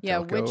specify. Yeah,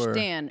 Delco which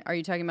Dan? Are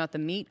you talking about the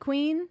Meat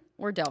Queen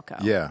or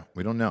Delco? Yeah,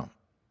 we don't know.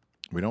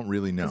 We don't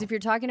really know. Because if you're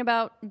talking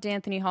about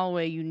D'Anthony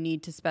Holloway, you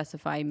need to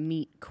specify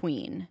Meat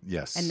Queen.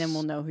 Yes. And then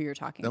we'll know who you're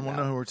talking about. Then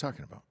we'll know who we're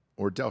talking about.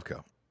 Or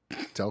Delco.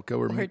 Delco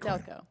or Meat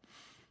Queen.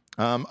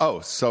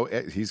 Delco. So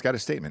he's got a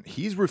statement.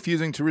 He's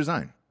refusing to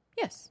resign.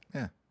 Yes.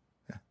 Yeah.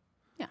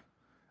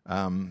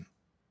 Yeah.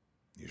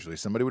 Usually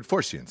somebody would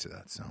force you into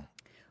that, so.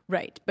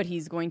 Right, but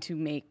he's going to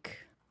make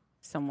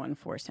someone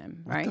force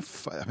him, right?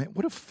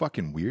 What a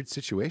fucking weird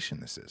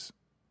situation this is.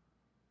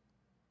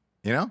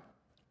 You know?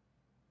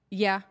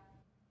 Yeah.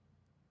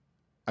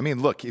 I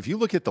mean, look, if you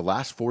look at the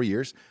last 4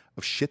 years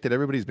of shit that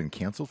everybody's been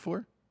canceled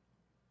for,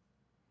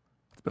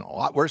 it's been a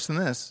lot worse than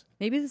this.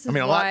 Maybe this is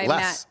a why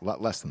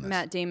lot less than this.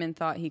 Matt Damon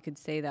thought he could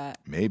say that.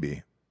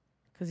 Maybe.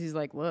 Because he's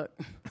like, look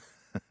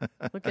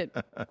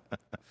at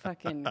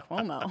fucking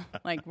Cuomo.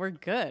 Like, we're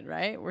good,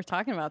 right? We're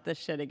talking about this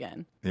shit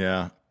again.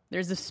 Yeah.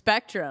 There's a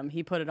spectrum.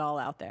 He put it all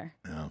out there.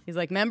 Yeah. He's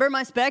like, remember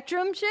my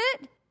spectrum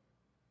shit?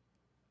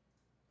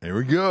 There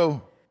we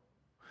go.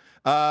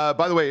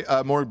 By the way,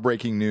 more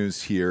breaking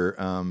news here.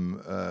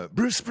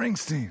 Bruce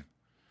Springsteen.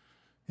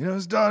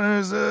 His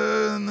daughter's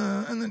in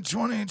the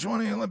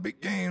 2020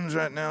 Olympic Games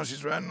right now.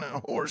 She's riding a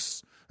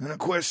horse, an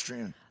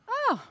equestrian.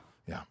 Oh.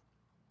 Yeah.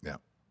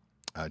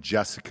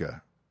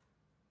 Jessica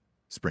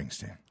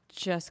Springsteen.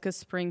 Jessica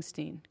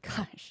Springsteen.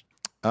 Gosh.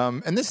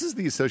 And this is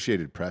the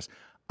Associated Press.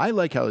 I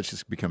like how it's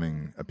just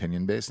becoming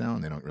opinion-based now,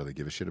 and they don't really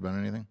give a shit about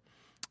anything.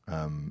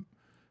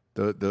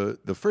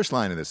 The first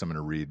line of this I'm going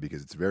to read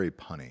because it's very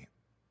punny.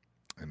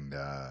 And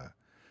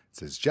It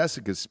says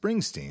Jessica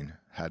Springsteen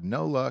had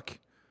no luck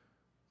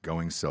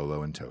going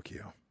solo in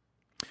Tokyo.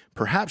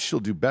 Perhaps she'll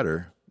do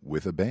better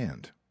with a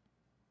band.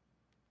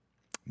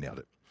 Nailed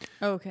it.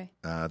 Oh, okay.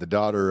 The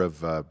daughter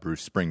of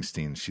Bruce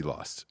Springsteen, she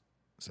lost.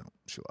 So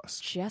she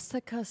lost.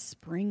 Jessica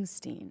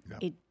Springsteen. Yeah.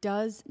 It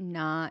does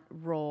not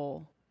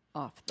roll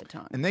off the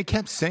tongue. And they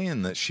kept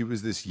saying that she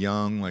was this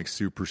young, like,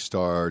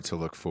 superstar to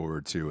look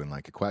forward to in,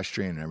 like,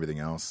 equestrian and everything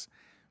else.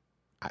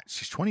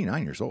 She's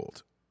 29 years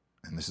old,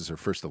 and this is her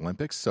first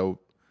Olympics, so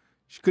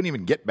she couldn't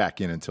even get back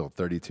in until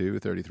 32,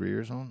 33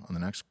 years old on the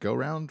next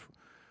go-round.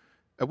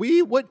 At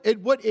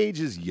what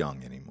age is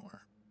young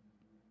anymore?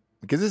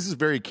 Because this is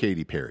very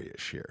Katy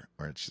Perry-ish here,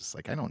 where it's just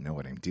like, I don't know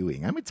what I'm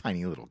doing. I'm a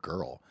tiny little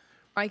girl.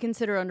 I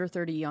consider under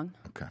 30 young.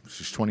 Okay,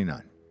 she's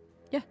 29.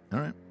 Yeah. All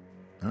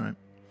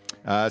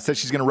right. Says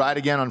she's going to ride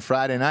again on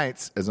Friday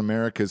nights as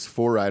America's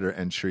 4-rider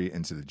entry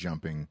into the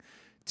jumping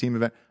team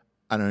event.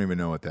 I don't even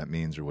know what that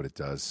means or what it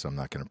does, so I'm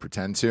not going to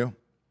pretend to.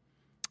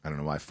 I don't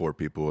know why 4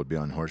 people would be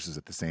on horses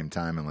at the same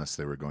time unless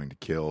they were going to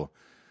kill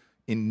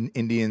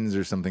Indians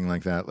or something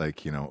like that,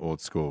 like, you know,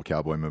 old school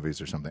cowboy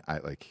movies or something. I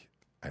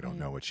don't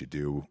know what you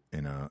do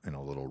in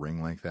a little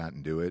ring like that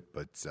and do it,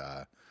 but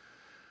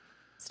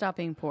stop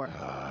being poor.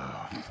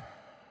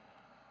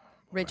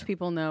 Rich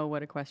people know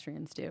what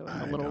equestrians do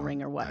in a little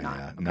ring or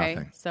whatnot. Okay,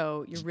 nothing.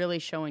 So you're really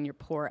showing your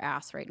poor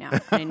ass right now.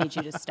 I need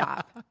you to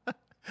stop.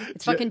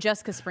 It's fucking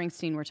Jessica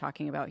Springsteen we're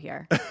talking about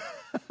here.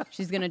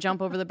 She's gonna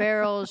jump over the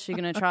barrels. She's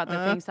gonna trot the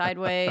thing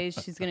sideways.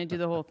 She's gonna do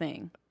the whole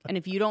thing. And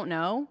if you don't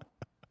know,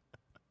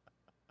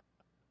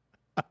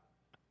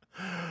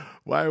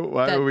 why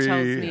that are we?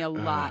 tells me a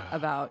lot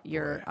about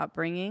your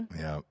upbringing.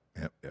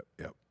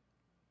 Yep.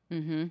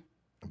 Mm-hmm.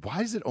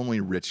 Why is it only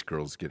rich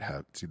girls get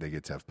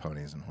to have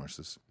ponies and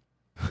horses?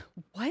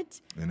 What?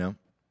 You know?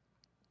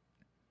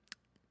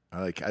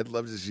 I'd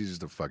love to see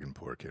just a fucking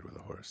poor kid with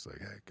a horse. Like,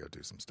 hey, go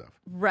do some stuff.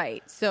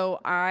 Right. So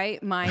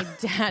my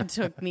dad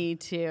took me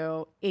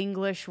to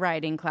English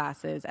writing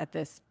classes at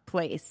this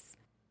place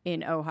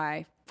in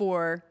Ojai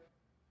for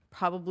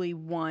probably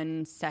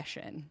one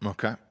session.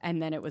 Okay.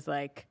 And then it was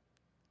like,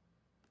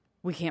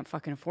 we can't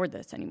fucking afford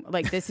this anymore.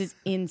 Like, this is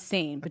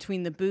insane.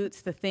 Between the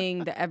boots, the thing,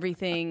 the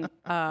everything,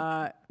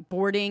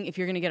 boarding. If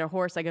you're going to get a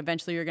horse, like,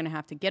 eventually you're going to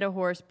have to get a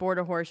horse, board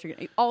a horse.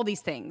 All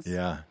these things.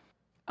 Yeah.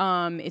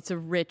 It's a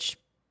rich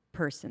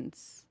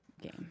person's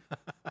game.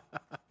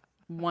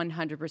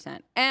 100%.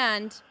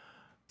 And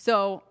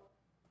so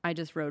I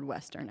just rode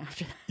Western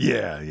after that.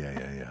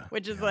 Yeah.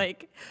 Which is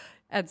like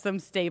at some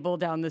stable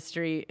down the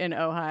street in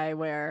Ojai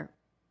where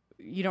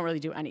you don't really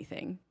do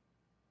anything.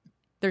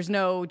 There's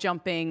no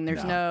jumping.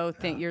 There's no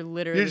thing. You're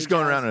literally You're just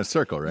going around in a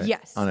circle, right?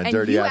 Yes. On a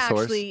dirty-ass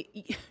horse? I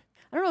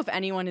don't know if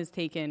anyone has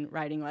taken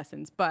riding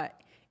lessons,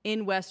 but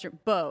in Western,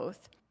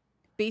 both,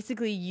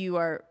 basically you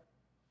are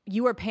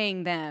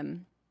paying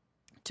them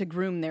to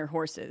groom their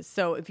horses.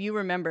 So if you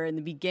remember in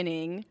the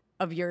beginning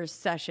of your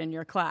session,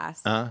 your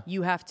class,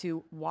 you have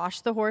to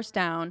wash the horse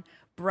down,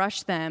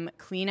 brush them,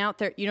 clean out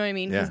their, you know what I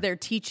mean? Because they're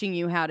teaching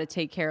you how to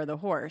take care of the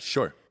horse.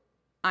 Sure.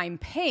 I'm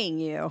paying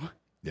you.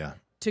 Yeah.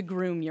 To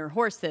groom your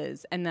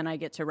horses, and then I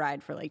get to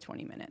ride for like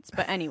 20 minutes.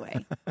 But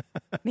anyway,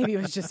 maybe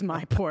it was just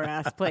my poor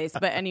ass place.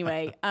 But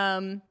anyway,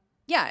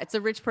 it's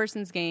a rich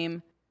person's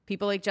game.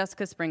 People like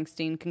Jessica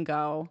Springsteen can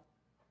go,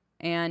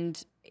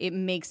 and it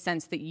makes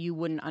sense that you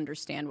wouldn't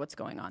understand what's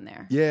going on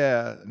there.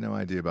 Yeah, no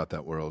idea about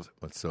that world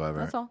whatsoever.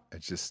 That's all.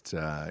 It's just,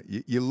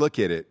 you look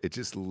at it, it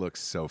just looks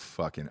so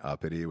fucking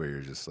uppity where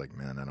you're just like,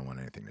 man, I don't want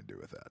anything to do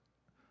with that.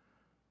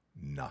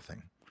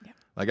 Nothing. Yeah.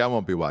 Like, I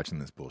won't be watching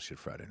this bullshit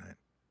Friday night.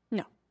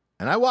 No.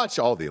 And I watch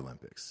all the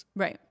Olympics.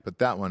 Right. But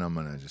that one, I'm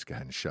going to just go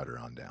ahead and shut her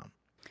on down.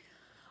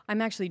 I'm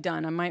actually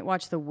done. I might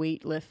watch the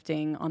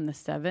weightlifting on the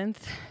 7th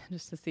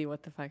just to see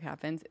what the fuck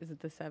happens. Is it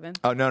the 7th?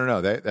 Oh, no.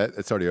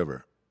 It's already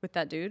over. With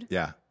that dude?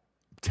 Yeah.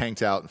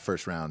 Tanked out in the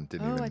first round.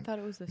 I thought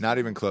it was this. Not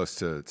even close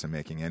to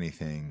making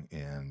anything.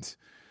 And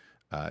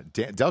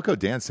Delco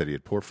Dan said he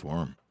had poor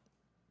form.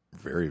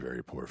 Very,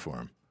 very poor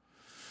form.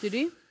 Did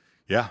he?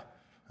 Yeah.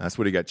 That's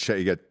what he got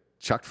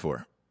chucked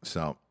for.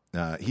 So...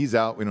 he's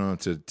out. We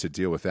don't have to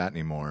deal with that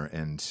anymore.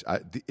 And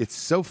it's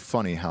so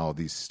funny how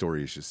these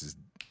stories just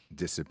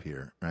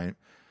disappear, right?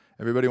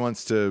 Everybody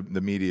wants the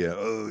media,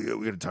 oh, yeah,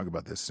 we got to talk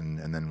about this.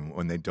 And then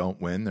when they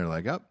don't win, they're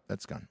like, oh,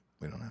 that's gone.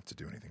 We don't have to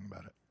do anything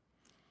about it.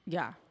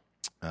 Yeah.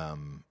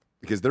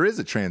 Because there is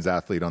a trans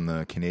athlete on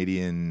the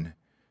Canadian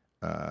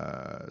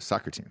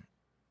soccer team,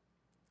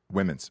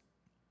 women's.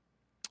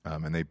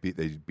 And they beat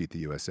the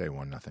USA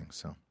 1-0.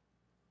 So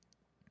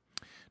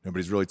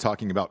nobody's really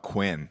talking about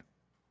Quinn.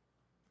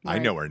 Right. I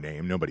know her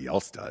name. Nobody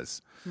else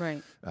does.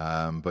 Right.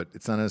 But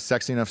it's not a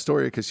sexy enough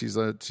story because she's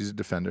a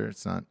defender.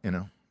 It's not,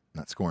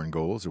 not scoring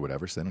goals or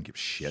whatever. So they don't give a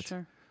shit.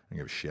 Sure. They don't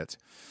give a shit.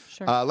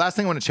 Sure. Last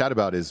thing I want to chat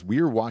about is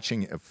we're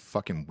watching a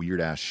fucking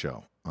weird ass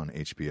show on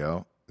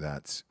HBO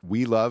that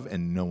we love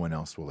and no one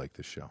else will like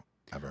this show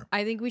ever.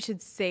 I think we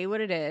should say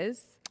what it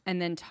is and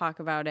then talk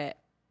about it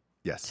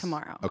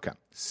tomorrow. Okay.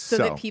 So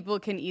that people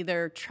can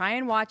either try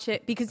and watch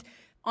it because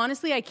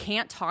Honestly, I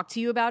can't talk to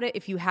you about it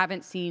if you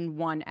haven't seen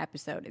one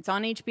episode. It's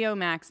on HBO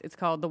Max. It's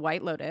called The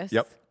White Lotus.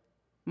 Yep.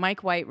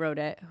 Mike White wrote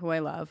it, who I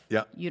love.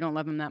 Yep. You don't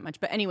love him that much.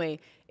 But anyway,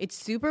 it's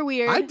super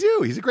weird. I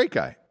do. He's a great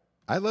guy.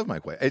 I love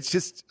Mike White. It's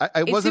just,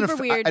 I wasn't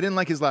super weird. I didn't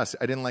like his last,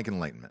 I didn't like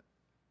Enlightenment.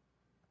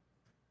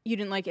 You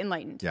didn't like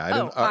Enlightened? Yeah, I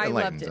didn't. I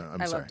loved it.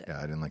 I'm sorry. Yeah,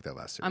 I didn't like that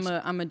last series.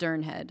 I'm a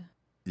Dern head.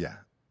 Yeah.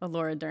 A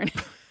Laura Dern.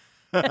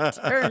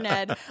 Dern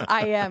head.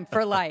 I am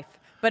for life.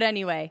 But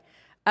anyway,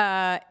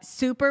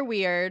 super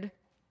weird.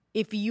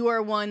 If you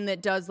are one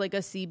that does like a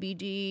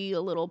CBD, a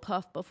little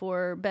puff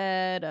before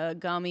bed, a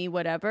gummy,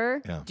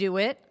 whatever, do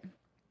it.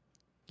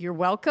 You're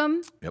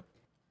welcome. Yep.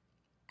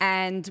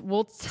 And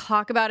we'll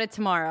talk about it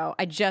tomorrow.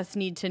 I just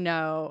need to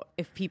know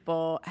if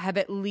people have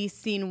at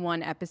least seen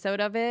one episode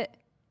of it.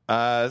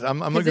 I'm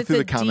looking through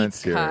the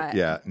comments here. Cut.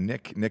 Yeah,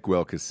 Nick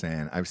Wilk is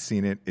saying, I've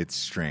seen it. It's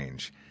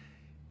strange.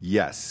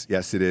 Yes,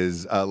 it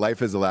is.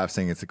 Life is a Laugh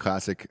saying it's a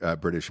classic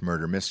British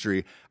murder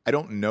mystery. I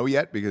don't know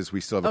yet because we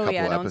still have a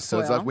couple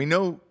episodes left. We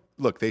know,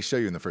 look, they show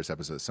you in the first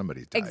episode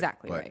somebody's died.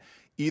 Exactly, but right.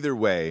 Either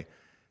way,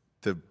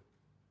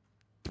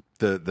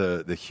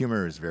 the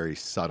humor is very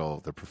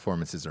subtle. The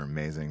performances are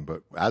amazing.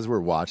 But as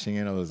we're watching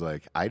it, I was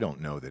like, I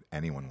don't know that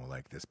anyone will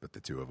like this but the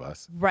two of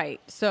us.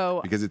 Right. So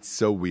because it's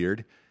so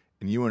weird.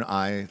 And you and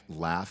I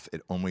laugh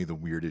at only the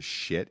weirdest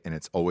shit, and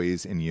it's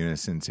always in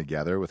unison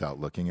together without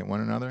looking at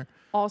one another.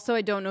 Also,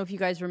 I don't know if you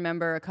guys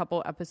remember a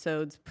couple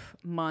episodes,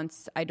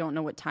 months, I don't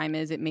know what time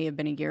is. It may have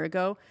been a year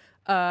ago.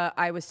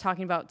 I was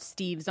talking about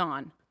Steve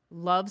Zahn.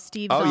 Love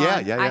Steve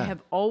Zahn. Yeah. I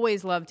have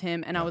always loved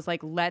him, and I was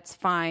like, let's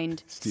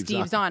find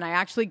Steve Zahn. I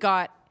actually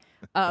got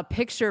a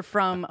picture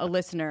from a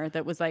listener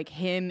that was like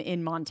him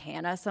in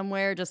Montana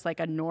somewhere, just like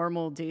a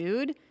normal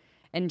dude.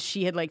 And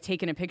she had like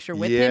taken a picture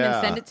with him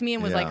and sent it to me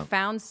and was like,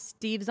 found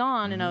Steve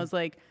Zahn. Mm-hmm. And I was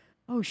like,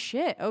 oh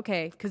shit,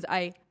 okay. Because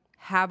I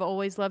have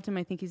always loved him.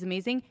 I think he's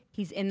amazing.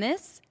 He's in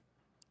this.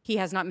 He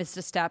has not missed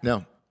a step.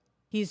 No.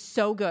 He's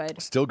so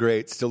good. Still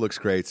great. Still looks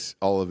great.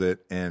 All of it.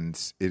 And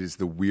it is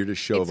the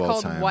weirdest show of all time.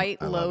 It's called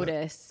White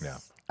Lotus.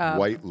 Yeah.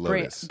 White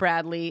Lotus.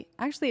 Bradley.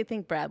 Actually, I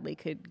think Bradley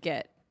could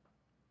get...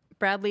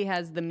 Bradley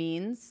has the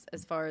means,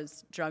 as far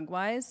as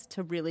drug-wise,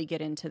 to really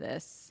get into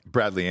this.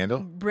 Bradley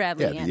Andel?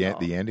 Andel.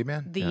 The Andy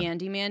Man? The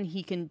Andy Man.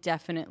 He can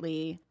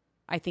definitely,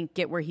 I think,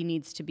 get where he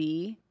needs to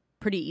be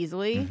pretty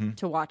easily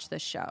to watch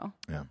this show.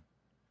 Yeah.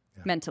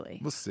 Mentally.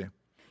 We'll see.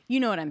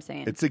 You know what I'm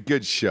saying. It's a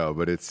good show,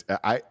 but it's...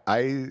 I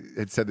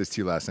had said this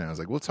to you last night. I was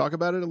like, we'll talk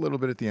about it a little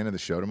bit at the end of the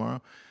show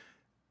tomorrow.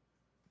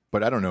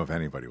 But I don't know if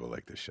anybody will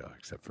like this show,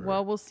 except for...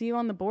 Well, we'll see you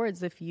on the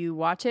boards if you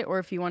watch it, or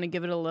if you want to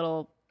give it a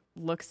little...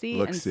 look-see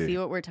and see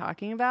what we're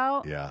talking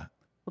about. Yeah.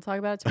 We'll talk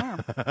about it tomorrow.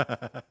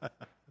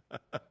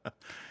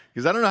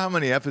 Because I don't know how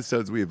many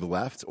episodes we have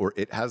left or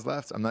it has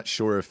left. I'm not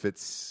sure if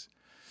it's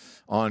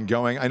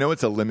ongoing. I know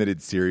it's a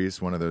limited series,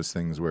 one of those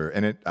things where,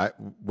 and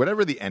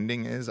whatever the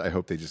ending is, I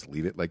hope they just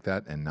leave it like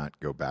that and not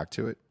go back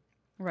to it.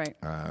 Right.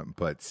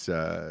 But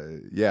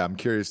I'm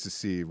curious to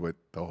see what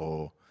the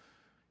whole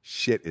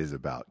shit is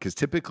about. Because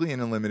typically in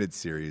a limited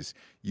series,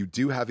 you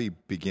do have a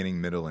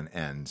beginning, middle, and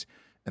end.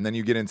 And then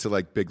you get into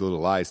like Big Little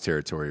Lies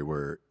territory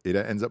where it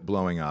ends up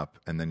blowing up.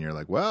 And then you're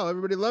like, well,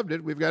 everybody loved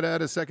it. We've got to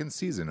add a second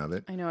season of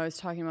it. I know. I was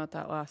talking about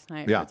that last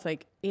night. Yeah. It's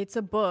like, it's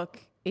a book.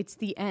 It's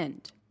the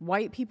end.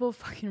 White people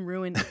fucking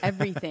ruin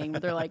everything.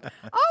 They're like, oh,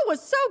 it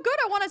was so good.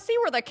 I want to see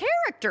where the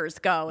characters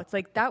go. It's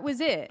like, that was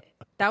it.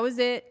 That was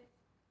it.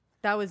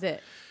 That was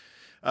it.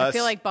 I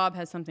feel like Bob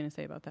has something to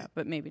say about that,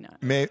 but maybe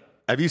not.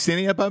 Have you seen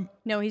it yet, Bob?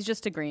 No, he's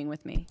just agreeing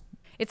with me.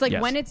 It's like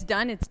when it's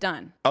done, it's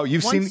done. Oh,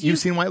 you've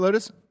seen White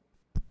Lotus?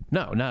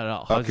 No, not at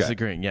all. I was just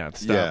agreeing. Yeah,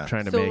 stop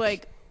trying to make... So,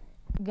 like,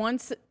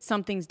 once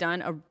something's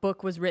done, a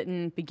book was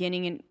written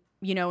beginning and,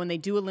 when they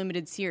do a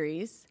limited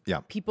series,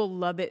 people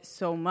love it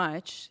so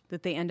much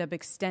that they end up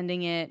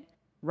extending it,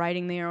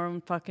 writing their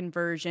own fucking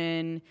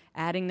version,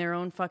 adding their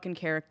own fucking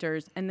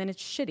characters, and then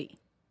it's shitty.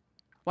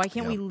 Why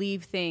can't we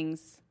leave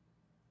things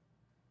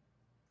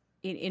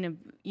in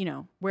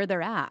a, where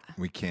they're at?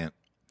 We can't.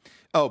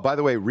 Oh, by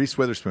the way, Reese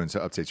Witherspoon, to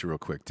update you real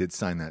quick, did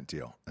sign that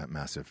deal, that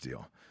massive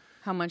deal.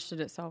 How much did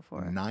it sell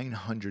for?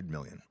 $900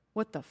 million.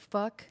 What the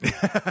fuck?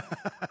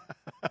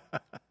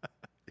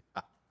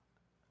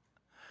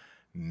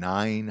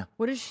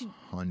 What is she?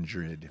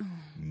 $900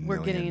 million. We're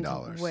getting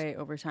into way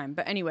over time.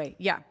 But anyway,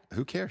 yeah.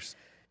 Who cares?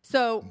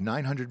 So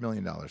 $900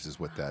 million is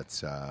what that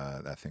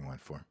thing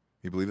went for.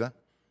 You believe that?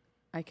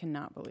 I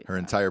cannot believe her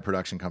entire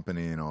production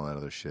company and all that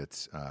other shit.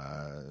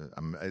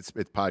 It's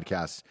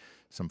podcasts.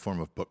 Some form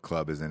of book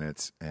club is in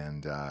it,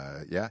 and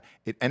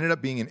it ended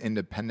up being an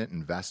independent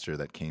investor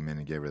that came in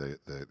and gave her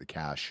the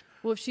cash.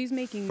 Well, if she's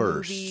making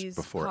movies,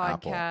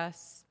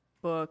 podcasts,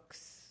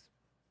 books,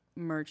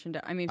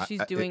 merchandise, I mean, if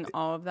she's doing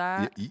all of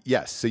that.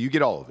 Yes, so you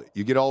get all of it.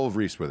 You get all of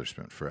Reese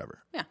Witherspoon forever.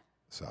 Yeah.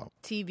 So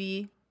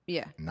TV,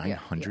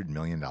 $900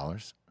 million.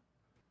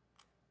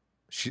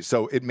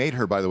 So it made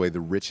her, by the way, the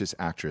richest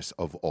actress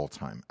of all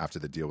time after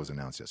the deal was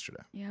announced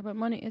yesterday. Yeah, but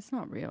money's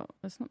not real.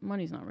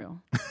 Money's not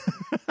real.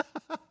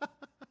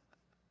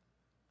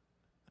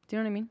 Do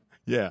you know what I mean?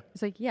 Yeah.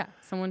 It's like,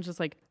 someone's just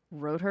like,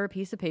 wrote her a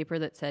piece of paper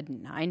that said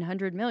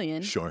 $900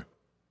 million. Sure.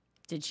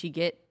 Did she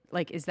get,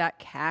 like, is that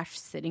cash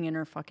sitting in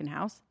her fucking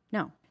house?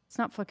 No, it's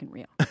not fucking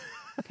real.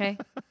 Okay?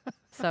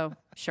 So,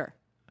 sure.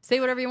 Say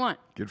whatever you want.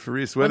 Good for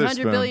Reese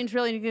Witherspoon. 100 billion,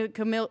 trillion,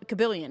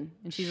 kabillion.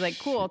 And she's like,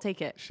 cool, I'll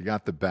take it. She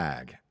got the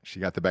bag.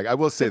 I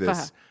will say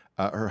this.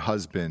 Her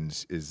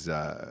husband is,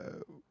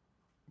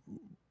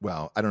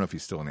 well, I don't know if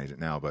he's still an agent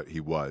now, but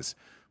he was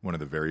one of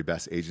the very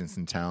best agents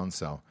in town.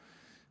 So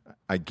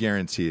I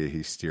guarantee you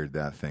he steered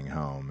that thing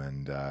home.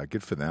 And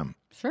good for them.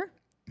 Sure.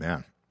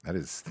 Man, that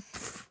is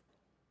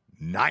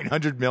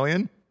 $900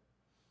 million?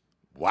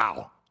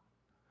 Wow.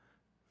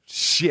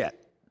 Shit.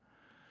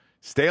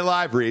 Stay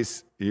alive,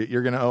 Reese.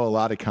 You're going to owe a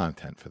lot of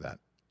content for that.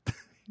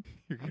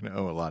 You're going to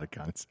owe a lot of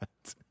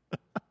content.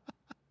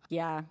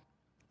 Yeah.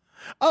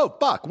 Oh,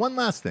 fuck. One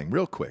last thing,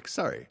 real quick.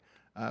 Sorry.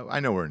 I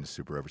know we're in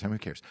super overtime. Who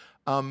cares?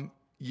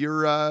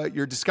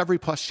 Your Discovery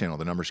Plus channel,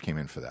 the numbers came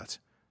in for that.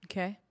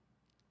 Okay.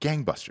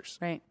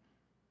 Gangbusters. Right.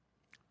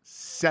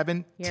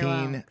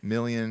 17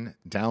 million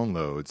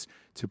downloads.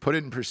 To put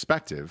it in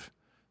perspective,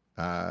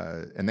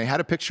 and they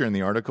had a picture in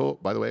the article,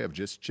 by the way, of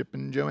just Chip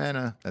and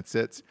Joanna. That's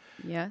it.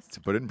 Yes.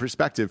 To put it in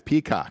perspective,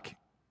 Peacock,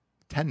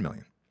 10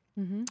 million.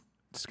 Mm-hmm.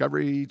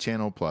 Discovery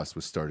Channel Plus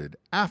was started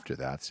after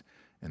that,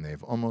 and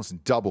they've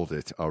almost doubled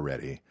it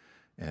already.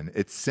 And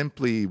it's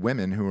simply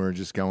women who are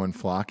just going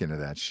flocking to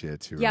that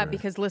shit.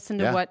 Because listen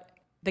to what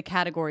the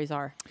categories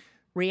are.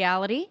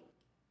 Reality,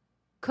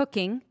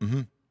 cooking,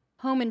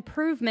 home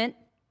improvement,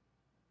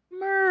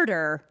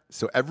 murder.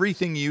 So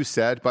everything you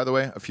said, by the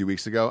way, a few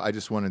weeks ago, I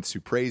just wanted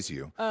to praise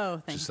you. Oh,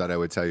 thanks. Just thought I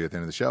would tell you at the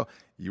end of the show.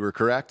 You were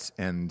correct.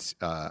 And,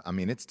 I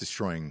mean, it's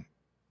destroying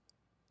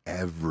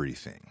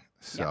everything.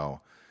 So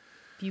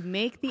if you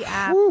make the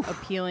app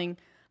appealing,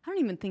 I don't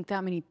even think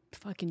that many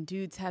fucking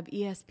dudes have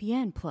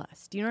ESPN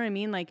Plus. Do you know what I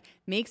mean? Like,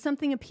 make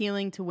something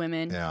appealing to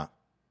women. Yeah.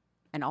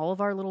 And all of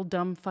our little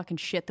dumb fucking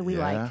shit that we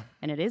like.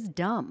 And it is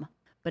dumb.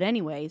 But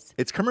anyways.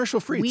 It's commercial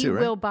free too,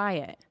 right? We will buy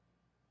it.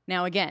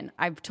 Now, again,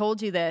 I've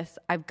told you this.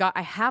 I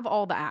have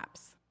all the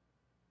apps.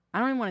 I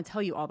don't even want to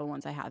tell you all the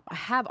ones I have. I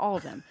have all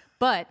of them.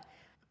 But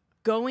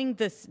going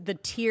the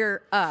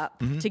tier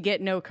up to get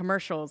no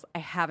commercials, I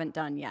haven't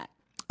done yet.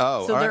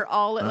 Oh, so they're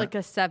all at like a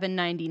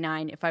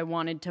 $7.99. If I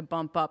wanted to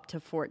bump up to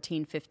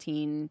 $14,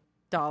 $15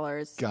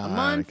 a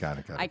month,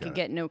 I could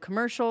get no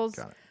commercials.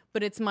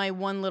 But it's my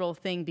one little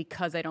thing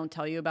because I don't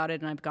tell you about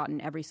it and I've gotten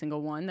every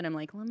single one that I'm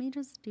like, let me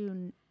just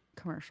do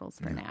commercials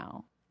for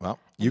now. Well,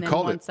 you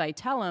called it. Once I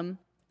tell them,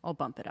 I'll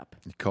bump it up.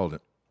 You called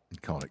it.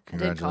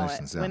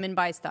 Congratulations. Yeah. Women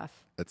buy stuff.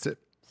 That's it.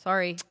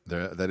 Sorry.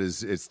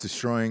 It's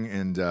destroying,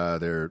 and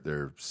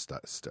they're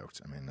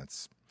stoked. I mean,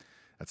 that's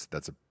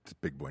a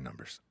big boy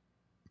numbers.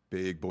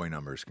 Big boy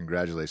numbers.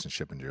 Congratulations,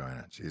 Chip and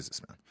Joanna. Jesus,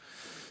 man.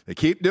 They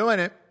keep doing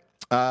it.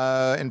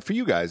 And for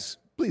you guys,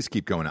 please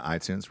keep going to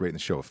iTunes, rating the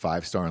show a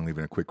 5-star, and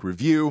leaving a quick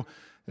review.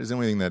 There's the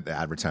only thing that the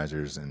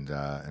advertisers and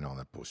all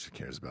that bullshit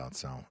cares about.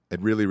 So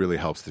it really, really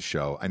helps the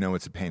show. I know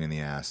it's a pain in the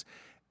ass.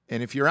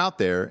 And if you're out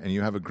there and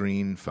you have a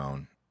green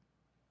phone,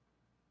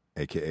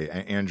 a.k.a.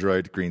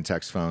 Android green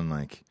text phone,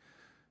 like,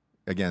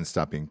 again,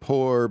 stop being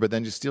poor, but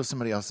then just steal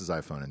somebody else's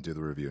iPhone and do the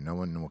review. No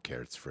one will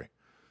care. It's free.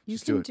 You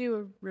just can do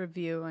a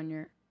review on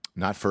your...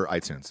 Not for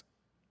iTunes.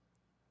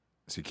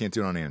 So you can't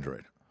do it on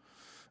Android.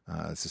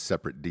 It's a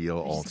separate deal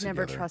altogether. I just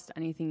never trust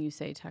anything you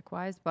say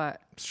tech-wise,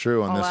 but... It's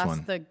true on this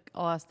one.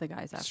 I'll ask the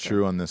guys after. It's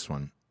true on this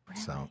one.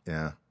 Really? So,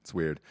 yeah, it's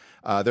weird.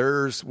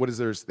 There's...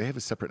 They have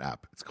a separate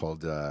app. It's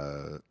called...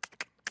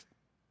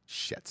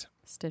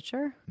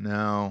 Stitcher?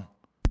 No.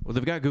 Well,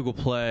 they've got Google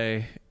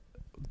Play,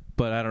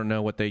 but I don't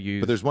know what they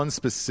use. But there's one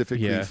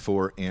specifically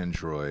for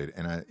Android,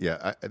 and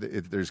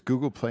there's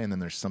Google Play, and then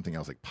there's something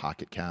else like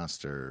Pocket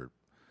Cast or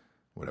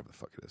whatever the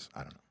fuck it is. I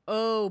don't know.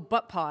 Oh,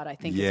 ButtPod, I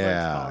think is what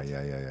it's called.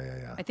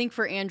 Yeah. I think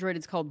for Android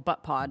it's called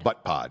ButtPod.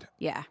 ButtPod.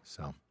 Yeah.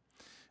 So,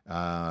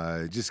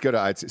 just go to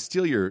iTunes,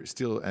 steal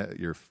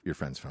your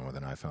friend's phone with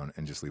an iPhone,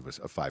 and just leave us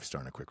a 5-star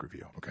and a quick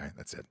review. Okay,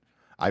 that's it.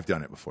 I've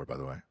done it before, by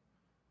the way.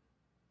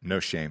 No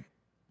shame.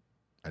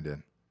 I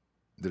did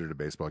it at a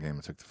baseball game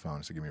and took the phone.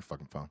 I said, give me your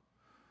fucking phone.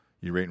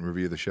 You rate and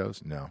review the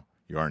shows? No.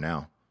 You are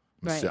now.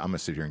 I'm going to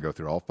sit here and go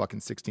through all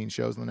fucking 16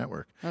 shows on the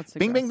network. That's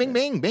bing, aggressive. bing,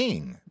 bing, bing,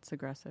 bing. It's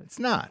aggressive. It's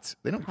not.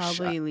 They don't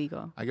Probably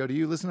illegal. I go, do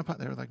you listen to...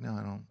 They were like,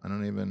 no, I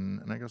don't even...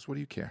 And I go, so what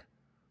do you care?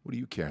 What do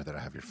you care that I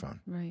have your phone?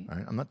 Right. All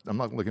right? I'm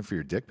not looking for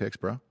your dick pics,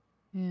 bro.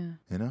 Yeah.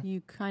 You know?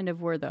 You kind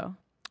of were, though.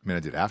 I mean, I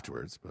did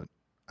afterwards, but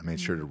I made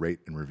sure to rate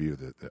and review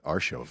our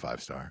show a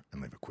 5-star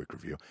and leave a quick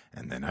review.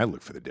 And then I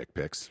look for the dick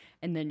pics.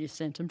 And then you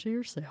sent them to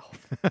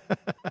yourself.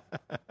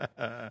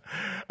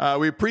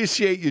 We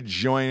appreciate you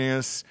joining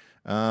us.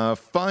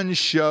 Fun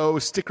show.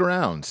 Stick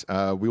around.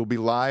 We will be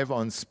live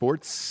on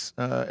sports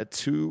at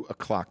 2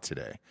 o'clock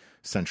today,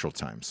 Central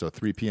Time. So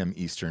 3 p.m.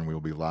 Eastern, we will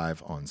be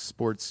live on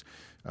sports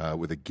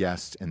with a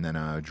guest, and then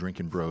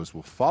Drinking Bros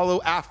will follow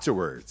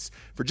afterwards.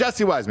 For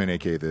Jesse Wiseman,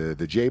 a.k.a. the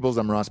Jables,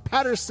 I'm Ross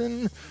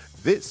Patterson.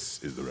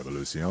 This is The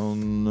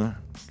Revolution.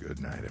 Good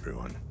night,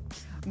 everyone.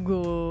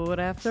 Good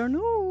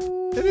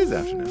afternoon. It is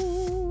afternoon.